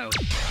Morning Show.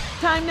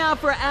 Time now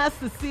for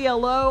Ask the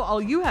CLO.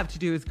 All you have to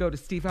do is go to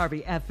Steve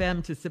Harvey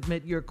FM to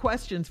submit your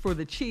questions for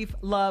the Chief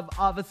Love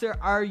Officer.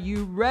 Are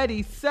you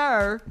ready,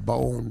 sir?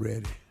 Bone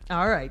ready.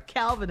 All right,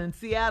 Calvin in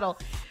Seattle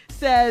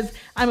says,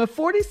 I'm a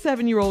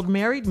 47-year-old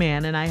married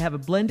man and I have a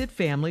blended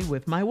family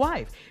with my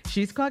wife.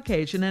 She's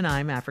Caucasian and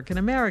I'm African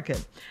American.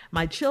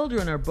 My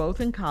children are both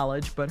in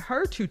college, but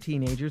her 2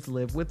 teenagers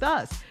live with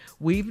us.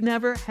 We've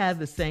never had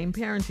the same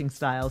parenting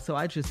style, so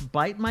I just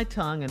bite my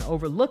tongue and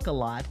overlook a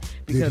lot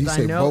because Did he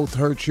say I know both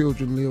her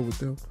children live with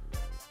them?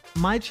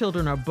 my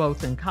children are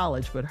both in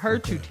college, but her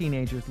 2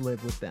 teenagers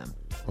live with them.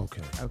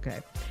 Okay.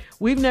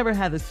 We've never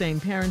had the same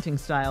parenting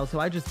style, so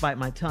I just bite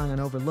my tongue and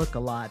overlook a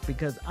lot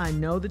because I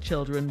know the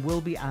children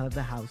will be out of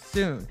the house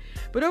soon.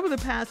 But over the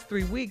past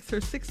 3 weeks, her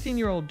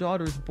 16-year-old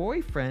daughter's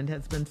boyfriend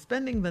has been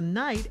spending the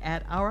night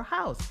at our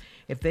house.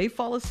 If they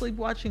fall asleep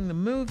watching the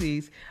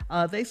movies,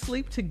 they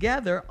sleep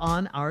together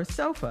on our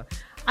sofa.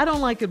 I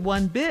don't like it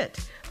one bit,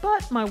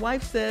 but my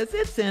wife says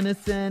it's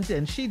innocent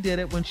and she did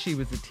it when she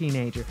was a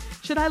teenager.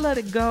 Should I let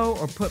it go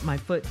or put my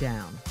foot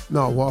down?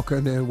 No, walk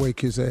in there and wake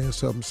his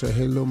ass up and say,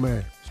 hey, little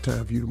man, it's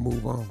time for you to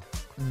move on.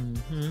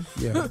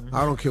 Yeah,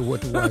 I don't care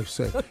what the wife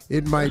say.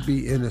 It might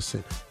be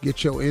innocent.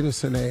 Get your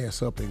innocent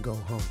ass up and go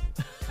home.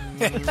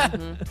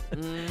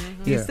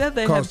 He said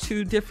they have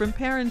 2 different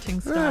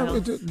parenting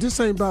styles. This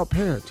ain't about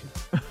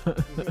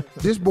parenting.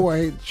 This boy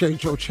ain't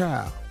changed your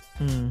child.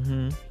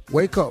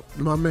 Wake up,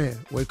 my man.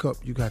 Wake up.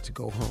 You got to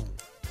go home.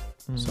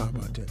 Sorry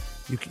about that.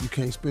 You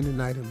can't spend the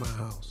night in my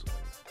house.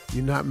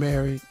 You're not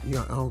married.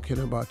 I don't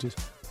care about this.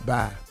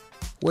 Bye.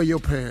 Where your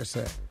parents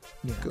at?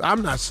 Yeah.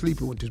 I'm not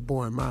sleeping with this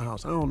boy in my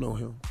house. I don't know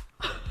him.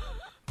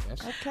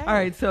 Okay. All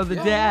right, so the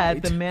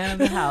dad, the man of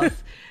the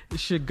house,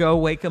 should go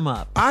wake him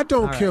up. I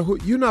don't care who.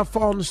 You're not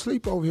falling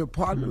asleep over here,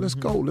 partner. Let's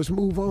go. Let's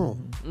move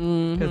on.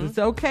 Because it's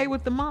okay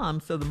with the mom,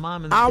 so the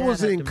mom and the I dad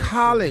was have in to make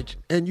college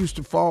and used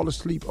to fall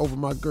asleep over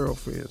my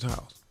girlfriend's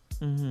house.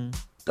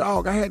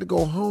 Dog, I had to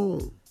go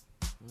home.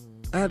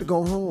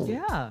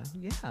 Yeah.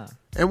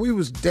 And we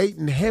was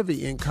dating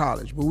heavy in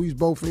college, but we was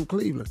both in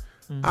Cleveland.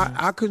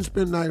 I couldn't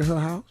spend the night at her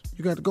house.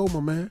 You got to go, my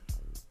man.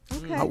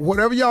 Okay.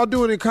 Whatever y'all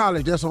doing in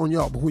college, that's on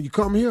y'all. But when you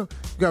come here,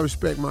 you got to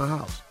respect my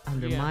house.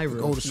 Under my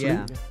roof. Go to sleep.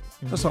 Yeah.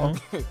 That's all.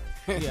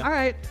 All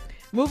right.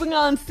 Moving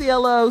on,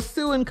 CLO.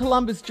 Sue in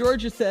Columbus,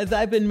 Georgia says,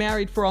 I've been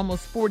married for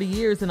almost 40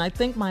 years and I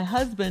think my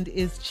husband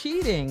is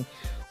cheating.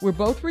 We're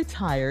both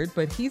retired,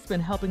 but he's been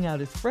helping out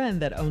his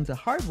friend that owns a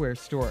hardware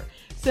store.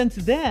 Since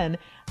then,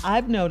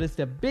 I've noticed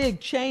a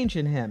big change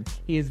in him.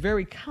 He is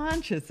very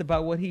conscious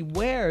about what he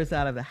wears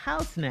out of the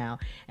house now,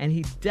 and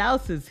he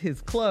douses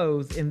his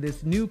clothes in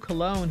this new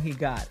cologne he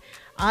got.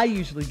 I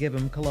usually give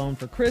him cologne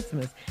for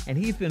Christmas, and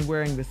he's been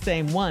wearing the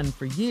same one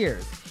for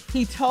years.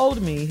 He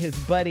told me his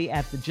buddy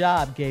at the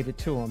job gave it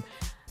to him.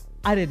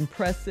 I didn't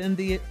press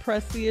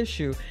the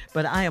issue,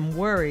 but I am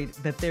worried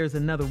that there's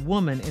another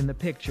woman in the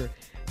picture.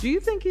 Do you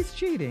think he's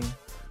cheating?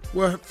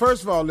 Well,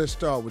 first of all, let's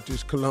start with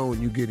this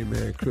cologne you get him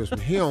at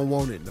Christmas. He don't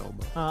want it no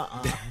more.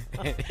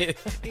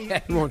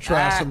 You want to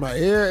try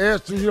somebody?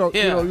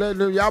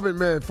 Y'all been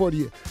married 40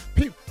 years.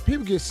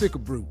 People get sick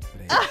of brew.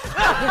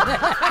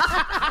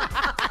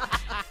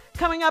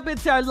 Coming up,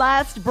 it's our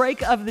last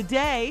break of the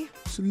day.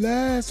 It's the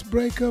last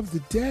break of the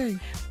day.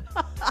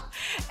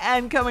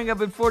 And coming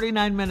up at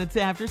 49 minutes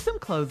after, some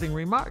closing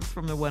remarks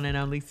from the one and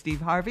only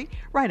Steve Harvey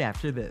right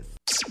after this.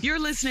 You're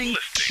listening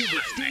to the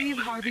Steve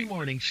Harvey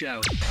Morning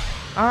Show.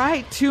 All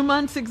right, 2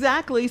 months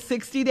exactly,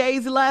 60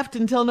 days left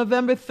until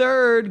November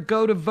 3rd.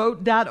 Go to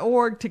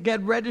vote.org to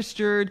get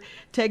registered.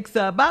 Takes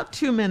about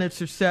 2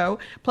 minutes or so.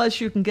 Plus,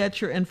 you can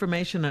get your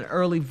information on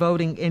early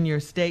voting in your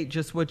state,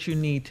 just what you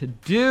need to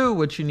do,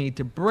 what you need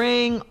to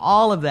bring,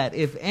 all of that.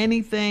 If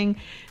anything,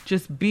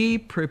 just be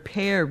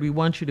prepared. We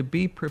want you to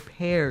be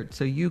prepared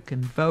so you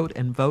can vote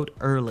and vote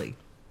early.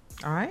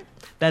 All right?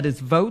 That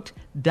is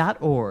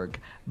vote.org.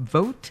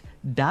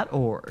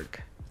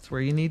 Vote.org. That's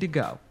where you need to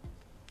go.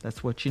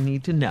 That's what you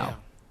need to know.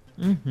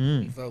 Yeah.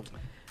 Mm-hmm.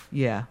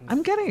 Yeah.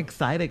 I'm getting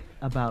excited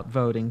about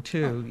voting,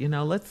 too. You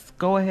know, let's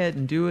go ahead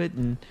and do it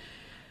and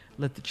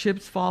let the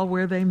chips fall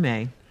where they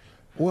may.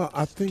 Well,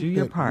 I think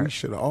that we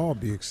should all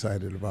be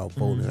excited about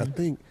voting. I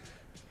think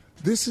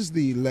this is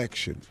the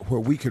election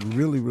where we can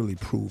really, really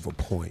prove a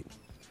point.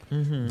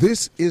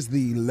 This is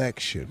the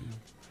election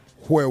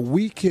where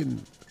we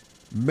can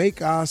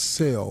make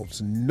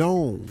ourselves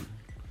known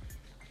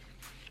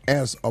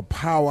as a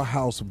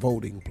powerhouse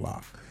voting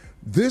bloc.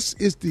 This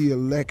is the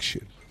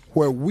election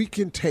where we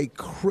can take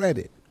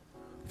credit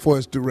for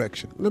its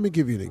direction. Let me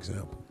give you an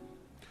example.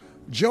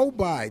 Joe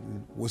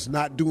Biden was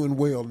not doing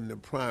well in the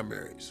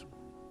primaries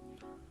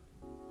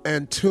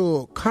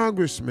until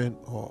Congressman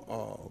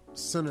or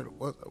Senator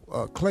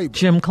Claiborne.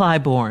 Jim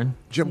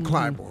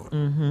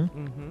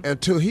Clyburn.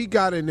 Until he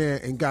got in there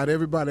and got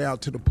everybody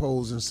out to the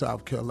polls in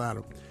South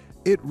Carolina.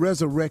 It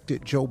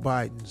resurrected Joe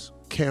Biden's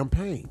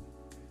campaign.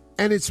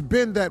 And it's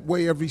been that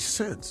way ever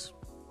since.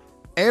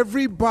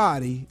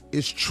 Everybody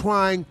is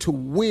trying to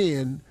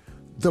win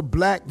the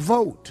black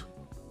vote.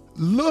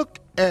 Look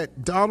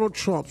at Donald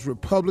Trump's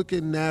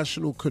Republican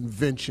National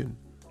Convention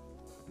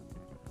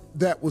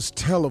that was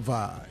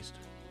televised.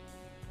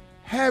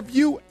 Have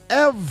you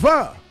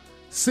ever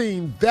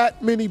seen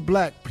that many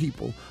black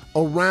people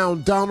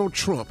around Donald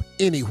Trump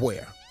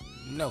anywhere?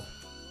 No.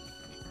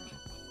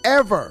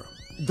 Ever.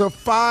 The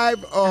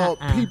 5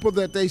 people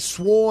that they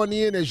sworn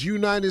in as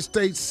United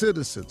States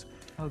citizens.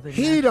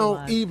 He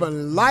don't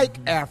even like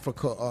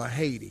Africa or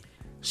Haiti,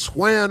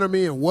 swearing them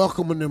in,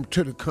 welcoming them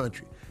to the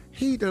country.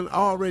 He done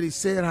already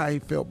said how he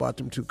felt about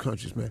them 2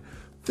 countries, man.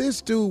 This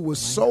dude was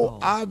so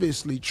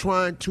obviously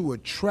trying to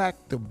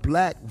attract the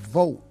black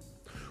vote.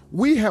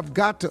 We have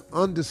got to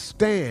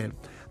understand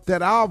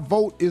that our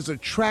vote is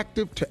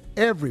attractive to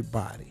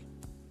everybody.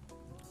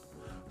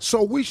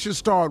 So we should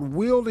start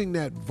wielding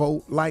that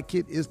vote like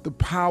it is the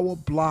power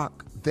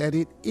block that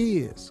it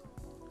is.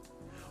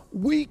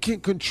 We can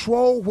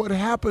control what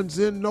happens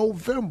in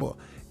November.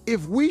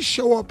 If we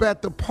show up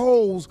at the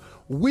polls,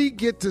 we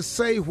get to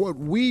say what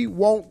we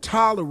won't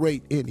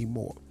tolerate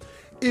anymore.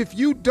 If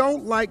you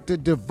don't like the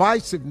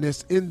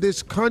divisiveness in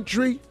this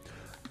country,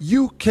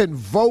 you can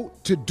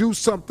vote to do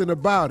something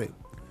about it.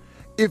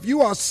 If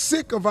you are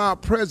sick of our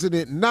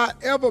president not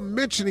ever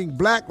mentioning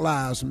Black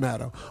Lives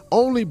Matter,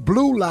 only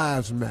Blue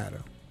Lives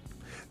Matter,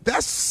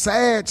 that's a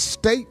sad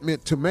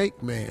statement to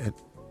make, man.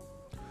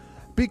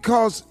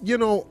 Because,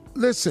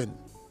 listen,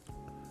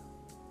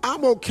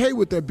 I'm okay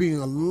with there being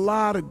a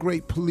lot of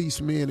great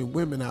policemen and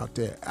women out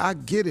there. I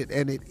get it,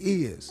 and it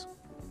is.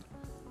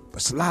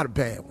 But it's a lot of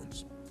bad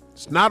ones.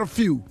 It's not a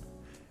few.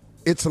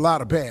 It's a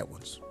lot of bad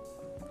ones.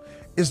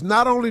 It's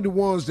not only the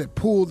ones that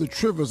pull the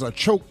triggers or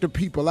choke the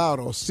people out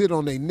or sit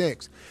on their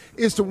necks.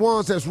 It's the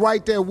ones that's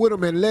right there with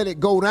them and let it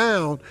go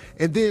down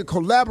and then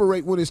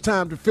collaborate when it's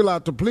time to fill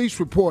out the police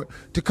report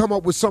to come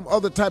up with some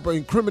other type of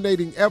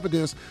incriminating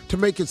evidence to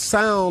make it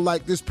sound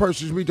like this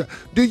person's retarded.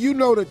 Do you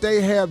know that they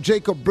have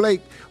Jacob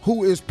Blake,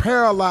 who is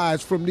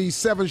paralyzed from these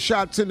 7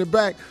 shots in the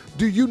back?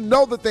 Do you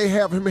know that they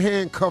have him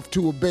handcuffed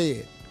to a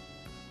bed?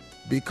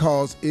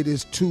 Because it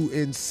is to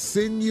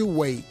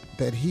insinuate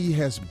that he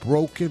has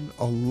broken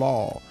a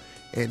law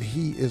and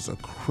he is a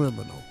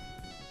criminal.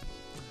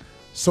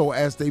 So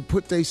as they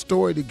put their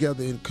story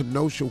together in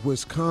Kenosha,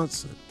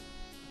 Wisconsin,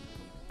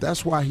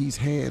 that's why he's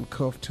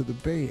handcuffed to the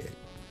bed.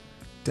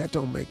 That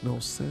don't make no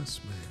sense,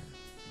 man.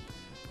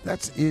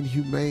 That's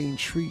inhumane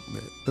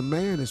treatment. The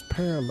man is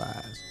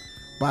paralyzed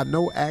by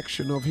no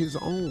action of his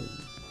own.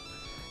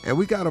 And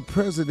we got a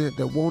president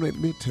that won't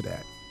admit to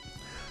that.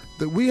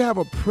 That we have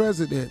a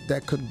president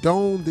that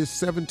condoned this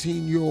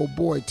 17-year-old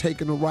boy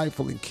taking a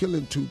rifle and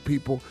killing 2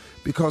 people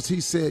because he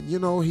said,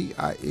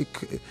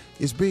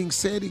 it's being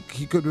said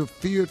he could have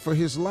feared for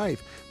his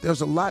life.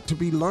 There's a lot to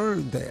be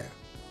learned there.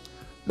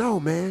 No,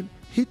 man,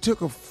 he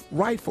took a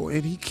rifle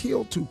and he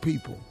killed 2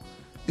 people.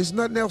 There's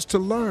nothing else to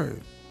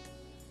learn.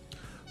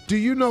 Do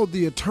you know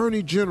the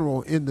Attorney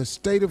General in the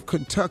state of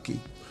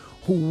Kentucky,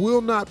 who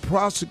will not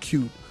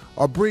prosecute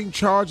or bring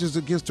charges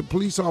against the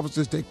police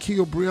officers that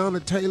killed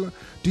Breonna Taylor?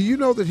 Do you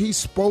know that he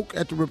spoke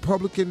at the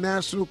Republican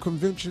National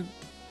Convention?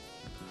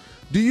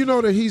 Do you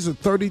know that he's a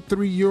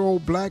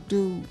 33-year-old black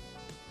dude?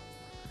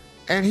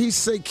 And he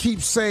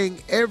keeps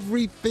saying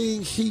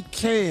everything he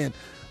can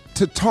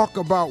to talk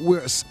about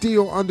we're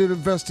still under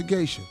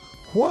investigation.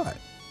 What?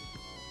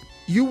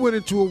 You went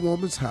into a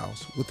woman's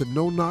house with a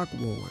no-knock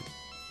warrant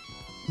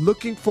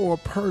looking for a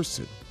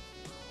person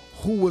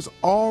who was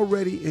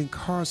already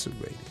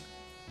incarcerated.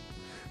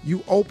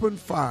 You opened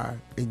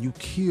fire and you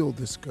killed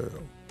this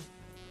girl.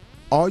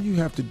 All you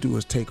have to do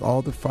is take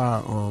all the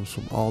firearms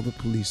from all the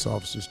police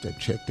officers that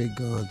checked their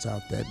guns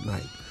out that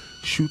night,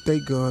 shoot their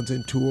guns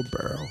into a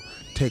barrel,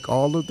 take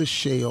all of the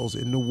shells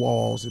in the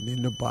walls and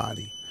in the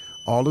body,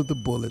 all of the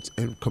bullets,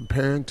 and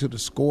comparing to the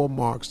score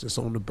marks that's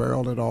on the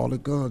barrel at all the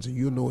guns, and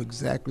you'll know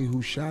exactly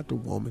who shot the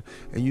woman,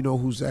 and you know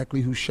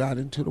exactly who shot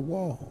into the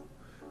wall.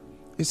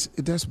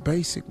 That's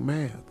basic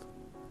math.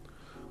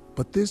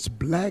 But this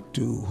black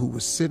dude who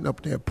was sitting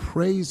up there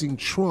praising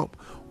Trump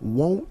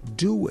won't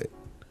do it.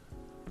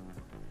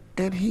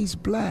 And he's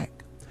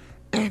black.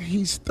 And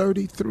he's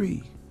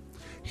 33.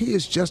 He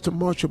is just as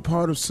much a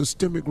part of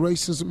systemic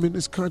racism in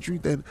this country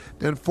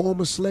than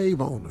former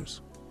slave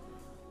owners.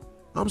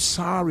 I'm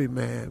sorry,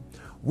 man.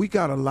 We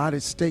got a lot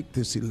at stake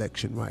this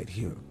election right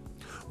here.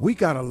 We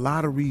got a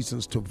lot of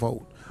reasons to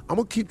vote. I'm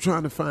going to keep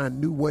trying to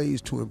find new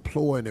ways to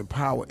employ and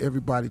empower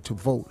everybody to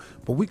vote,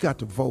 but we got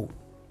to vote.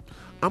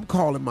 I'm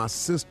calling my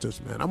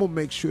sisters, man. I'm going to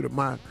make sure that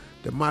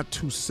my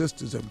two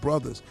sisters and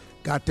brothers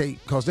got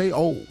because they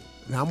old,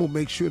 and I'm going to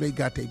make sure they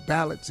got their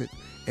ballots and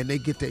they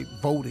get their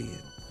vote in.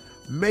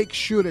 Make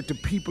sure that the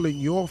people in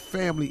your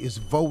family is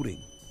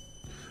voting.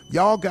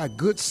 Y'all got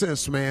good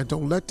sense, man.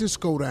 Don't let this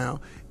go down.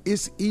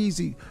 It's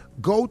easy.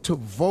 Go to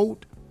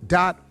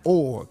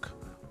vote.org.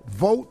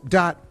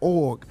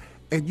 Vote.org,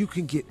 and you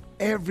can get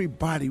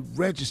everybody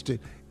registered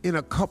in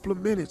a couple of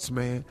minutes,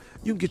 man.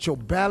 You can get your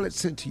ballot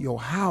sent to your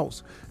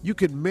house. You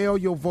can mail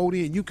your vote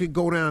in. You can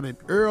go down and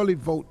early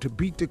vote to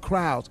beat the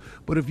crowds.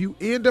 But if you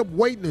end up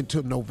waiting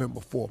until November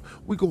 4th,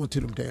 we going to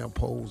them damn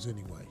polls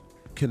anyway.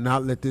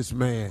 Cannot let this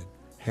man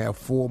have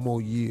 4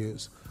 more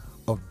years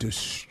of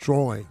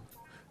destroying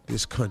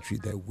this country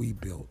that we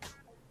built.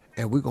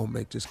 And we're going to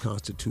make this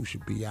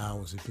Constitution be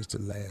ours if it's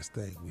the last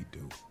thing we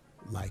do,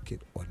 like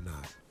it or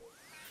not.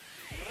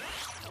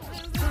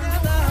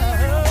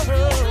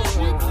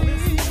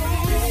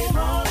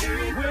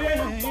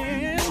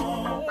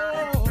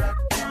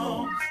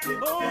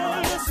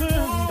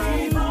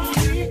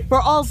 For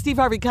all Steve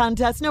Harvey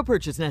contests, no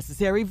purchase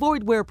necessary,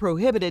 void where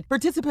prohibited.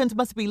 Participants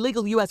must be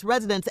legal U.S.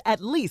 residents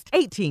at least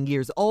 18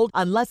 years old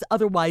unless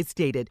otherwise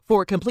stated.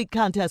 For complete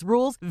contest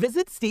rules,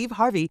 visit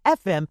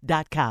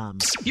SteveHarveyFM.com.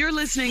 You're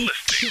listening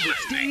to the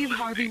Steve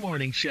Harvey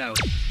Morning Show.